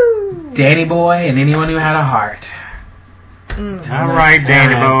 Woo! Danny Boy and Anyone Who Had a Heart. All right,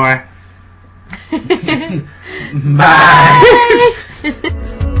 Danny boy. Bye.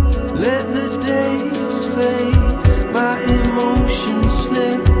 Let the days fade, my emotions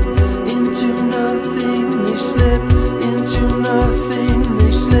slip into nothing, they slip into nothing,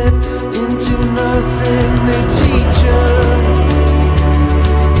 they slip into nothing, they teach us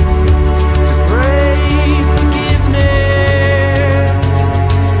to pray forgiveness,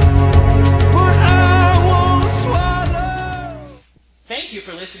 but I won't swallow. Thank you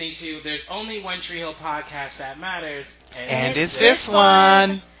for listening to There's Only One Tree Hill Podcast That Matters. And it's this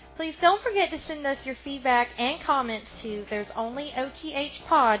one. Please don't forget to send us your feedback and comments to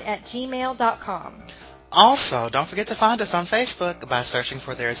there'sonlyothpod@gmail.com. Also, don't forget to find us on Facebook by searching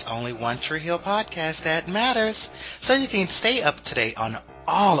for There's Only One Tree Hill Podcast That Matters, so you can stay up to date on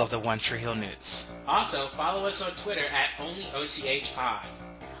all of the One Tree Hill news. Also, follow us on Twitter at OnlyOTHPod.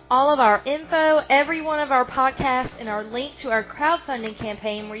 All of our info, every one of our podcasts, and our link to our crowdfunding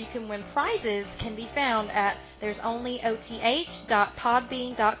campaign where you can win prizes can be found at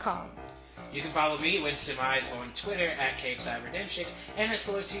there'sonlyoth.podbean.com. You can follow me, Winston Mize, on Twitter at CapeSideRedemption and at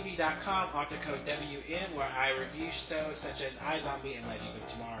SpoilerTV.com, author code WN, where I review shows such as iZombie and Legends of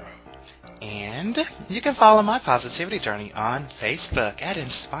Tomorrow. And you can follow my positivity journey on Facebook at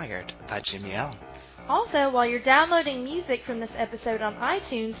Inspired by Jimmy L. Also, while you're downloading music from this episode on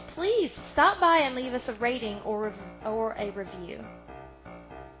iTunes, please stop by and leave us a rating or a review.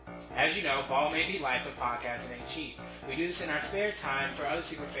 As you know, ball may be life, but podcasting ain't cheap. We do this in our spare time for other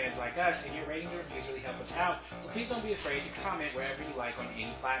super fans like us, and your ratings and reviews really help us out, so please don't be afraid to comment wherever you like on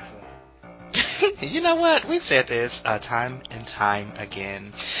any platform. You know what? We've said this time and time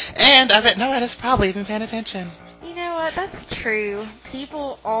again. And I bet nobody's probably even paying attention. You know what? That's true.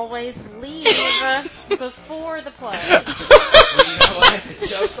 People always leave before the play. Well, you know what? The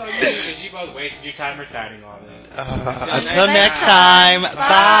joke's on you because you both wasted your time reciting all this. Until next time.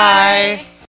 Bye.